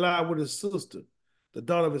be he that lie with his sister, the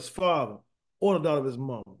daughter of his father, or the daughter of his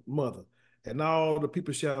mother. And all the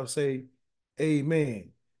people shall say,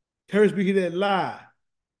 Amen. Cursed be he that lie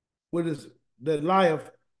with that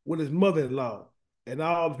lieth with his mother-in-law. And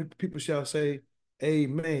all the people shall say,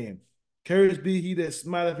 Amen. Cursed be he that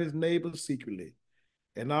smiteth his neighbor secretly.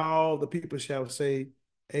 And all the people shall say,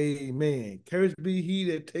 Amen. Cursed be he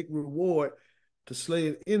that take reward to slay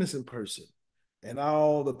an innocent person. And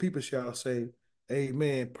all the people shall say,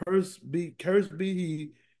 Amen. Cursed be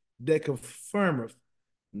he that confirmeth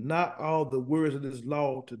not all the words of this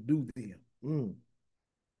law to do them.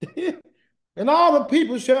 And all the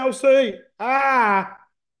people shall say,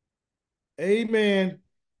 Amen.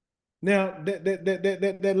 Now,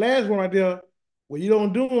 that last one right there, when you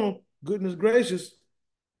don't do them, goodness gracious,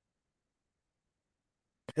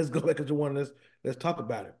 let's go back into one. Let's talk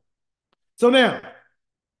about it. So now,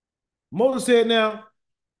 Moses said, now,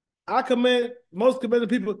 I command, most commanded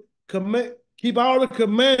people, keep all the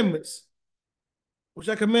commandments, which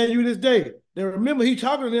I command you this day. Now remember, he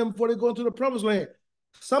talking to them before they go into the promised land.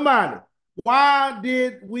 Somebody, why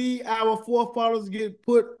did our forefathers, get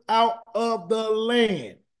put out of the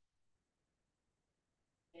land?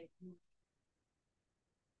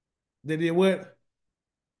 They did what?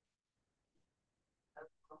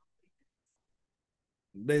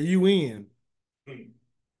 The UN.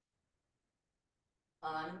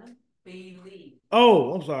 Unbelief.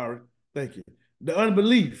 Oh, I'm sorry. Thank you. The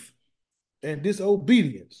unbelief and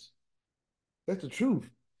disobedience. That's the truth.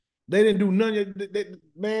 They didn't do none.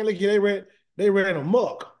 Man, look here, they ran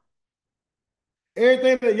amok.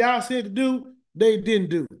 Everything that y'all said to do, they didn't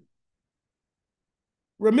do.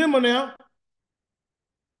 Remember now,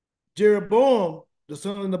 Jeroboam, the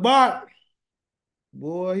son of Nebat,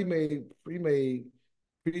 boy, he made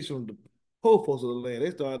peace from the poor folks of the land.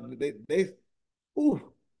 They started,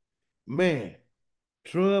 ooh, man,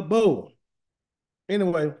 trouble.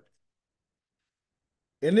 Anyway,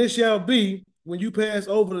 and this shall be when you pass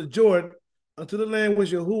over the Jordan unto the land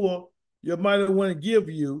which Yahuwah, your mighty one, give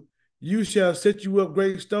you, you shall set you up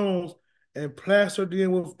great stones and plaster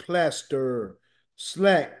them with plaster.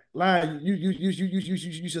 Slack, line,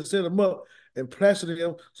 you shall set them up and plaster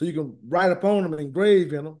them so you can write upon them and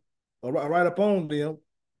engrave in them, or write upon them.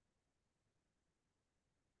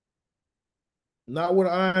 Not with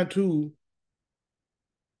an iron tool,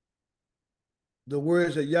 the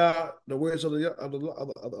words of Yah, the words of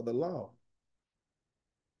the law.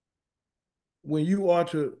 When you are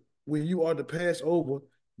to pass over,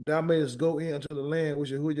 thou mayest go in unto the land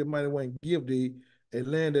which Yahuwah your mighty one give thee, a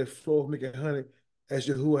land that floweth milk and honey, as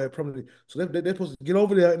Yahuwah had promised thee. So they're supposed to get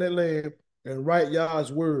over there in that land and write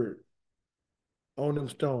Yah's word on them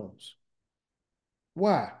stones.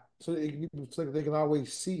 Why? So they can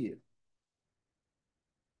always see it.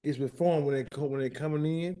 It's before them when they're coming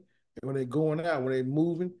in and when they're going out, when they're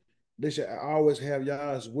moving. They should always have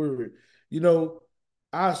Yah's word. You know,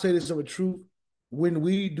 I say this of a truth. When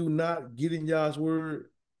we do not get in Yah's word,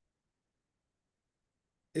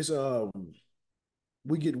 it's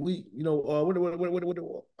we get weak. You know, I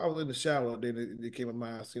was in the shower then it came to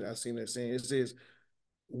mind. I seen that saying. It says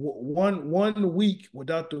one week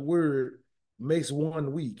without the word makes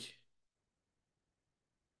one week.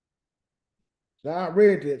 Now I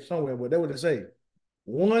read that somewhere, but that what it say.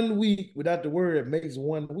 1 week without the word makes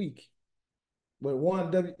 1 week. But one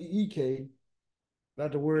W-E-E-K,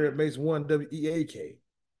 without the word makes one W-E-A-K.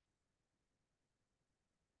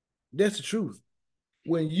 That's the truth.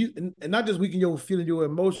 When you, and not just weaken your feeling, your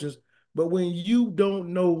emotions, but when you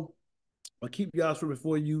don't know or keep God's word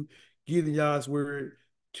before you give God's word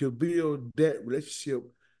to build that relationship,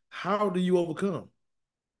 how do you overcome?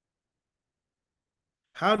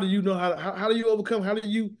 How do you know how do you overcome? How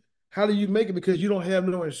do you make it? Because you don't have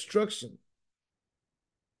no instruction.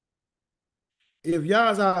 If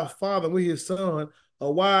Yah's our father, we're his son,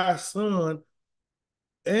 a wise son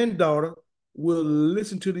and daughter will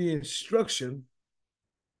listen to the instruction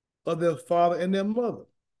of their father and their mother.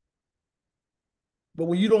 But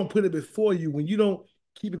when you don't put it before you, when you don't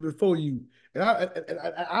keep it before you, and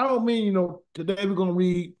I don't mean, you know, today we're going to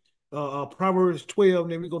read Proverbs 12,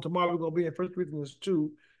 and then tomorrow we're going to be in 1 Corinthians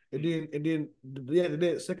 2, and then the other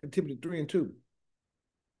day, 2 Timothy 3 and 2.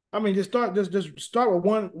 I mean, just start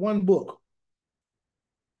with one book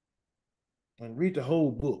and read the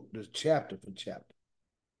whole book, just chapter for chapter.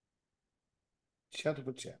 Chapter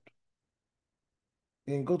for chapter.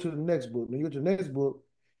 And go to the next book. When you go to the next book,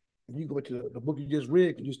 and you go to the book you just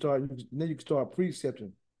read, then you can start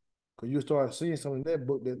precepting. Because you start seeing something in that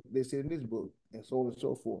book that they said in this book, and so on and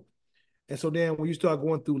so forth. And so then when you start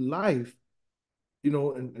going through life, you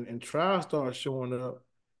know, and trials start showing up,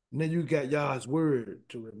 And then you got Yah's word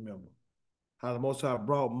to remember. How the Most High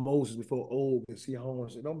brought Moses before Og and Sihon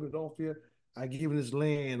and said, don't fear, I give him this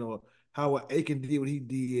land, or how Achan did what he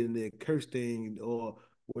did and the curse thing, or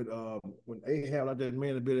when Ahab, like that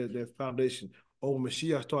man, built that foundation, or when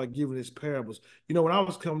Mashiach started giving his parables. You know, when I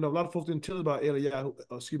was coming up, a lot of folks didn't tell about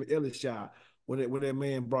Elisha, when that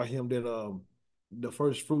man brought him that the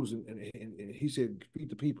first fruits, and he said, feed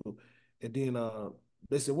the people. And then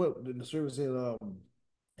they said, what? The servant said,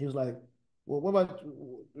 he was like, well, what about,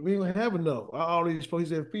 we don't have enough. All these folks,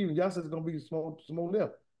 he said, feed them. Y'all said it's gonna be some more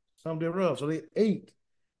left, some thereof. So they ate,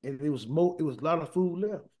 and it was a lot of food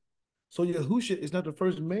left. So Yahusha is not the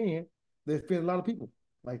first man that fed a lot of people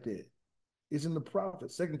like that. It's in the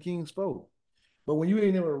prophets, 2 Kings 4. But when you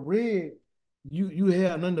ain't never read, you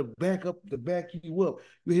have nothing to back you up.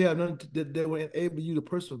 You have nothing that will enable you to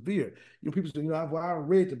persevere. People say, I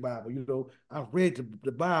read the Bible. I've read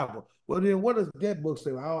the Bible. Well, then what does that book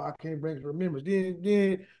say? I can't bring it to remembrance. Then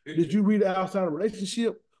did you read it outside of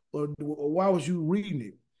relationship, or why was you reading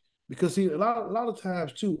it? Because see, a lot of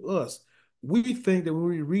times too, we think that when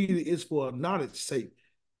we read it, it's for knowledge's sake.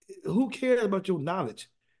 Who cares about your knowledge?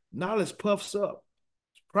 Knowledge puffs up.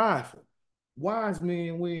 It's prideful. Wise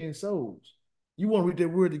men win souls. You want to read that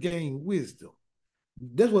word to gain wisdom.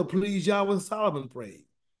 That's what pleased Yah when Solomon prayed.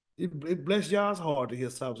 It blessed Yah's heart to hear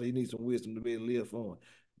Solomon say he needs some wisdom to be able to live for him.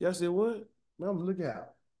 Yah said, what? Man, look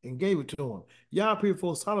out. And gave it to him. Yah appeared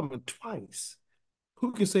for Solomon twice.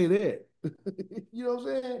 Who can say that? You know what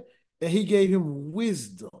I'm saying? And he gave him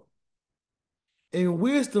wisdom. And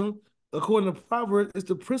wisdom, according to Proverbs, is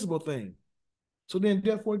the principal thing. So then,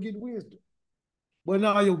 therefore, get wisdom. But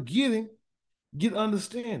now you're get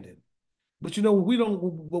understanding. But when we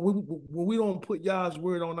don't put Yah's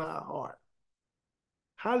word on our heart,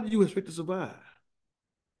 how do you expect to survive?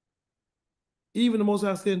 Even the Most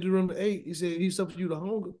High said in Deuteronomy 8, he said he suffered you to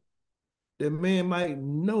hunger, that man might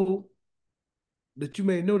know, that you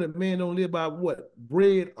may know that man don't live by what?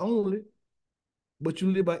 Bread only, but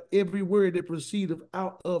you live by every word that proceedeth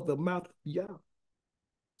out of the mouth of Yah.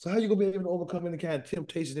 So how you going to be able to overcome any kind of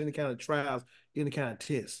temptations, any kind of trials, any kind of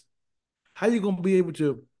tests? How you going to be able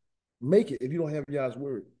to make it if you don't have Yah's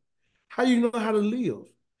word? How you know how to live?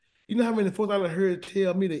 You know how many folks I heard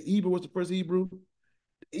tell me that Eber was the first Hebrew?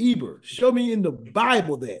 Eber. Show me in the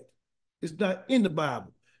Bible that. It's not in the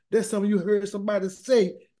Bible. That's something you heard somebody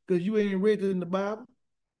say because you ain't read it in the Bible.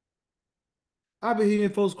 I've been hearing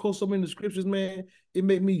folks quote so many scriptures, man, it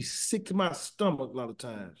make me sick to my stomach a lot of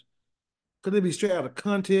times. Because they be straight out of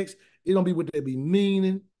context. It don't be what they be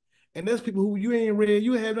meaning. And there's people who you ain't read,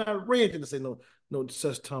 you have not read to say no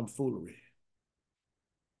such tomfoolery.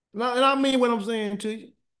 And I mean what I'm saying to you.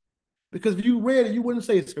 Because if you read it, you wouldn't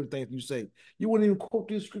say certain things you say. You wouldn't even quote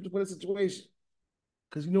this scripture for the situation.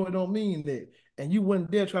 Because you know it don't mean that. And you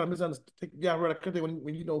wouldn't dare try to misunderstand, take y'all right out of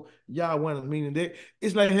when you know y'all wasn't meaning that.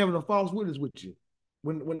 It's like having a false witness with you.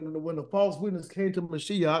 When the false witness came to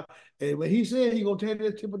Mashiach, and when he said he gonna tear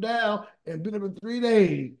that temple down and build it in 3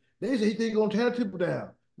 days, they said he think he gonna tear the temple down.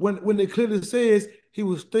 When it clearly says he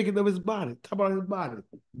was thinking of his body, talk about his body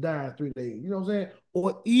dying 3 days. You know what I'm saying?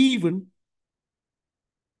 Or even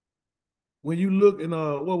when you look in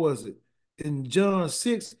what was it? In John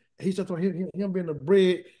 6, he started talking him being the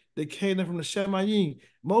bread that came down from the Shemayim.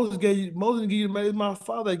 Moses didn't give you the manna, it's my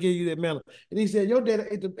father that gave you that manna. And he said, your dad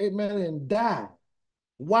ate the manna and died.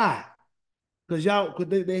 Why? Because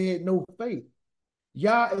they had no faith.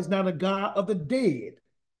 Yah is not a God of the dead.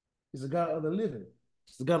 He's a God of the living.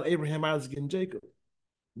 He's the God of Abraham, Isaac, and Jacob.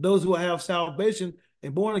 Those who have salvation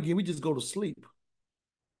and born again, we just go to sleep.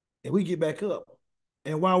 And we get back up.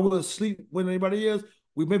 And while we're asleep when anybody else,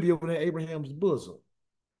 we may be over there Abraham's bosom.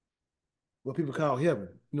 What people call heaven,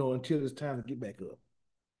 until it's time to get back up.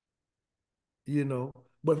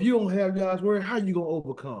 But if you don't have God's word, how you going to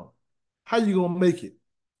overcome? How you going to make it?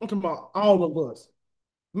 I'm talking about all of us.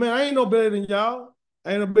 Man, I ain't no better than y'all.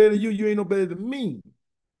 I ain't no better than you. You ain't no better than me.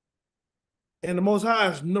 And the Most High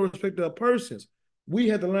is no respecter of persons. We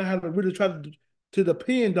have to learn how to really try to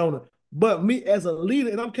depend on it. But me as a leader,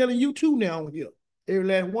 and I'm telling you too now here, every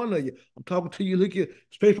last one of you, I'm talking to you, look at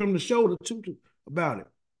straight from the shoulder too about it.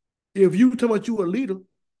 If you talk about you a leader,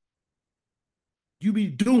 you be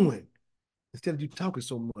doing instead of you talking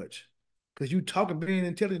so much. Because you talking, being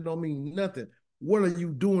intelligent don't mean nothing. What are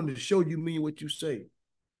you doing to show you mean what you say?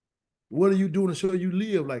 What are you doing to show you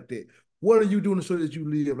live like that? What are you doing to show that you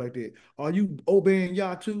live like that? Are you obeying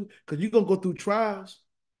Yah too? Because you're going to go through trials.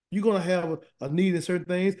 You're going to have a need in certain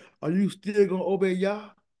things. Are you still going to obey Yah?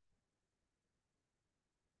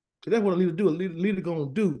 Because that's what a leader do. A leader going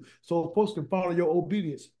to do. So folks can follow your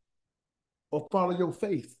obedience or follow your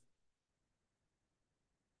faith.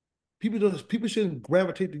 People shouldn't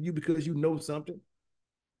gravitate to you because you know something.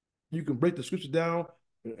 You can break the scripture down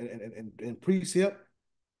and precept.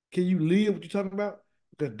 Can you live what you're talking about?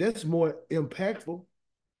 Because that's more impactful.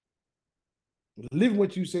 Living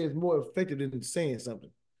what you say is more effective than saying something.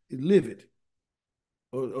 Live it.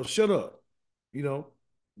 Or shut up. You know,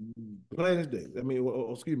 plain as day. I mean,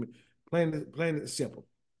 excuse me, plain as simple.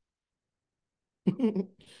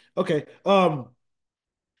 Okay. And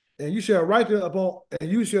you shall write them upon, and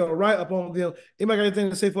you shall write upon them. Anybody got anything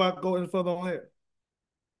to say before I go any further on here?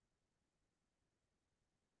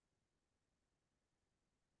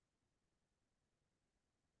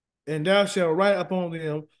 And thou shalt write upon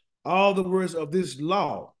them all the words of this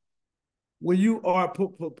law. When you are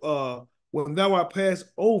when thou art passed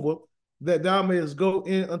over, that thou mayest go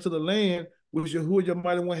in unto the land which Yahuwah your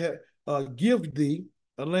mighty one had give thee,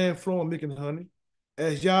 a land flowing milk and honey,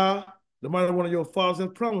 as Yah, the mighty one of your fathers, has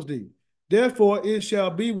promised thee. Therefore it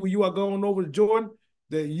shall be when you are going over Jordan,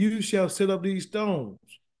 that you shall set up these stones,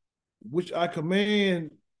 which I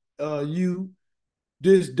command you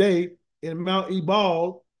this day in Mount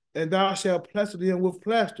Ebal, and thou shalt plaster them with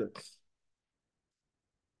plaster.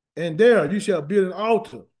 And there you shall build an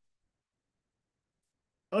altar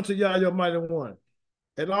unto Yah your mighty one,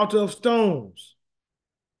 an altar of stones,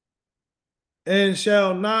 and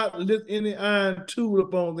shall not lift any iron tool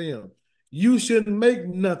upon them. You shouldn't make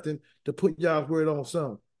nothing to put Yah's word on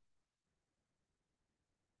some.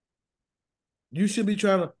 You should be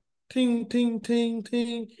trying to ting, ting, ting,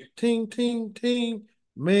 ting, ting, ting, ting,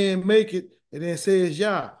 man, make it, and then says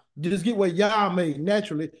Yah. Just get what Yah made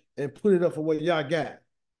naturally and put it up for what Yah got.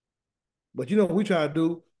 But you know what we try to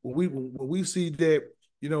do when we see that,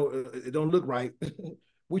 you know, it don't look right,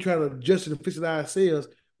 we try to adjust it and fix it ourselves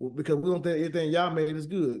because we don't think everything Yah made is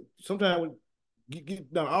good. Sometimes we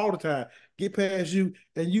get not all the time, get past you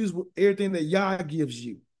and use everything that Yah gives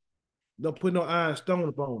you. Don't put no iron stone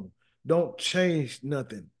upon them. Don't change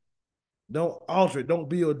nothing. Don't alter it. Don't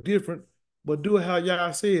build different, but do it how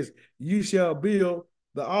Yah says. You shall build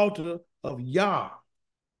the altar of Yah,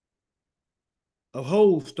 of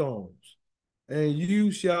whole stones, and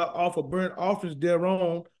you shall offer burnt offerings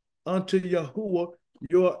thereon unto Yahuwah,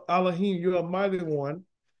 your Elohim, your mighty one,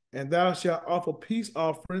 and thou shalt offer peace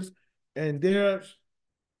offerings, and there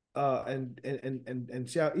and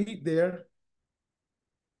shall eat there,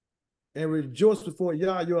 and rejoice before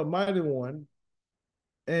Yah, your mighty one,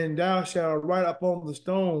 and thou shalt write upon the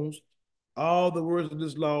stones all the words of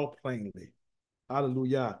this law plainly.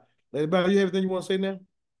 Hallelujah. Anybody, you have anything you want to say now?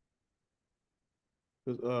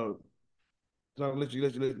 So I'll let you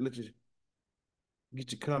get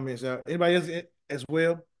your comments out. Anybody else as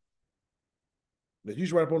well? That you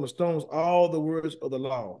should write upon the stones all the words of the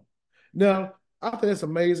law. Now, I think that's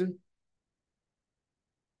amazing.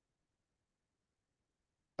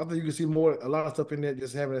 I think you can see a lot of stuff in there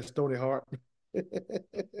just having a stony heart.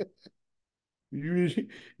 You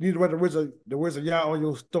need to write the words of Yah on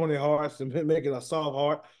your stony hearts and make it a soft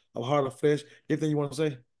heart, a heart of flesh. Anything you want to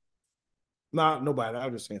say? Nah, nobody. I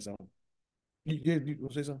was just saying something. You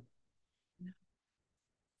want to say something?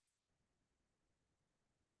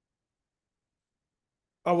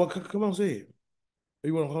 Oh, well, come on, say it.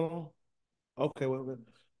 You want to hold on? Okay,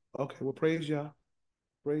 well, praise Yah.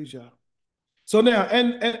 Praise Yah. So now,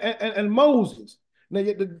 and Moses. Now,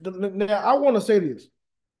 I want to say this.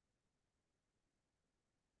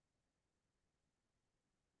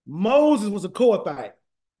 Moses was a Kohathite.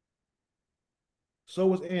 So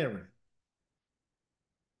was Aaron.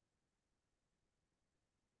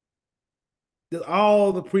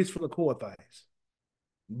 All the priests from the Kohathites.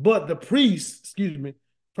 But the priests,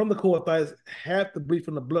 from the Kohathites have to be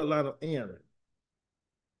from the bloodline of Aaron.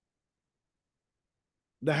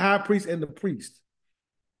 The high priest and the priest.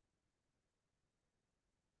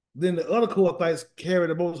 Then the other Kohathites carry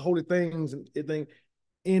the most holy things and everything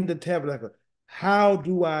in the tabernacle. How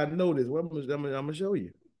do I know this? Well, I'm going to show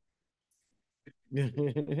you.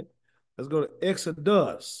 Let's go to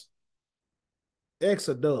Exodus.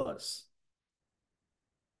 Exodus.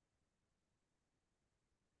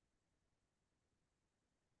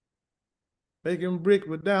 Making brick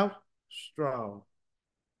without straw.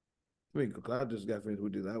 I just got finished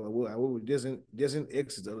with this. I was just in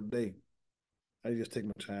Exodus the other day. I just take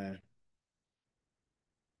my time.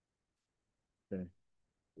 Okay.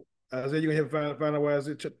 Isaiah, you're going to have to find out why I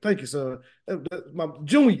said, thank you, son. That's my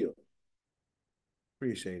junior.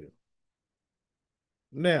 Appreciate it.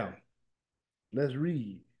 Now, let's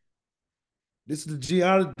read. This is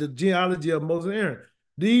the genealogy of Moses and Aaron.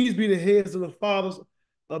 These be the heads of the fathers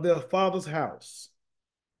of their father's house.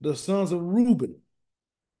 The sons of Reuben,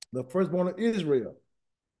 the firstborn of Israel,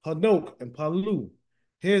 Hanok and Palu.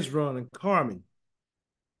 Hezron, and Carmi.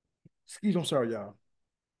 Excuse me, I'm sorry, y'all.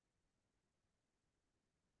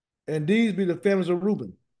 And these be the families of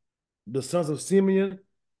Reuben, the sons of Simeon,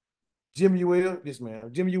 Jemuel,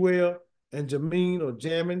 Jemuel, and Jamin or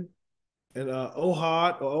Jamin, and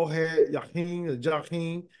Ohad or Ohad, Yahin or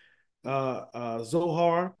Jachin,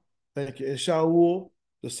 Zohar, thank you, and Shaul,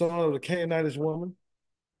 the son of the Canaanitish woman.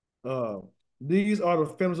 These are the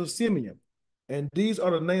families of Simeon, and these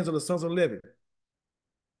are the names of the sons of Levi.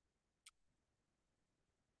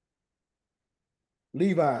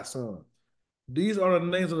 Levi's son. These are the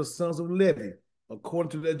names of the sons of Levi,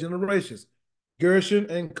 according to their generations: Gershon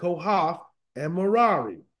and Kohath and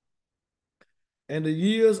Merari. And the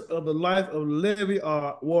years of the life of Levi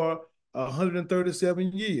were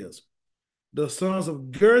 137 years. The sons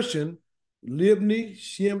of Gershon, Libni,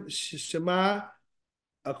 Shemai,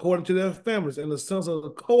 according to their families. And the sons of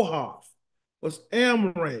the Kohath was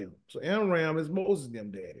Amram. So Amram is Moses'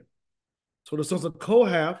 them daddy. So the sons of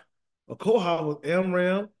Kohath was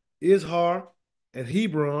Amram, Izhar, and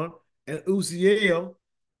Hebron, and Uziel.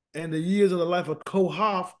 And the years of the life of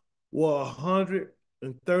Kohath were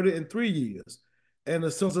 133 years. And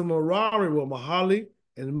the sons of Merari were Mahali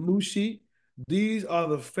and Mushi. These are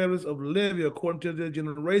the families of Levi according to their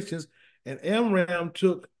generations. And Amram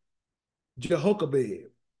took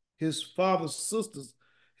Jehoshaphat, his father's sister,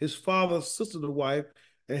 the wife,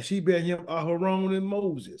 and she bare him Aharon and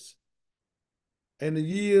Moses. And the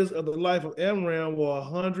years of the life of Amram were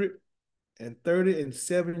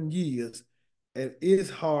 137 years. And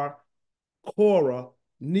Izhar, Korah,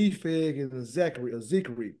 Nepheg, and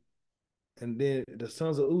Zechari. And then the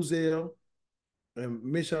sons of Uziel and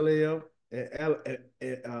Mishael and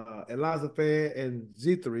Elizaphan and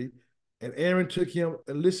Zethri. And Aaron took him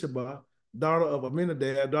Elisheba, daughter of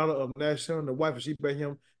Aminadab, daughter of Nashon, the wife, and she bare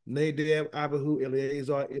him Nadab, Abihu,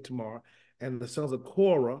 Eleazar, Itamar. And the sons of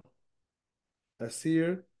Korah,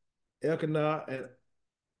 Asir, Elkanah, and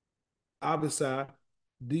Abisai.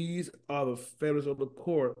 These are the families of the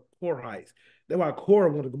Korahites. That's why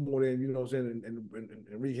Korah wanted to go more in, you know what I'm saying,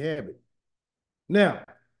 and rehab it. Now,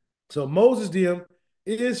 so Moses them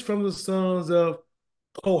is from the sons of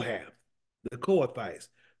Kohath, the Kohathites.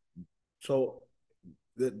 So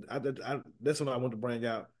that's what I want to bring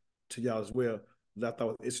out to y'all as well. That I thought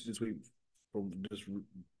was interesting this week from just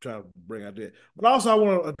trying to bring out that. But also I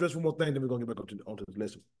want to address one more thing, then we're going to get back onto this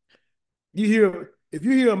lesson. If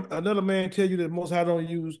you hear another man tell you that Most High don't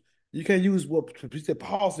use, you can't use what he said.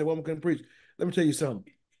 Paul said, "Woman couldn't preach." Let me tell you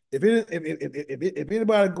something. If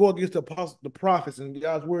anybody go against the prophets and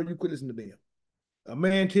God's word, you could listen to them. A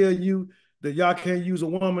man tell you that y'all can't use a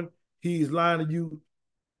woman, he's lying to you.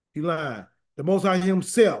 He lying. The Most High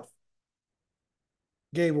Himself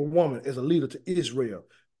gave a woman as a leader to Israel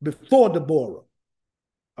before Deborah.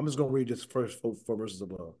 I'm just gonna read this first four verses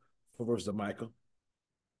of Micah.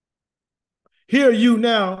 Hear you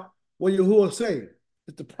now what Yahuwah say.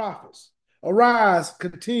 It's the prophets. Arise,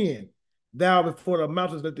 contend, thou before the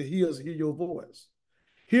mountains, let the hills hear your voice.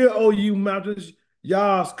 Hear, O you mountains,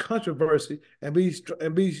 Yah's controversy, and be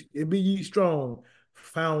ye strong,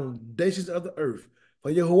 foundations of the earth.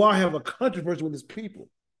 For Yahuwah have a controversy with his people.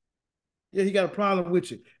 Yeah, he got a problem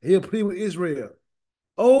with you. He'll plead with Israel.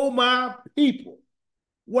 Oh, my people,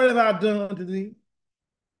 what have I done unto thee?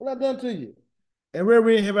 What have I done to you? And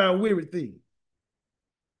wherein have I wearied thee?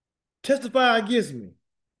 Testify against me.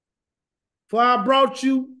 For I brought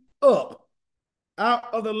you up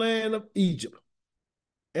out of the land of Egypt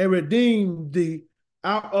and redeemed thee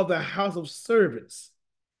out of the house of servants.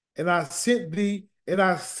 And I sent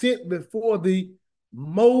before thee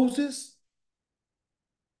Moses,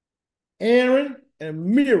 Aaron, and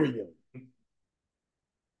Miriam.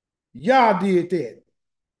 Yah did that.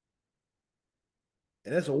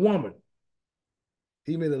 And that's a woman.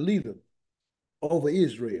 He made a leader over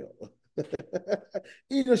Israel.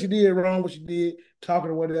 Even though she did wrong, what she did, talking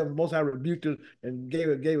or whatever, Most High rebuked her and gave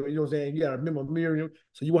her, you know what I'm saying? You got to remember Miriam,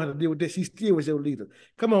 so you want to deal with that. She still was your leader.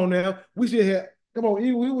 Come on now. We still had, come on,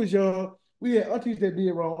 we was young. We had aunties that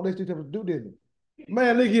did wrong. They still have to do, didn't they?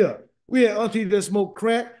 Man, look here. We had aunties that smoked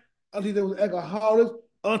crack, aunties that was alcoholics,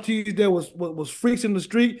 aunties that was freaks in the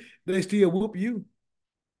street. They still whoop you.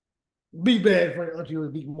 Be bad for auntie was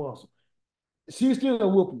a big monster. She still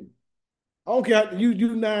gonna whoop you. I don't care.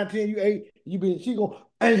 You 9, 10, you 8, she gonna,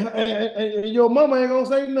 and your mama ain't gonna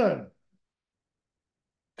say nothing.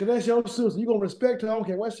 Cause that's your sister. You gonna respect her. I don't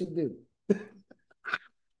care what she do. Come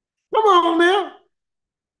on now.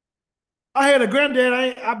 I had a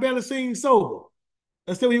granddad I barely seen sober.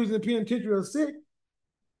 Until he was in the penitentiary or sick.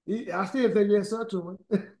 I still think yes sir to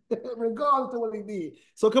him. Regardless of what he did.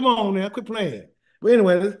 So come on now, quit playing. But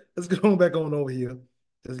anyway, let's go back on over here.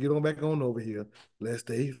 Let's get on back on over here. Let's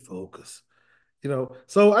stay focused.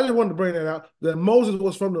 So I just wanted to bring that out. That Moses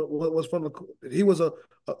was from the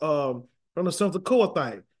sons of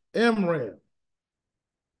Kohathite, Amram.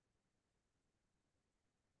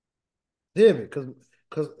 Heavy, because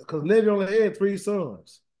Levi only had 3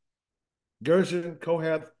 sons: Gershon,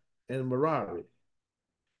 Kohath, and Merari.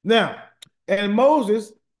 Now, and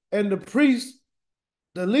Moses and the priests,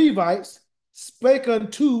 the Levites, spake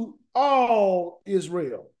unto all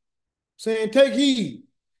Israel, saying, take heed,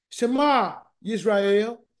 Shema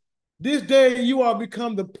Yisrael, this day you are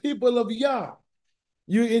become the people of Yah.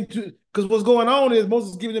 Because what's going on is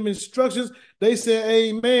Moses is giving them instructions. They say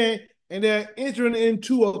amen, and they're entering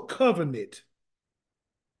into a covenant.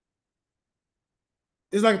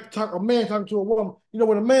 It's like a man talking to a woman.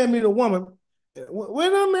 When a man meet a woman,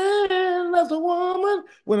 when a man loves a woman,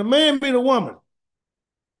 when a man meet a woman,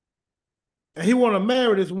 and he want to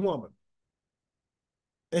marry this woman,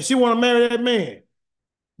 and she want to marry that man,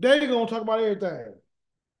 they're going to talk about everything.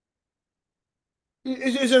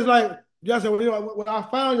 It's just like, y'all said, when I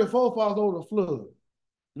found your forefathers over the flood,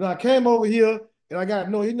 I came over here and I got to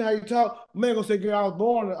know, how you talk. Man gonna say, girl, I was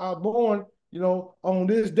born, on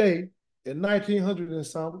this day in 1900 and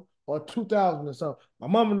something, or 2000 and something. My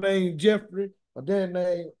mama named Jeffrey, my dad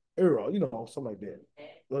named Earl, something like that.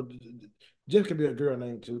 Well, Jeff could be a girl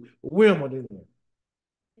name too. Wilma didn't.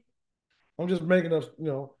 I'm just making up,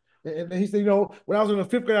 And he said, when I was in the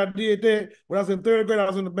 5th grade, I did that. When I was in 3rd grade, I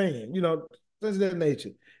was in the band. Things of that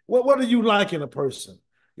nature. What do you like in a person?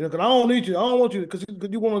 Because I don't need you. I don't want you because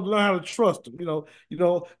you want to learn how to trust them. I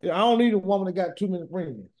don't need a woman that got too many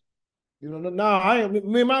friends. Now I ain't.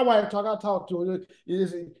 Me and my wife talk. I talk to her.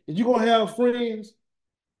 Is you gonna have friends?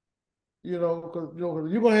 Because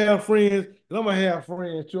you're gonna have friends, and I'm gonna have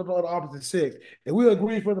friends too of the opposite sex, and we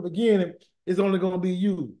agree from the beginning it's only gonna be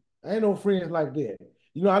you. I ain't no friends like that.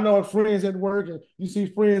 I know friends at work, and you see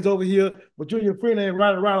friends over here, but you and your friend ain't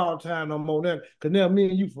riding around all the time no more. Then, because now me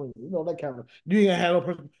and you friends, that kind of. You ain't gonna have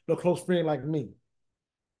no close friend like me.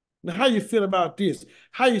 Now, how you feel about this?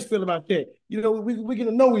 How you feel about that? We get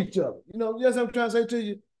to know each other. Yes, I'm trying to say to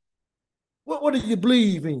you. What do you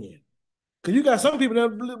believe in? Because you got some people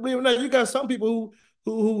that believe in that. You got some people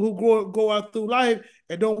who go out through life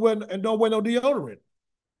and don't wear no deodorant.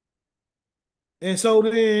 And so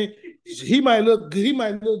then he might look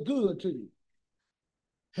good to you,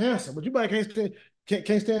 handsome, but you might can't stand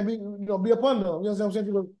be up under them. You know what I'm saying?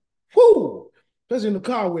 People, whoo, especially in the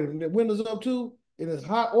car with him, the windows up too, and it's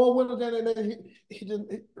hot, or windows down there,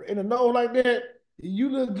 in the nose like that. You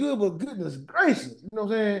look good, but goodness gracious, you know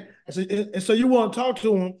what I'm saying? And so you want to talk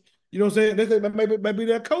to him. You know what I'm saying? They say maybe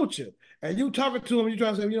they're coaching, and you talking to him. You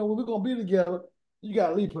trying to say, when we're gonna be together, you got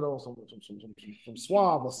to at least put on some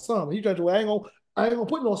suave or something. You try to, I ain't gonna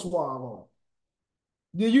put no suave on.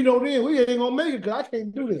 Then then we ain't gonna make it because I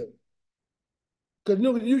can't do that. Because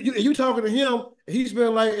you talking to him, he's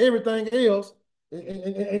been like everything else,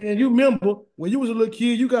 and you remember when you was a little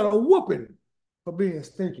kid, you got a whooping for being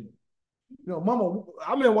stinky. Mama,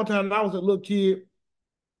 I remember one time I was a little kid,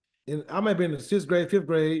 and I might have been in the 6th grade, 5th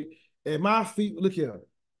grade, and my feet, look here,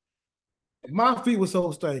 my feet were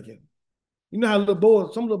so stinking. You know how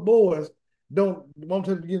some little boys don't want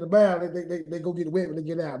to get in the bath, they go get wet when they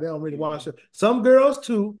get out. They don't really wash up. Some girls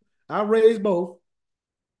too. I raised both.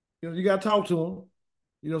 You got to talk to them.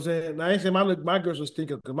 You know what I'm saying? Now, I ain't saying my girls were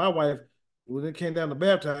stinking because my wife, when it came down to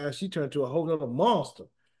baptize, she turned into a whole other monster.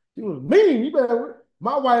 She was mean. You better.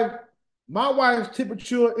 My wife's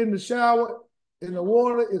temperature in the shower, in the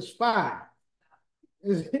water is 5.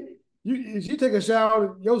 If you take a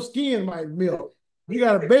shower, your skin might melt. You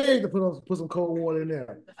got to beg to put some cold water in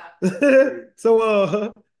there.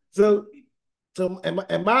 So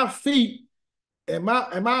my feet,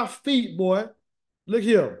 boy, look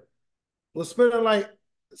here, was smelling like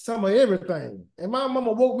some of everything. And my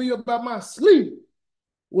mama woke me up out my sleep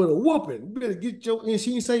with a whooping. You better get and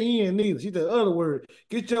she didn't say in neither. She said the other word,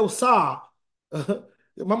 get your saw. My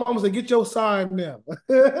mama said, get your saw in there.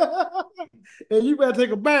 And you better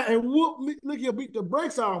take a bath and whoop me. Look here, beat the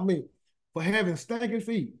brakes off me for having stinking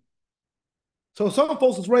feet. So some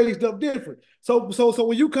folks is raised up different. So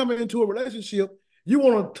when you come into a relationship, you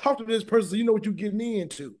want to talk to this person so you know what you're getting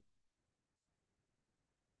into.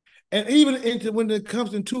 And even when it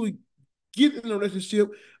comes into getting in a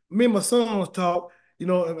relationship, me and my sons talk, and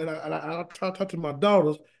I talk to my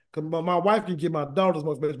daughters, because my wife can give my daughters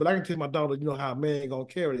much better, but I can tell my daughters, how a man gonna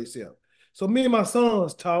carry themselves. So me and my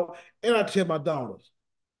sons talk, and I tell my daughters,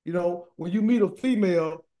 when you meet a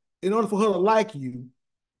female, in order for her to like you,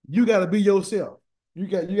 you got to be yourself. You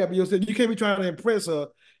got to be yourself. You can't be trying to impress her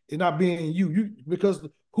and not being you. Because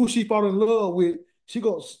who she fall in love with,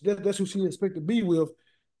 That's who she expect to be with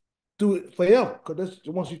through it forever, because that's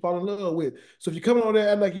the one she fall in love with. So if you come on there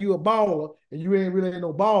act like you a baller and you ain't really ain't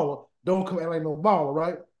no baller, don't come act like no baller,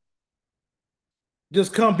 right?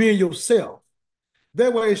 Just come being yourself.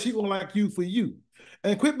 That way she gonna like you for you.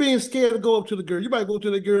 And quit being scared to go up to the girl. You might go to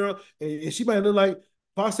the girl and she might look like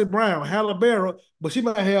Foxy Brown, Halle Berry, but she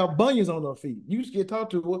might have bunions on her feet. You just get talk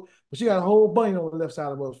to her, but she got a whole bunion on the left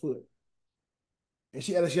side of her foot. And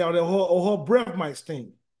she out there, her breath might stink.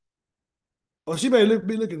 Or she may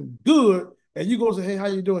be looking good, and you go say, hey, how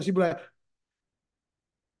you doing? She be like,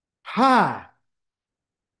 hi,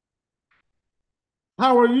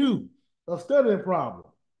 how are you? A studying problem.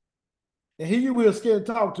 And here you will scared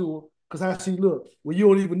to talk to her because how she look when you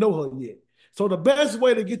don't even know her yet. So the best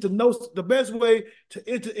way to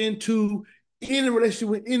enter into any relationship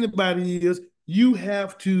with anybody is you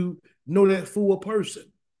have to know that full person.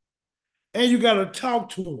 And you got to talk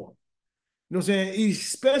to them. You know what I'm saying?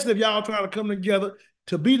 Especially if y'all trying to come together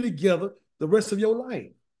to be together the rest of your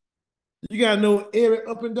life. You gotta know every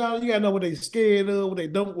up and down. You gotta know what they scared of, what they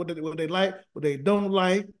don't, what they like, what they don't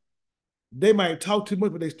like. They might talk too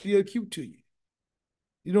much, but they still cute to you.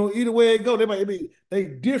 You know, either way it go, they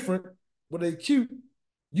different, but they cute.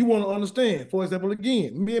 You want to understand. For example,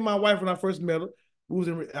 again, me and my wife when I first met her, we was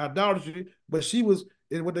in idolatry, but she was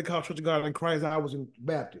in what they call Church of God in Christ. I was in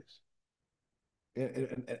Baptist.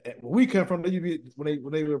 And when we come from,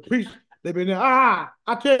 when they were preach, they been there. I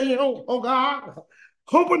tell you, oh God,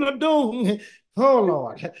 open the door. Oh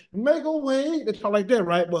Lord, make a way. They talk like that,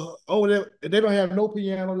 right? But over there, they don't have no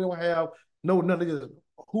piano. They don't have no nothing. They just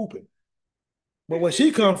hooping. But where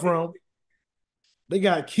she come from, they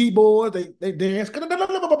got keyboards. They dance.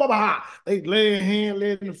 They lay hand,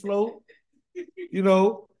 lay in the floor. You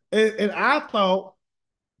know, and I thought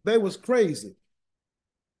they was crazy.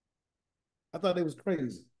 I thought they was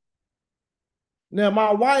crazy. Now,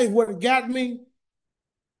 my wife, what got me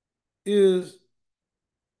is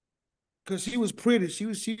because she was pretty.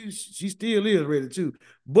 She still is ready too.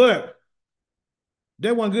 But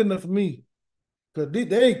that wasn't good enough for me. Because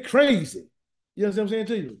they crazy. You know what I'm saying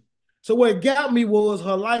to you? So what got me was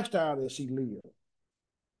her lifestyle that she lived.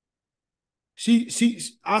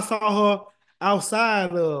 I saw her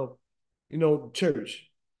outside of, church.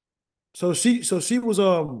 So she was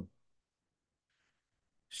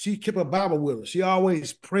she kept a Bible with her. She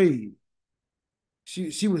always prayed.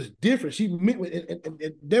 She was different. She met with,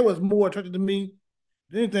 and there was more attracted to me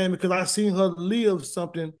than anything because I seen her live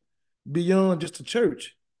something beyond just the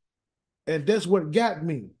church. And that's what got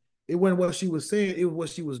me. It wasn't what she was saying, it was what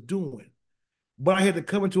she was doing. But I had to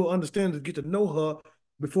come into an understanding to get to know her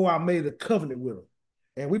before I made a covenant with her.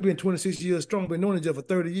 And we've been 26 years strong, been knowing each other for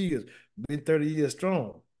 30 years, been 30 years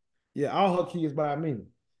strong. Yeah, all her kids by me,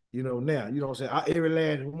 now, you know what I'm saying? Every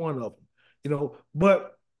last one of them,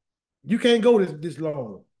 but you can't go this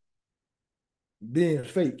long being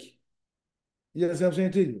fake. You know what I'm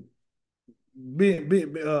saying to you?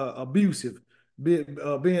 Being abusive, being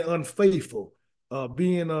unfaithful,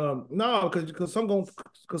 being no, because some going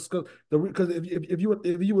because if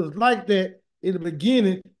you was like that in the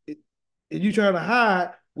beginning, and you trying to hide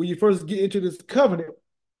when you first get into this covenant,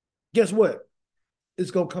 guess what?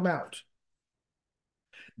 It's gonna come out.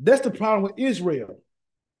 That's the problem with Israel.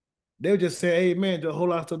 They would just say, "Hey man," the whole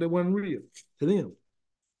lot of stuff that wasn't real to them,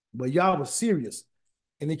 but y'all was serious,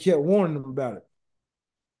 and they kept warning them about it.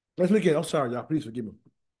 Let's look at it. I'm sorry, y'all. Please forgive me.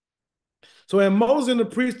 So, and Moses and the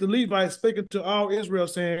priest, the Levites, spake to all Israel,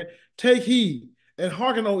 saying, take heed and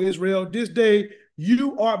hearken, O Israel, this day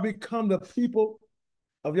you are become the people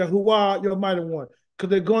of Yahuwah, your mighty one. Because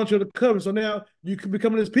they're going to the covenant. So now you can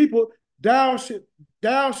become this people. Thou shalt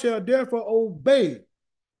therefore obey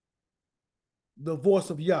the voice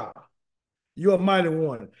of Yah, your mighty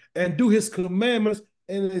one, and do his commandments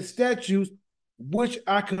and his statutes, which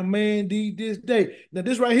I command thee this day. Now,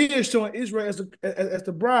 this right here is showing Israel as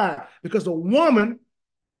the bride, because the woman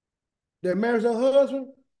that marries her husband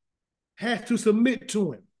has to submit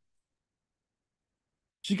to him.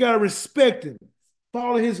 She got to respect him,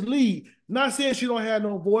 follow his lead. Not saying she don't have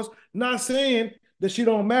no voice, not saying that she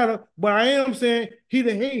don't matter, but I am saying he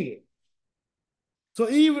the head. So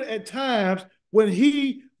even at times when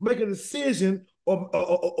he make a decision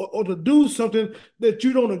or to do something that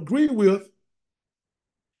you don't agree with,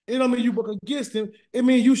 it don't mean you work against him. It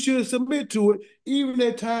means you should submit to it, even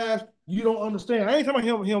at times you don't understand. I ain't talking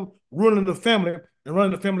about him running the family and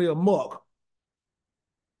running the family amok.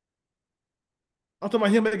 I'm talking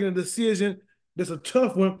about him making a decision that's a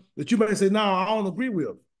tough one that you may say, no, I don't agree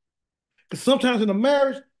with. Because sometimes in a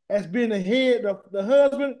marriage, as being the head of the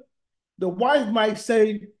husband, the wife might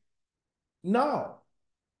say, no.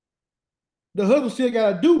 the husband still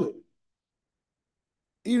got to do it,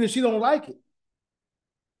 even if she don't like it.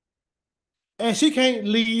 And she can't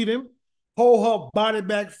leave him, hold her body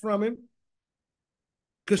back from him,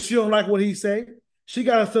 because she don't like what he say. She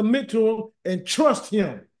got to submit to him and trust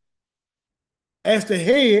him as the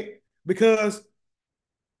head, because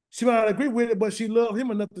she might not agree with it, but she loved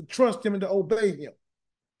him enough to trust him and to obey him.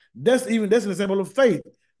 That's an example of faith.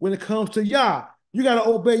 When it comes to Yah, you got to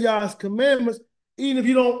obey Yah's commandments, even if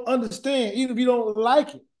you don't understand, even if you don't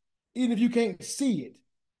like it, even if you can't see it.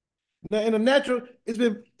 Now, in the natural, it's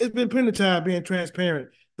been plenty of time being transparent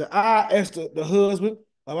that I, as the husband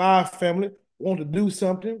of our family, want to do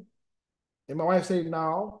something, and my wife say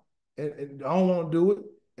no, and I don't want to do it,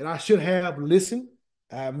 and I should have listened.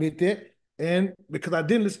 I admit that, and because I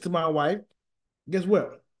didn't listen to my wife, guess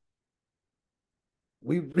what?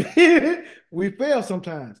 We we fail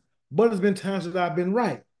sometimes, but it's been times that I've been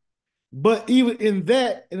right. But even in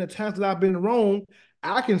that, in the times that I've been wrong,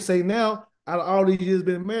 I can say now, out of all these years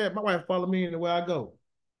being married, my wife follow me anywhere I go.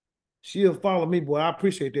 She'll follow me, boy. I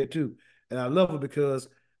appreciate that too, and I love her because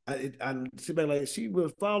I sit back like she will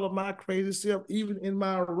follow my crazy self even in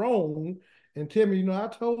my wrong and tell me, I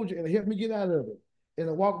told you, and help me get out of it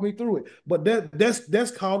and walk me through it. But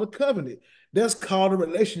that's called a covenant. That's called a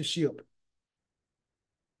relationship.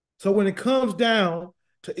 So when it comes down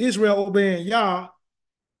to Israel obeying Yah,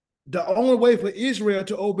 the only way for Israel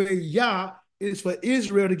to obey Yah is for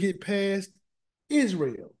Israel to get past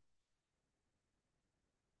Israel.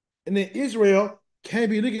 And then Israel can't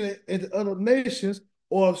be looking at the other nations,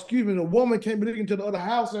 or the woman can't be looking to the other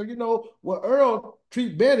house and, well, Earl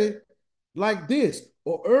treat Betty like this,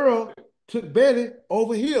 or Earl took Betty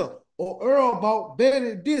over here, or Earl bought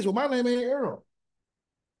Betty this. Well, my name ain't Earl.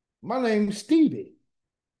 My name's Stevie.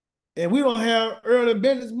 And we don't have Earl and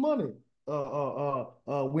Betty's money,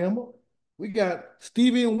 Wilmer. We got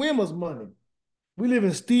Stevie and Wilmer's money. We live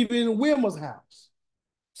in Stevie and Wilmer's house.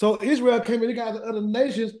 So Israel came in, they got the other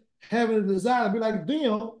nations having a desire to be like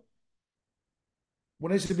them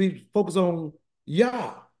when they should be focused on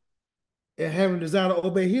Yah and having a desire to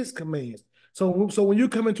obey his commands. So when you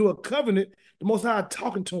come into a covenant, the Most High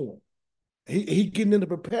talking to him. He getting them to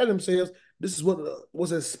prepare themselves. This is what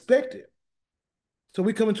was expected. So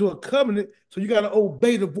we come into a covenant, so you got to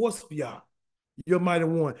obey the voice of Yah, your mighty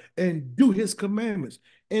one, and do his commandments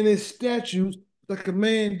and his statutes, the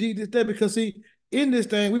command deed this day. Because see, in this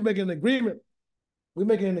thing, we making an agreement. We're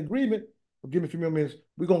making an agreement. Give me a few more minutes.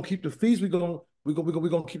 We're gonna keep the feast. We're gonna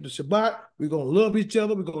keep the Shabbat. We're gonna love each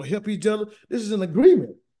other. We're gonna help each other. This is an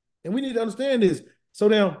agreement, and we need to understand this. So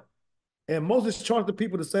now, and Moses charged the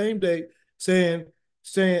people the same day, saying,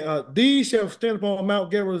 these shall stand upon Mount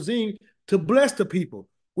Gerizim to bless the people.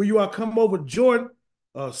 When you are come over Jordan,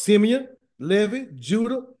 Simeon, Levi,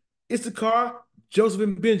 Judah, Issachar, Joseph,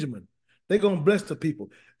 and Benjamin. They're going to bless the people.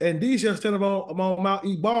 And these shall stand upon Mount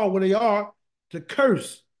Ebal where they are to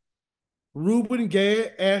curse. Reuben,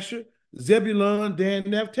 Gad, Asher, Zebulun, Dan,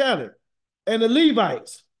 Naphtali. And the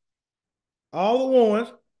Levites, all the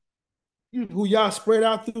ones who y'all spread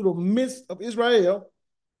out through the midst of Israel,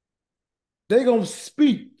 they're going to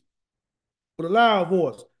speak with a loud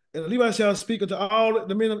voice. And the Levites shall speak unto all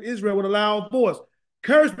the men of Israel with a loud voice.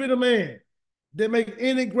 Cursed be the man that make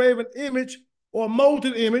any graven image or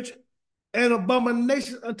molten image, an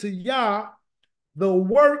abomination unto Yah, the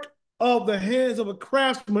work of the hands of a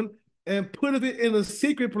craftsman, and putteth it in a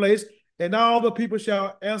secret place, and all the people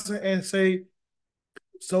shall answer and say,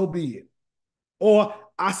 so be it. Or,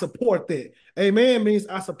 I support that. Amen means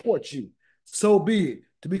I support you. So be it,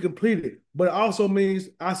 to be completed. But it also means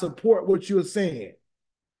I support what you're saying.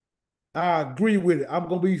 I agree with it. I'm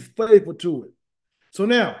going to be faithful to it. So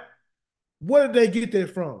now, where did they get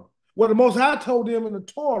that from? Well, the Most High told them in the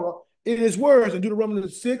Torah, in his words, in Deuteronomy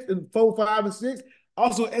 6 and 4, 5, and 6,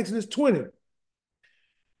 also Exodus 20.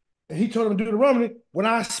 And he told them in Deuteronomy, when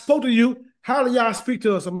I spoke to you, how do y'all speak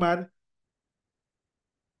to us, somebody?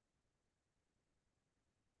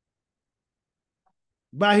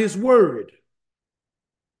 By his word.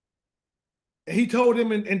 And he told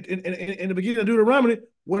them in the beginning of Deuteronomy,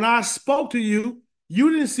 when I spoke to you,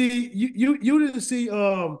 you didn't see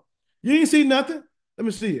nothing. Let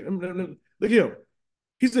me see it. Look here.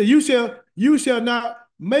 He said, you shall not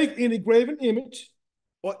make any graven image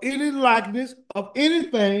or any likeness of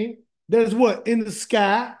anything that is what? In the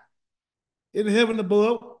sky, in the heaven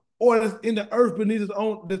above, or that's in the earth beneath its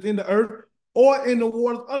own, that's in the earth, or in the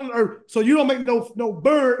waters under the earth. So you don't make no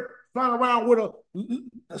bird flying around with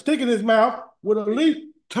a stick in his mouth with a leaf,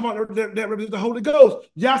 talking about that represents the Holy Ghost.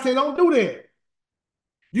 Y'all say don't do that.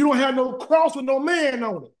 You don't have no cross with no man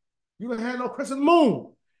on it. You don't have no crescent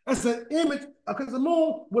moon. That's an image, because the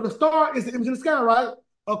moon with a star is the image in the sky, right?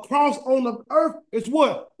 A cross on the earth is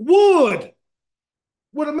what? Wood.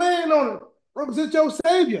 With a man on it. Represent your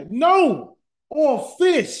savior. No. Or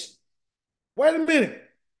fish. Wait a minute.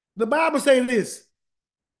 The Bible says this.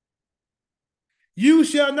 You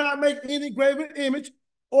shall not make any graven image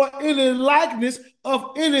or any likeness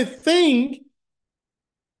of anything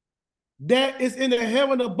that is in the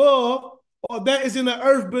heaven above, or that is in the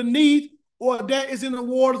earth beneath, or that is in the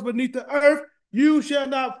waters beneath the earth. You shall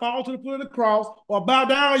not fall to the foot of the cross or bow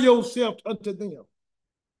down yourself unto them,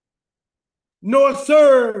 nor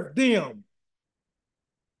serve them.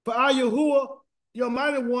 For I, Yahuwah, your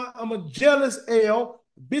mighty one, I'm a jealous El,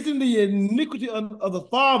 visiting the iniquity of the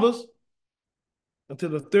fathers until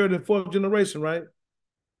the third and fourth generation, right?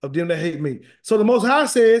 Of them that hate me. So the Most High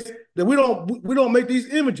says that we don't make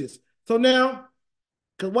these images. So now,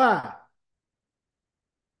 because why?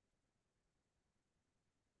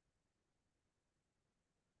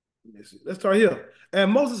 Let's start here.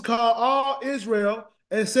 And Moses called all Israel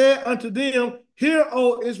and said unto them, Hear,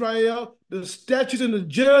 O Israel, the statutes and the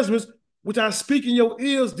judgments which I speak in your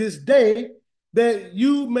ears this day, that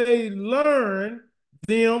you may learn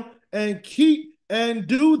them and keep and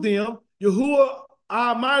do them. Yahuwah,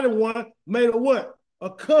 our mighty one, made a what? A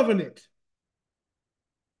covenant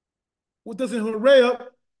with us in Horeb,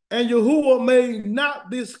 and Yahuwah made not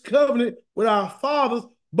this covenant with our fathers,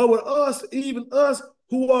 but with us, even us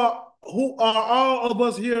who are all of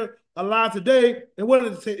us here alive today. And what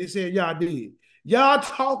did it say? It said y'all did. Y'all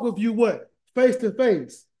talk with you what? Face to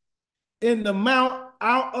face in the mount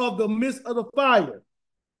out of the midst of the fire.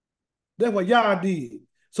 That's what y'all did.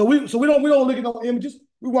 So we don't look at no images.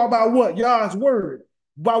 We walk by what? Y'all's word.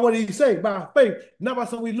 By what he say, by faith, not by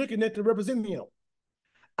something we looking at to represent him.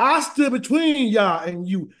 I stood between Yah and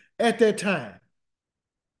you at that time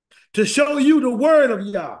to show you the word of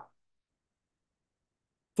Yah.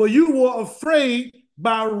 For you were afraid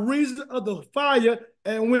by reason of the fire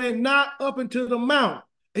and went not up into the mount.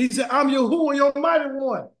 He said, I'm Yahuwah, your mighty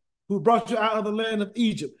one, who brought you out of the land of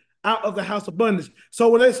Egypt, out of the house of bondage. So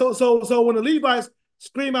when when the Levites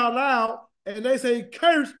scream out loud and they say,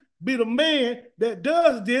 Curse be the man that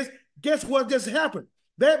does this, guess what just happened?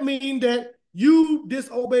 That means that you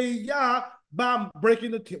disobey Yah by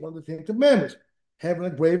breaking one of the 10 commandments, having a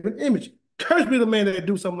graven image. Curse be the man that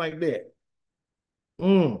do something like that.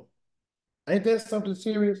 Ain't that something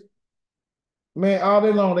serious? Man, all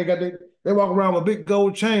day long they walk around with big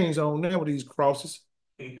gold chains on there with these crosses.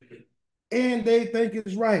 And they think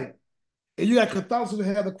it's right. And you got Catholicism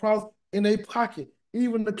that have the cross in their pocket.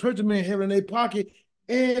 Even the clergymen have it in their pocket.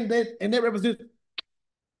 And that represents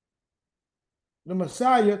the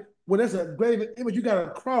Messiah. Well, that's a graven image. You got a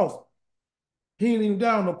cross. He ain't even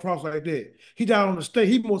down on no cross like that. He down on the stake.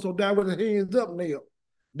 He more so down with his hands up nailed.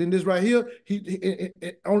 Then this right here,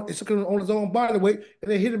 it's on his own body weight, and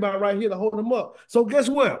they hit him about right here to hold him up. So guess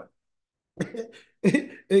what?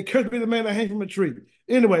 It cursed be the man that hangs from a tree.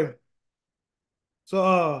 Anyway,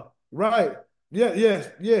 so right, yes,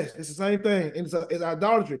 it's the same thing, and it's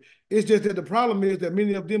idolatry. It's just that the problem is that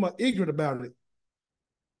many of them are ignorant about it,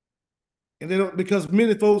 and they don't, because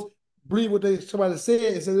many folks believe what somebody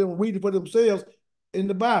said, and so they don't read it for themselves in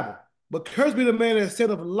the Bible. But cursed be the man that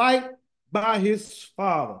set of light by his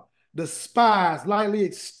father, despised, lightly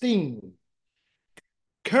esteemed.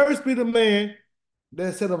 Cursed be the man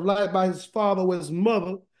that set of light by his father or his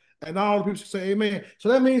mother, and all the people should say amen. So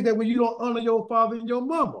that means that when you don't honor your father and your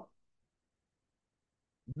mother,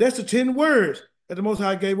 that's the 10 words that the Most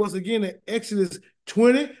High gave us again in Exodus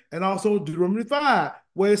 20 and also Deuteronomy 5,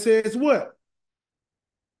 where it says what?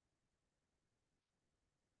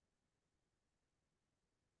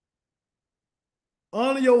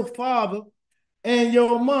 Honor your father and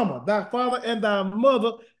your mama, thy father and thy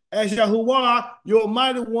mother, as Yahuwah, your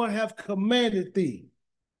mighty one, have commanded thee,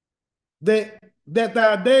 that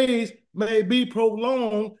thy days may be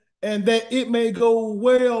prolonged and that it may go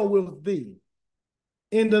well with thee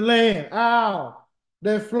in the land,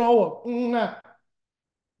 that floweth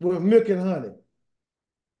with milk and honey.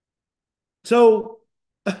 So,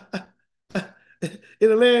 in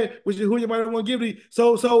the land which who you might want to give thee.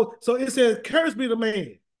 So it says, Curse be the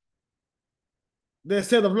man that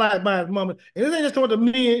set of light by his mama. And it ain't just talking about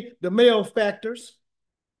the men, the male factors.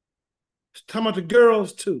 It's talking about the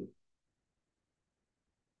girls too.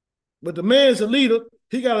 But the man's a leader.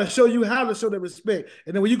 He got to show you how to show that respect.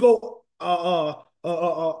 And then when you go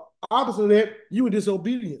opposite of that, you in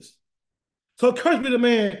disobedience. So curse be the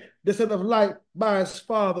man that set of light by his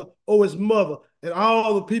father or his mother, and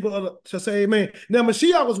all the people shall say amen. Now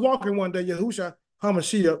Mashiach was walking one day, Yahushua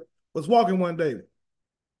HaMashiach was walking one day.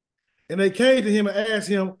 And they came to him and asked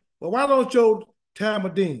him, well, why don't your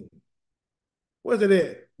Talmudim, where's it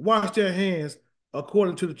at? Wash their hands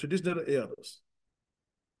according to the tradition of the elders.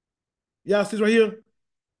 Y'all see this right here?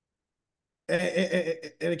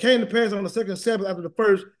 And it came to pass on the second Sabbath after the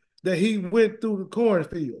first that he went through the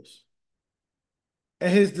cornfields.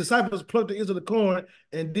 And his disciples plucked the ears of the corn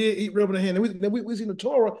and did eat rub in the hand. And we see in the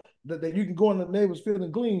Torah that you can go in the neighbor's field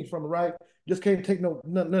and glean from it, right? Just can't take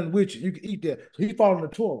nothing with you. You can eat that. So he followed the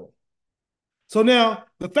Torah. So now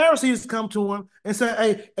the Pharisees come to him and say,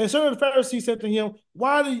 hey, and some of the Pharisees said to him,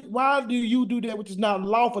 why do you do that which is not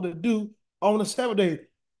lawful to do on the Sabbath day?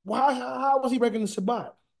 How was he breaking the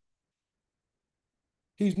Shabbat?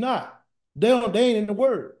 He's not. They ain't in the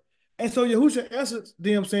word. And so Yahushua answered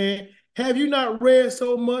them saying, have you not read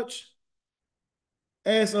so much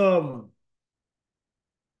as this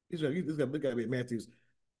got to be Matthew's.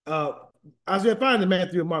 I said find in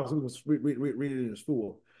Matthew and Mark who was reading in his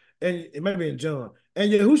school. And it might be in John.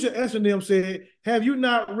 And Yahushua answered them said, have you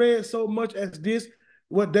not read so much as this,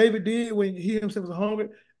 what David did when he himself was hungry,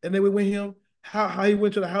 and they went with him, how he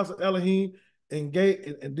went to the house of Elohim and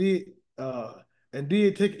gave and did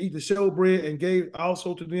eat the showbread and gave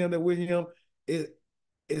also to them that with him.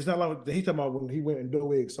 It's not like he's talking about when he went and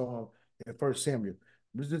Doeg saw him in 1 Samuel.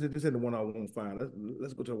 This is the one I want to find.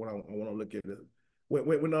 Let's go to the one I want to look at.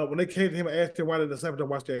 When they came to him and asked him why the disciples don't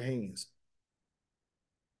wash their hands,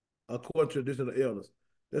 according to the tradition of the elders.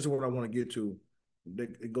 That's what I want to get to.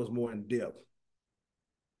 It goes more in depth.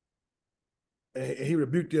 And he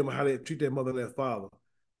rebuked them on how they treat their mother and their father,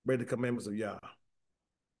 break the commandments of Yah.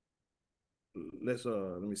 Let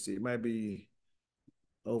me see. It might be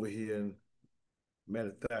over here in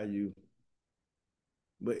Matthew.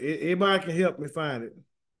 But anybody can help me find it.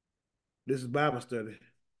 This is Bible study.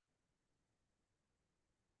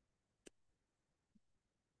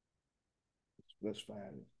 Let's find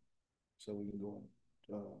it so we can go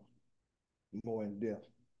more in depth.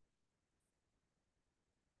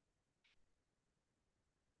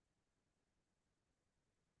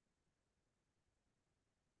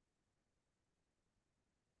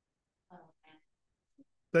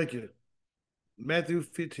 Thank you. Matthew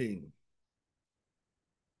 15.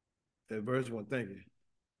 At verse 1. Thank you.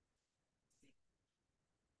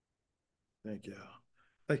 Thank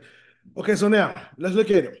y'all. Okay, so now let's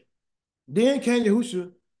look at it. Then came to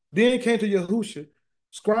Yahushua,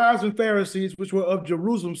 scribes and Pharisees, which were of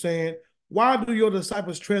Jerusalem, saying, why do your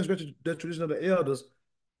disciples transgress the tradition of the elders?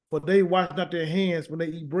 For they wash not their hands when they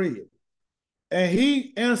eat bread. And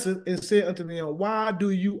he answered and said unto them, why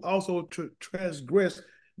do you also transgress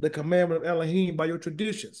the commandment of Elohim by your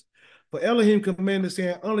traditions? For Elohim commanded,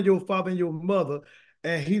 saying, honor your father and your mother,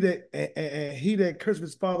 and he that curses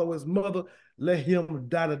his father or his mother, let him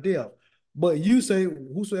die to death. But you say,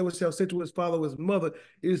 whosoever shall say to his father or his mother,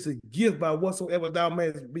 it is a gift by whatsoever thou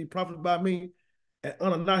mayest be profited by me, and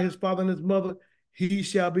honor not his father and his mother, he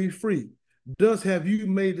shall be free. Thus have you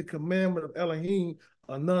made the commandment of Elohim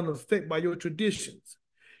of none effect by your traditions.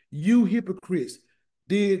 You hypocrites,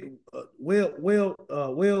 did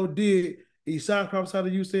did Isaiah prophesy to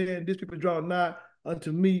you, saying, this people draw nigh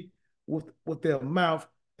unto me with their mouth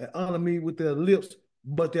and honor me with their lips,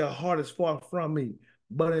 but their heart is far from me.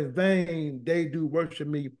 But in vain they do worship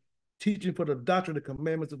me, teaching for the doctrine of the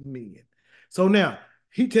commandments of men. So now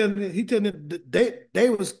he telling them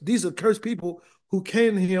these are cursed people who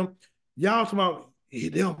came to him. Y'all talking about they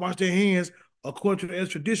don't wash their hands according to the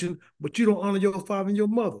tradition, but you don't honor your father and your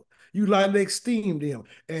mother. You lightly esteem them,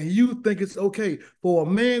 and you think it's okay for a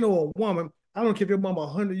man or a woman. I don't care if your mama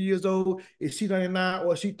 100 years old, is she 99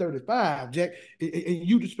 or is she 35, Jack, and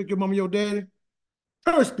you respect your mama and your daddy?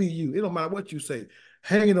 Curse be you. It don't matter what you say.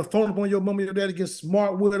 Hanging the phone up on your mama and your daddy, get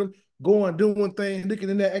smart with them, going, doing things, looking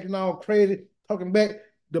in there, acting all crazy, talking back.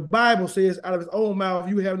 The Bible says out of his own mouth,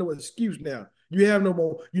 you have no excuse now. You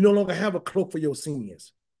no longer have a cloak for your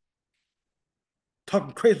sins.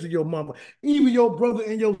 Talking crazy to your mama. Even your brother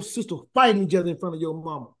and your sister fighting each other in front of your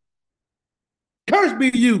mama. Curse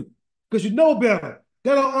be you, because you know better.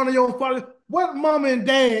 They don't honor your father. What mama and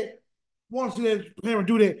dad wants their parent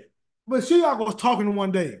do that? But she was talking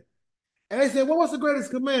one day, and they said, "Well, what's the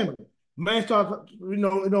greatest commandment?" Man starts,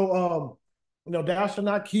 thou shalt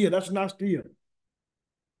not kill, thou shalt not steal.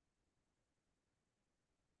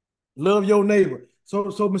 Love your neighbor. So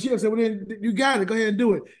Mashiach said, well, then you got it. Go ahead and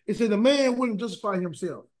do it. It said the man wouldn't justify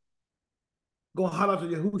himself. Go holler to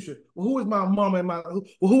Yahushua. Well, who is my mama and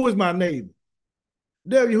who is my neighbor?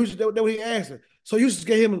 There, Yahushua, that what he asked him. So Yahushua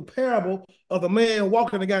gave him a parable of a man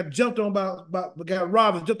walking and got jumped on got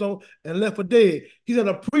robbed and jumped on and left for dead. He said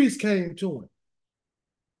a priest came to him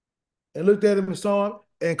and looked at him and saw him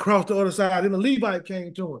and crossed the other side. Then the Levite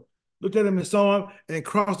came to him. looked at him and saw him and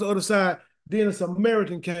crossed the other side. Then a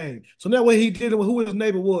Samaritan came. So that way he did it with who his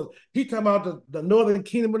neighbor was. He talking about the northern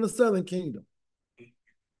kingdom and the southern kingdom.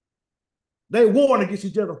 They warring against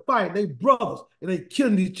each other, fight. They brothers, and they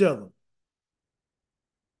killing each other.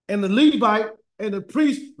 And the Levite and the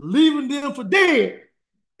priest leaving them for dead,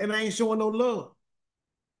 and they ain't showing no love.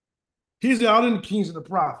 He's out in the kings and the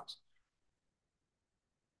prophets.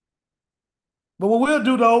 But what we'll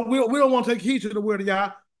do, though, we don't want to take heed to the word of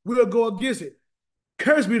Yah. We'll go against it.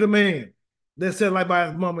 Curse be the man that said like by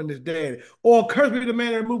his mom and his dad. Or curse be the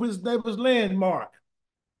man that removed his neighbor's landmark.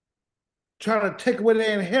 Trying to take away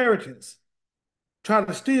their inheritance. Trying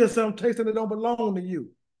to steal something that don't belong to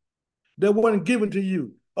you. That wasn't given to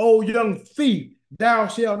you. Oh, young thief, thou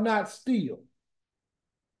shalt not steal.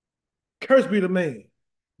 Curse be the man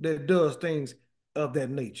that does things of that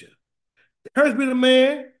nature. Curse be the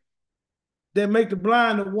man that make the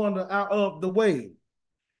blind to wander out of the way.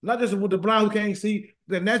 Not just with the blind who can't see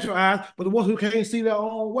their natural eyes, but the ones who can't see their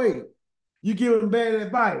own way. You give them bad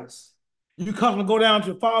advice. You cause them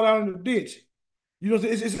to fall down in the ditch. You know what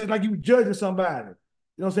I'm saying? It's like you judging somebody. You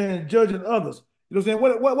know what I'm saying? Judging others. You know what I'm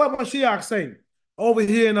saying? What Mashiach say over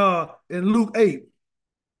here in Luke 8?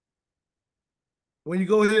 When you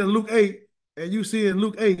go here in Luke 8, and you see in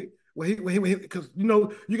Luke 8, because you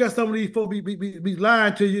know you got some of these folks be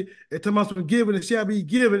lying to you and talking about some giving and shall be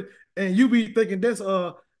given, and you be thinking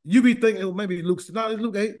maybe Luke. No, it's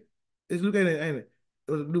Luke 8. It's Luke 8, ain't it?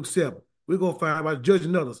 It was Luke 7. We're gonna find about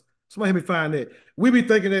judging others. Somebody help me find that. We be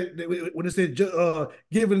thinking that when it said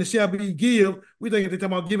giving and shall be give, we think they're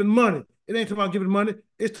talking about giving money. It ain't talking about giving money.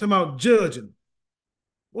 It's talking about judging.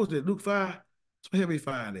 What was that? Luke 5. Somebody help me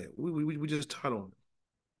find that. We just taught on it.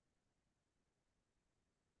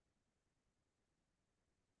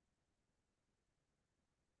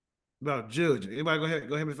 About judging. Anybody go ahead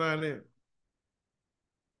and find that?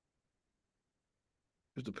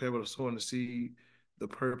 It's the parable of sowing the seed, the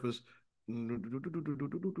purpose. Well,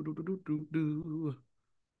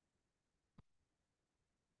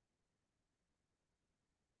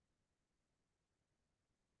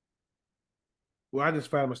 I just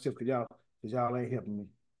found my stuff because y'all ain't helping me.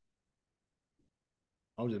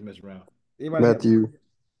 I'm just messing around. Anybody Matthew.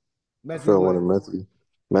 I found one in Matthew.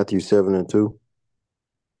 Matthew 7 and 2.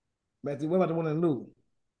 Matthew, what about the one in Luke?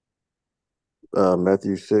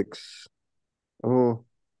 Matthew 6.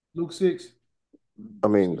 Luke 6. I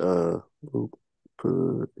mean, Luke.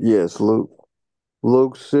 Yes, Luke.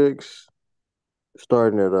 Luke 6.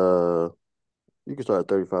 Starting at you can start at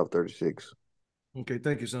 35, 36. Okay,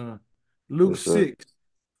 thank you, son. Luke 6.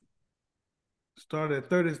 Start at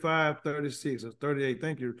 35, 36, or 38.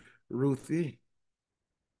 Thank you, Ruthie.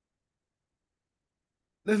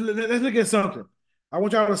 Let's look at something. I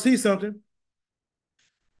want y'all to see something.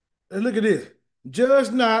 Let's look at this.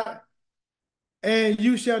 Judge not, and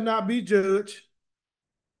you shall not be judged.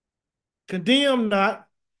 Condemn not,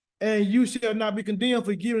 and you shall not be condemned.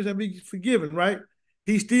 Forgiven shall be forgiven, right?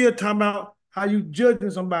 He's still talking about how you judging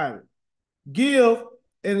somebody. Give,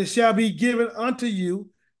 and it shall be given unto you.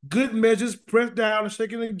 Good measures, pressed down and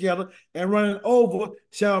shaken together, and running over,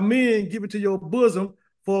 shall men give it to your bosom.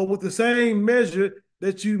 For with the same measure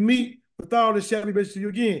that you meet, with all it shall be measured to you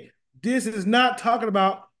again. This is not talking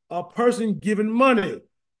about a person giving money.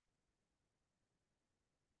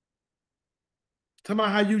 Talking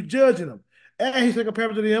about how you judging them. And he said,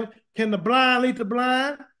 compared to them, can the blind lead the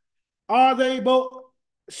blind?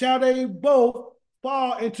 Shall they both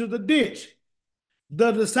fall into the ditch?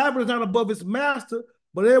 The disciple is not above his master,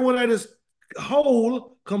 but everyone that is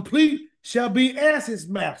whole, complete, shall be as his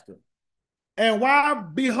master. And why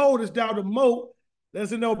beholdest thou the mote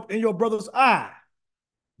that's in your brother's eye,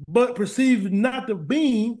 but perceive not the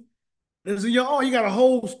beam that's in your own? You got a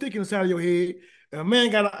whole stick inside of your head, and a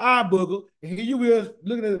man got an eye booger, and here you is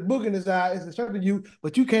looking at the booger in his eye, it's distracting you,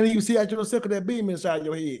 but you can't even see out yourself of that beam inside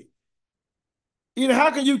your head. Either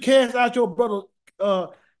how can you cast out your brother,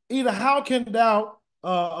 either how can thou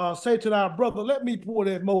say to thy brother, let me pour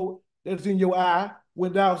that mote that's in your eye,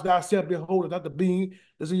 when thou thyself beholdest not the beam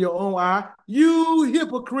that's in your own eye? You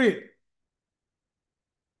hypocrite.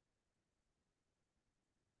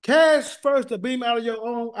 Cast first the beam out of your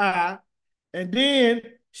own eye, and then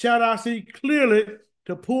shalt thou see clearly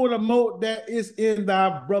to pour the mote that is in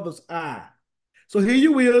thy brother's eye. So here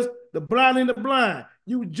you is, the blind and the blind.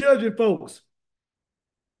 You judging folks.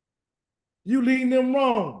 You leading them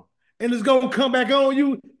wrong. And it's going to come back on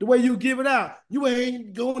you the way you give it out. You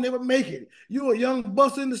ain't going to never make it. You a young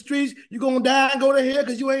buster in the streets. You going to die and go to hell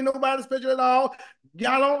because you ain't nobody special at all.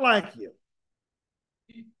 Y'all don't like you.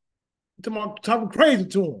 Talking crazy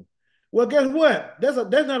to them. Well, guess what? That's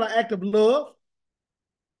not an act of love.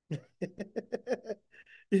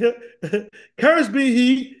 Yeah. Cursed be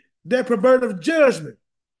he that perverteth judgment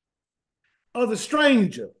of the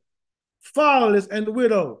stranger, fatherless, and the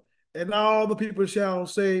widow. And all the people shall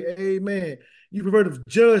say, Amen. You perverted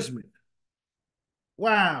judgment.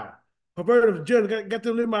 Wow. Perverted judgment. Got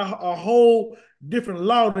to live by a whole different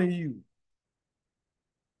law than you.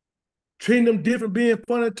 Treating them different, being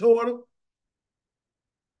funny toward them.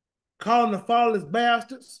 Calling the fatherless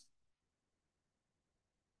bastards.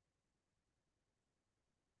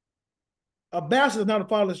 A bastard is not a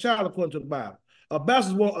fatherless child according to the Bible. A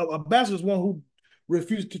bastard is one who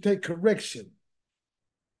refuses to take correction.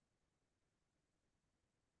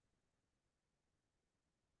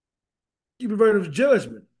 You perverted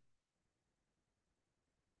judgment.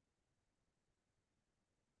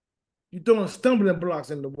 You're throwing stumbling blocks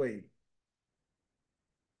in the way.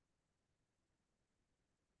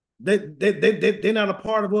 They're not a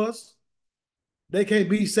part of us. They can't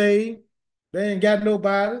be saved. They ain't got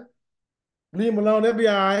nobody. Leave them alone. They'll be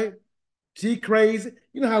all right. She crazy.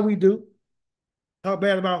 You know how we do. Talk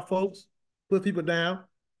bad about folks. Put people down.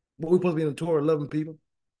 But we're supposed to be in the Torah loving people.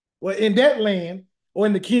 Well, in that land or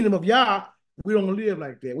in the kingdom of Yah, we don't live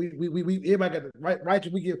like that. We everybody got the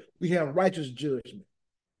righteous. We have righteous judgment.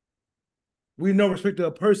 We no respect to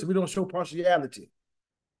a person. We don't show partiality.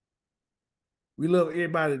 We love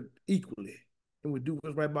everybody equally, and we do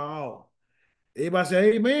what's right by all. Everybody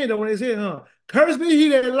say amen, though, when they say, Curse be he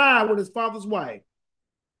that lied with his father's wife,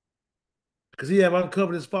 because he have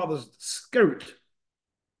uncovered his father's skirt.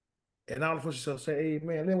 And all of us shall say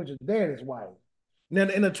amen. Then with your daddy's wife. Now,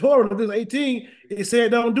 in the Torah, Leviticus 18, it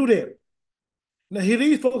said don't do that. Now, here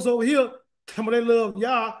these folks over here, tell me they love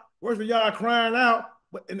Yah, worship Yah, crying out,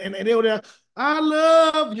 and they were there, I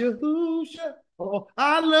love you, Husha. Oh,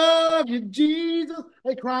 I love you, Jesus.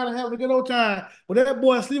 They crying and having a good old time. But that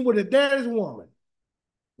boy sleeping with his daddy's woman.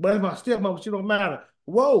 But that's my stepmother, she don't matter.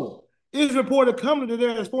 Whoa. It's reported coming that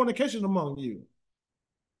there is fornication among you.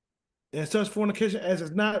 And such fornication as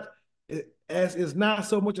is not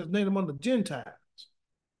so much as named among the Gentiles,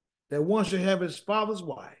 that one should have his father's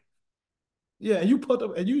wife. Yeah, and you puffed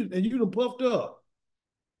up, and you done puffed up,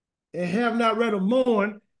 and have not read or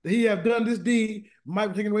mourn that he have done this deed, might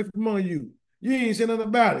be taken away from among you. You ain't saying nothing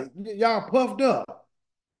about it. Y'all puffed up.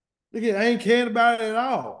 Look at, I ain't caring about it at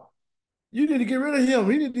all. You need to get rid of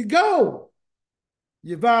him. He need to go.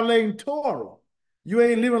 You're violating Torah. You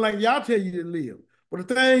ain't living like y'all tell you to live. But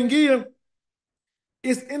the thing is,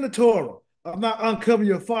 it's in the Torah of not uncovering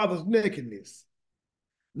your father's nakedness,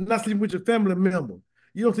 not sleeping with your family member.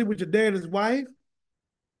 You don't sleep with your dad's wife.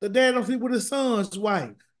 The dad don't sleep with his son's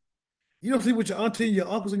wife. You don't sleep with your auntie, your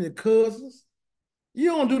uncles, and your cousins.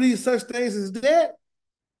 You don't do these such things as that.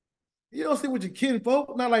 You don't sleep with your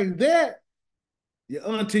kinfolk, not like that. Your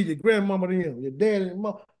auntie, your grandmama, them, your dad and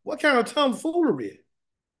mom. What kind of tomfoolery?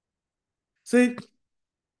 See,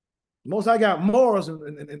 most I got morals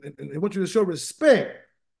and want you to show respect.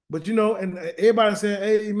 But and everybody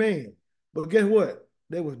saying amen. But guess what?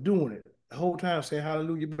 They was doing it the whole time, saying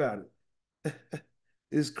hallelujah about it.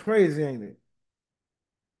 It's crazy, ain't it?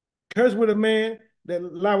 Curse with a man that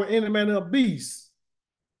lie with any man of a beast.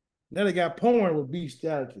 Now they got porn with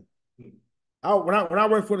bestiality. When I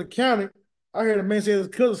worked for the county, I heard a man say his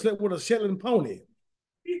cousin slept with a Shetland pony.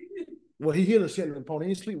 Well, he hit a Shetland pony.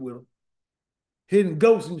 He didn't sleep with him. Hitting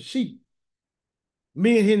goats and sheep.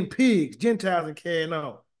 Men hitting pigs, Gentiles and carrying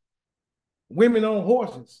on. Women on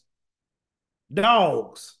horses.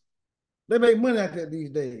 Dogs. They make money out there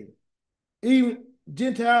these days. Even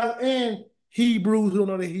Gentiles and Hebrews who don't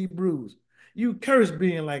know the Hebrews. You curse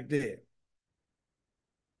being like that.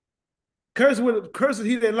 Curse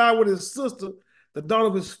he that lie with his sister, the daughter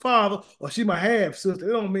of his father, or she my half sister.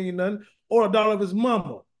 It don't mean nothing. Or the daughter of his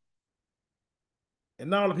mama.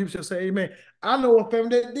 And all the people shall say, amen. I know a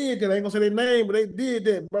family that did that. I ain't gonna say their name, but they did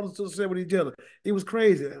that. Brothers and sisters said with each other. It was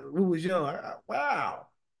crazy. We was young. Wow.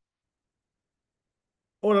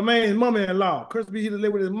 Or the man's mother-in-law. Cursed be he that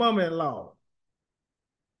live with his mother-in-law.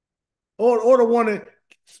 Or the one that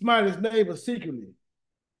smite his neighbor secretly.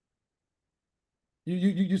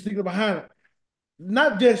 You secret behind it.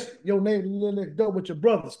 Not just your neighbor next door, but your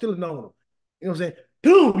brother still known him. You know what I'm saying?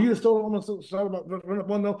 Boom! You just stole him, run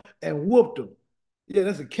up on them and whooped him. Yeah,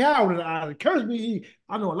 that's a coward in the eyes. Curse me.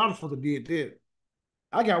 I know a lot of folks that did that.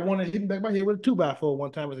 I got one that hit me back my head with a 2x4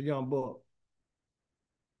 one time as a young boy.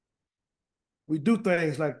 We do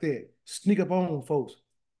things like that. Sneak up on folks.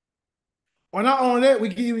 Or not only that, we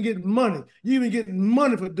can even get money. You even get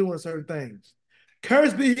money for doing certain things.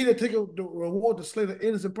 Curse be he that take the reward to slay the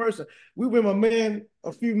innocent person. We went with a man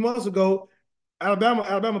a few months ago.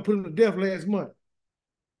 Alabama put him to death last month.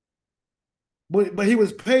 But he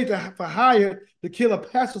was paid for hire to kill a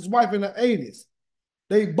pastor's wife in the 80s.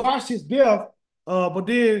 They botched his death, but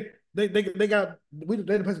then they got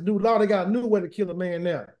they passed a new law. They got a new way to kill a man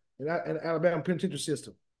now in the Alabama penitentiary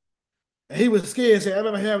system. And he was scared and said, "I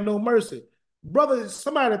never have no mercy." Brother,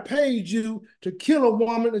 somebody paid you to kill a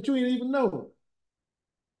woman that you didn't even know.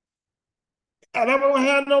 I never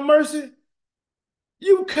have no mercy.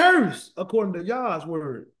 You curse according to Yah's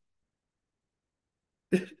word.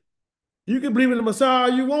 You can believe in the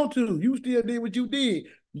Messiah all you want to. You still did what you did.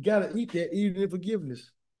 You got to eat that, even in forgiveness.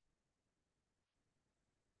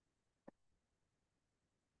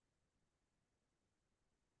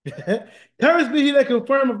 Cursed be he that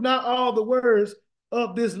confirmeth not all the words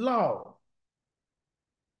of this law,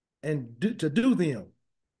 and to do them.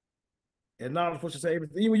 And not supposed to say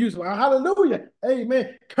everything. Even you say, hallelujah,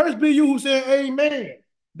 amen. Cursed be you who say amen.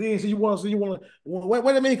 Then so you want to, what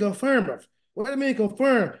do you mean confirm? What do you mean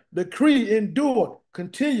confirm? Decree, endure,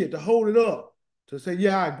 continue to hold it up. To say,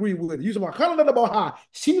 yeah, I agree with it. You say, hallelujah,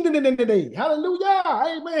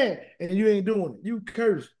 amen. And you ain't doing it. You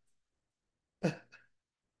curse.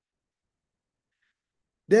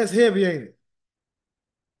 That's heavy, ain't it?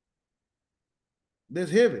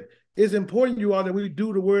 That's heavy. It's important, you all, that we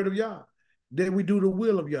do the word of Yah, that we do the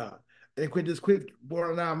will of Yah, and quit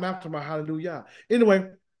boiling our mouth to my hallelujah. Anyway,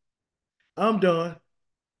 I'm done.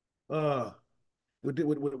 With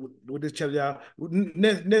this chapter, y'all.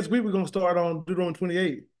 Next week we're gonna start on Deuteronomy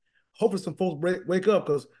 28. Hopefully, some folks wake up,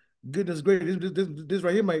 because goodness gracious, this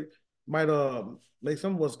right here might make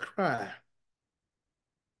some of us cry.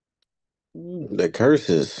 Ooh. The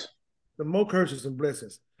curses. The more curses and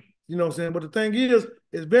blessings. You know what I'm saying? But the thing is,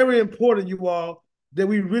 it's very important, you all, that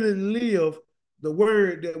we really live the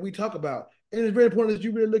word that we talk about. And it's very important that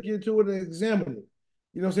you really look into it and examine it.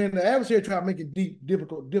 You know what I'm saying? The adversary try to make it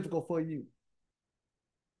difficult for you.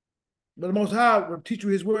 But the Most High will teach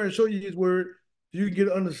you his word and show you his word so you can get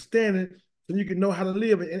an understanding, so you can know how to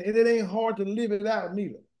live it. And it ain't hard to live it out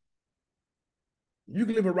neither. You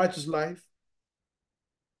can live a righteous life.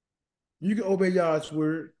 You can obey God's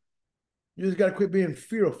word. You just got to quit being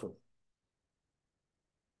fearful.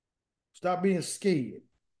 Stop being scared.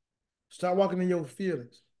 Stop walking in your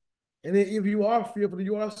feelings. And then if you are fearful,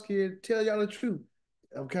 you are scared, tell y'all the truth.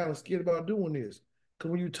 I'm kind of scared about doing this.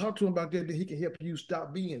 Because when you talk to him about that, then he can help you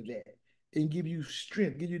stop being that and give you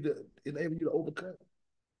strength, enable you to overcome.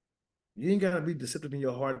 You ain't got to be deceptive in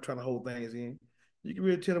your heart trying to hold things in. You can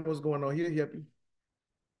really tell him what's going on. He'll help you.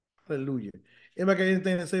 Hallelujah. Anybody got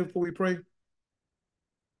anything to say before we pray?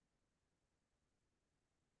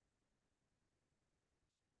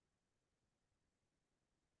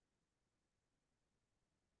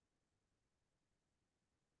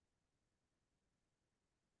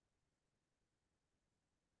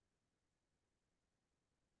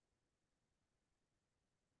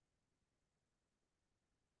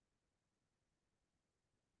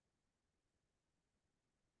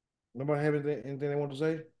 Nobody have anything they want to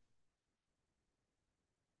say?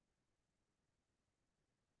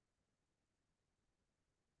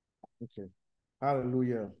 Okay.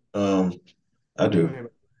 Hallelujah. I do.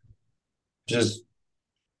 Just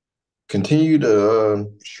continue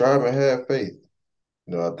to strive and have faith.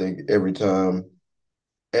 You know, I think every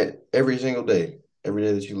single day, every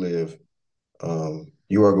day that you live,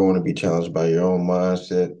 you are going to be challenged by your own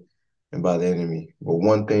mindset and by the enemy. But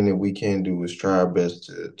one thing that we can do is try our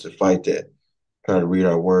best to fight that. Try to read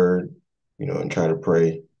our word, and try to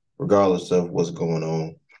pray, regardless of what's going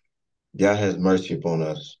on. God has mercy upon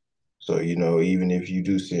us. So, even if you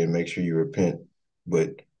do sin, make sure you repent.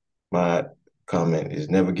 But my comment is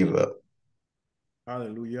never give up.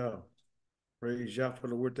 Hallelujah. Praise Yah for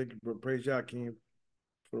the word. Thank you. Praise Yah, King,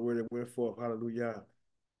 for the word that went forth. Hallelujah.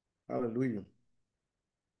 Hallelujah.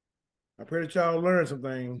 I pray that y'all learn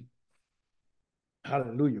something.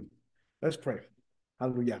 Hallelujah. Let's pray.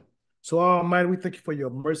 Hallelujah. So, Almighty, we thank you for your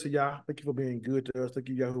mercy, Yah. Thank you for being good to us. Thank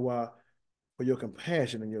you, Yahuwah, for your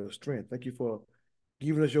compassion and your strength. Thank you for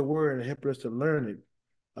giving us your word and helping us to learn it,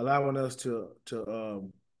 allowing us to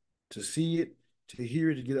see it, to hear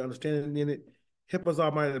it, to get an understanding in it. Help us,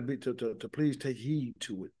 Almighty, to please take heed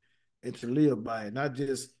to it and to live by it, not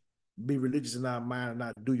just be religious in our mind and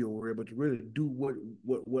not do your word, but to really do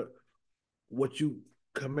what you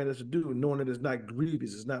command us to do, knowing that it's not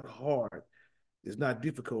grievous, it's not hard, it's not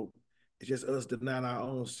difficult. It's just us denying our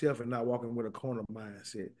own self and not walking with a corner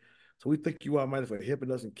mindset. So we thank you, Almighty, for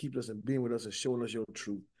helping us and keeping us and being with us and showing us your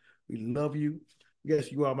truth. We love you. We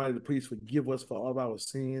ask you, Almighty, to please forgive us for all of our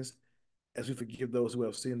sins as we forgive those who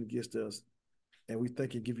have sinned against us. And we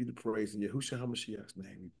thank you and give you the praise. In Yahushua HaMashiach's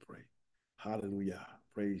name we pray. Hallelujah.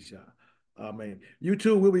 Praise Yah. Amen. You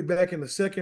too, we'll be back in the second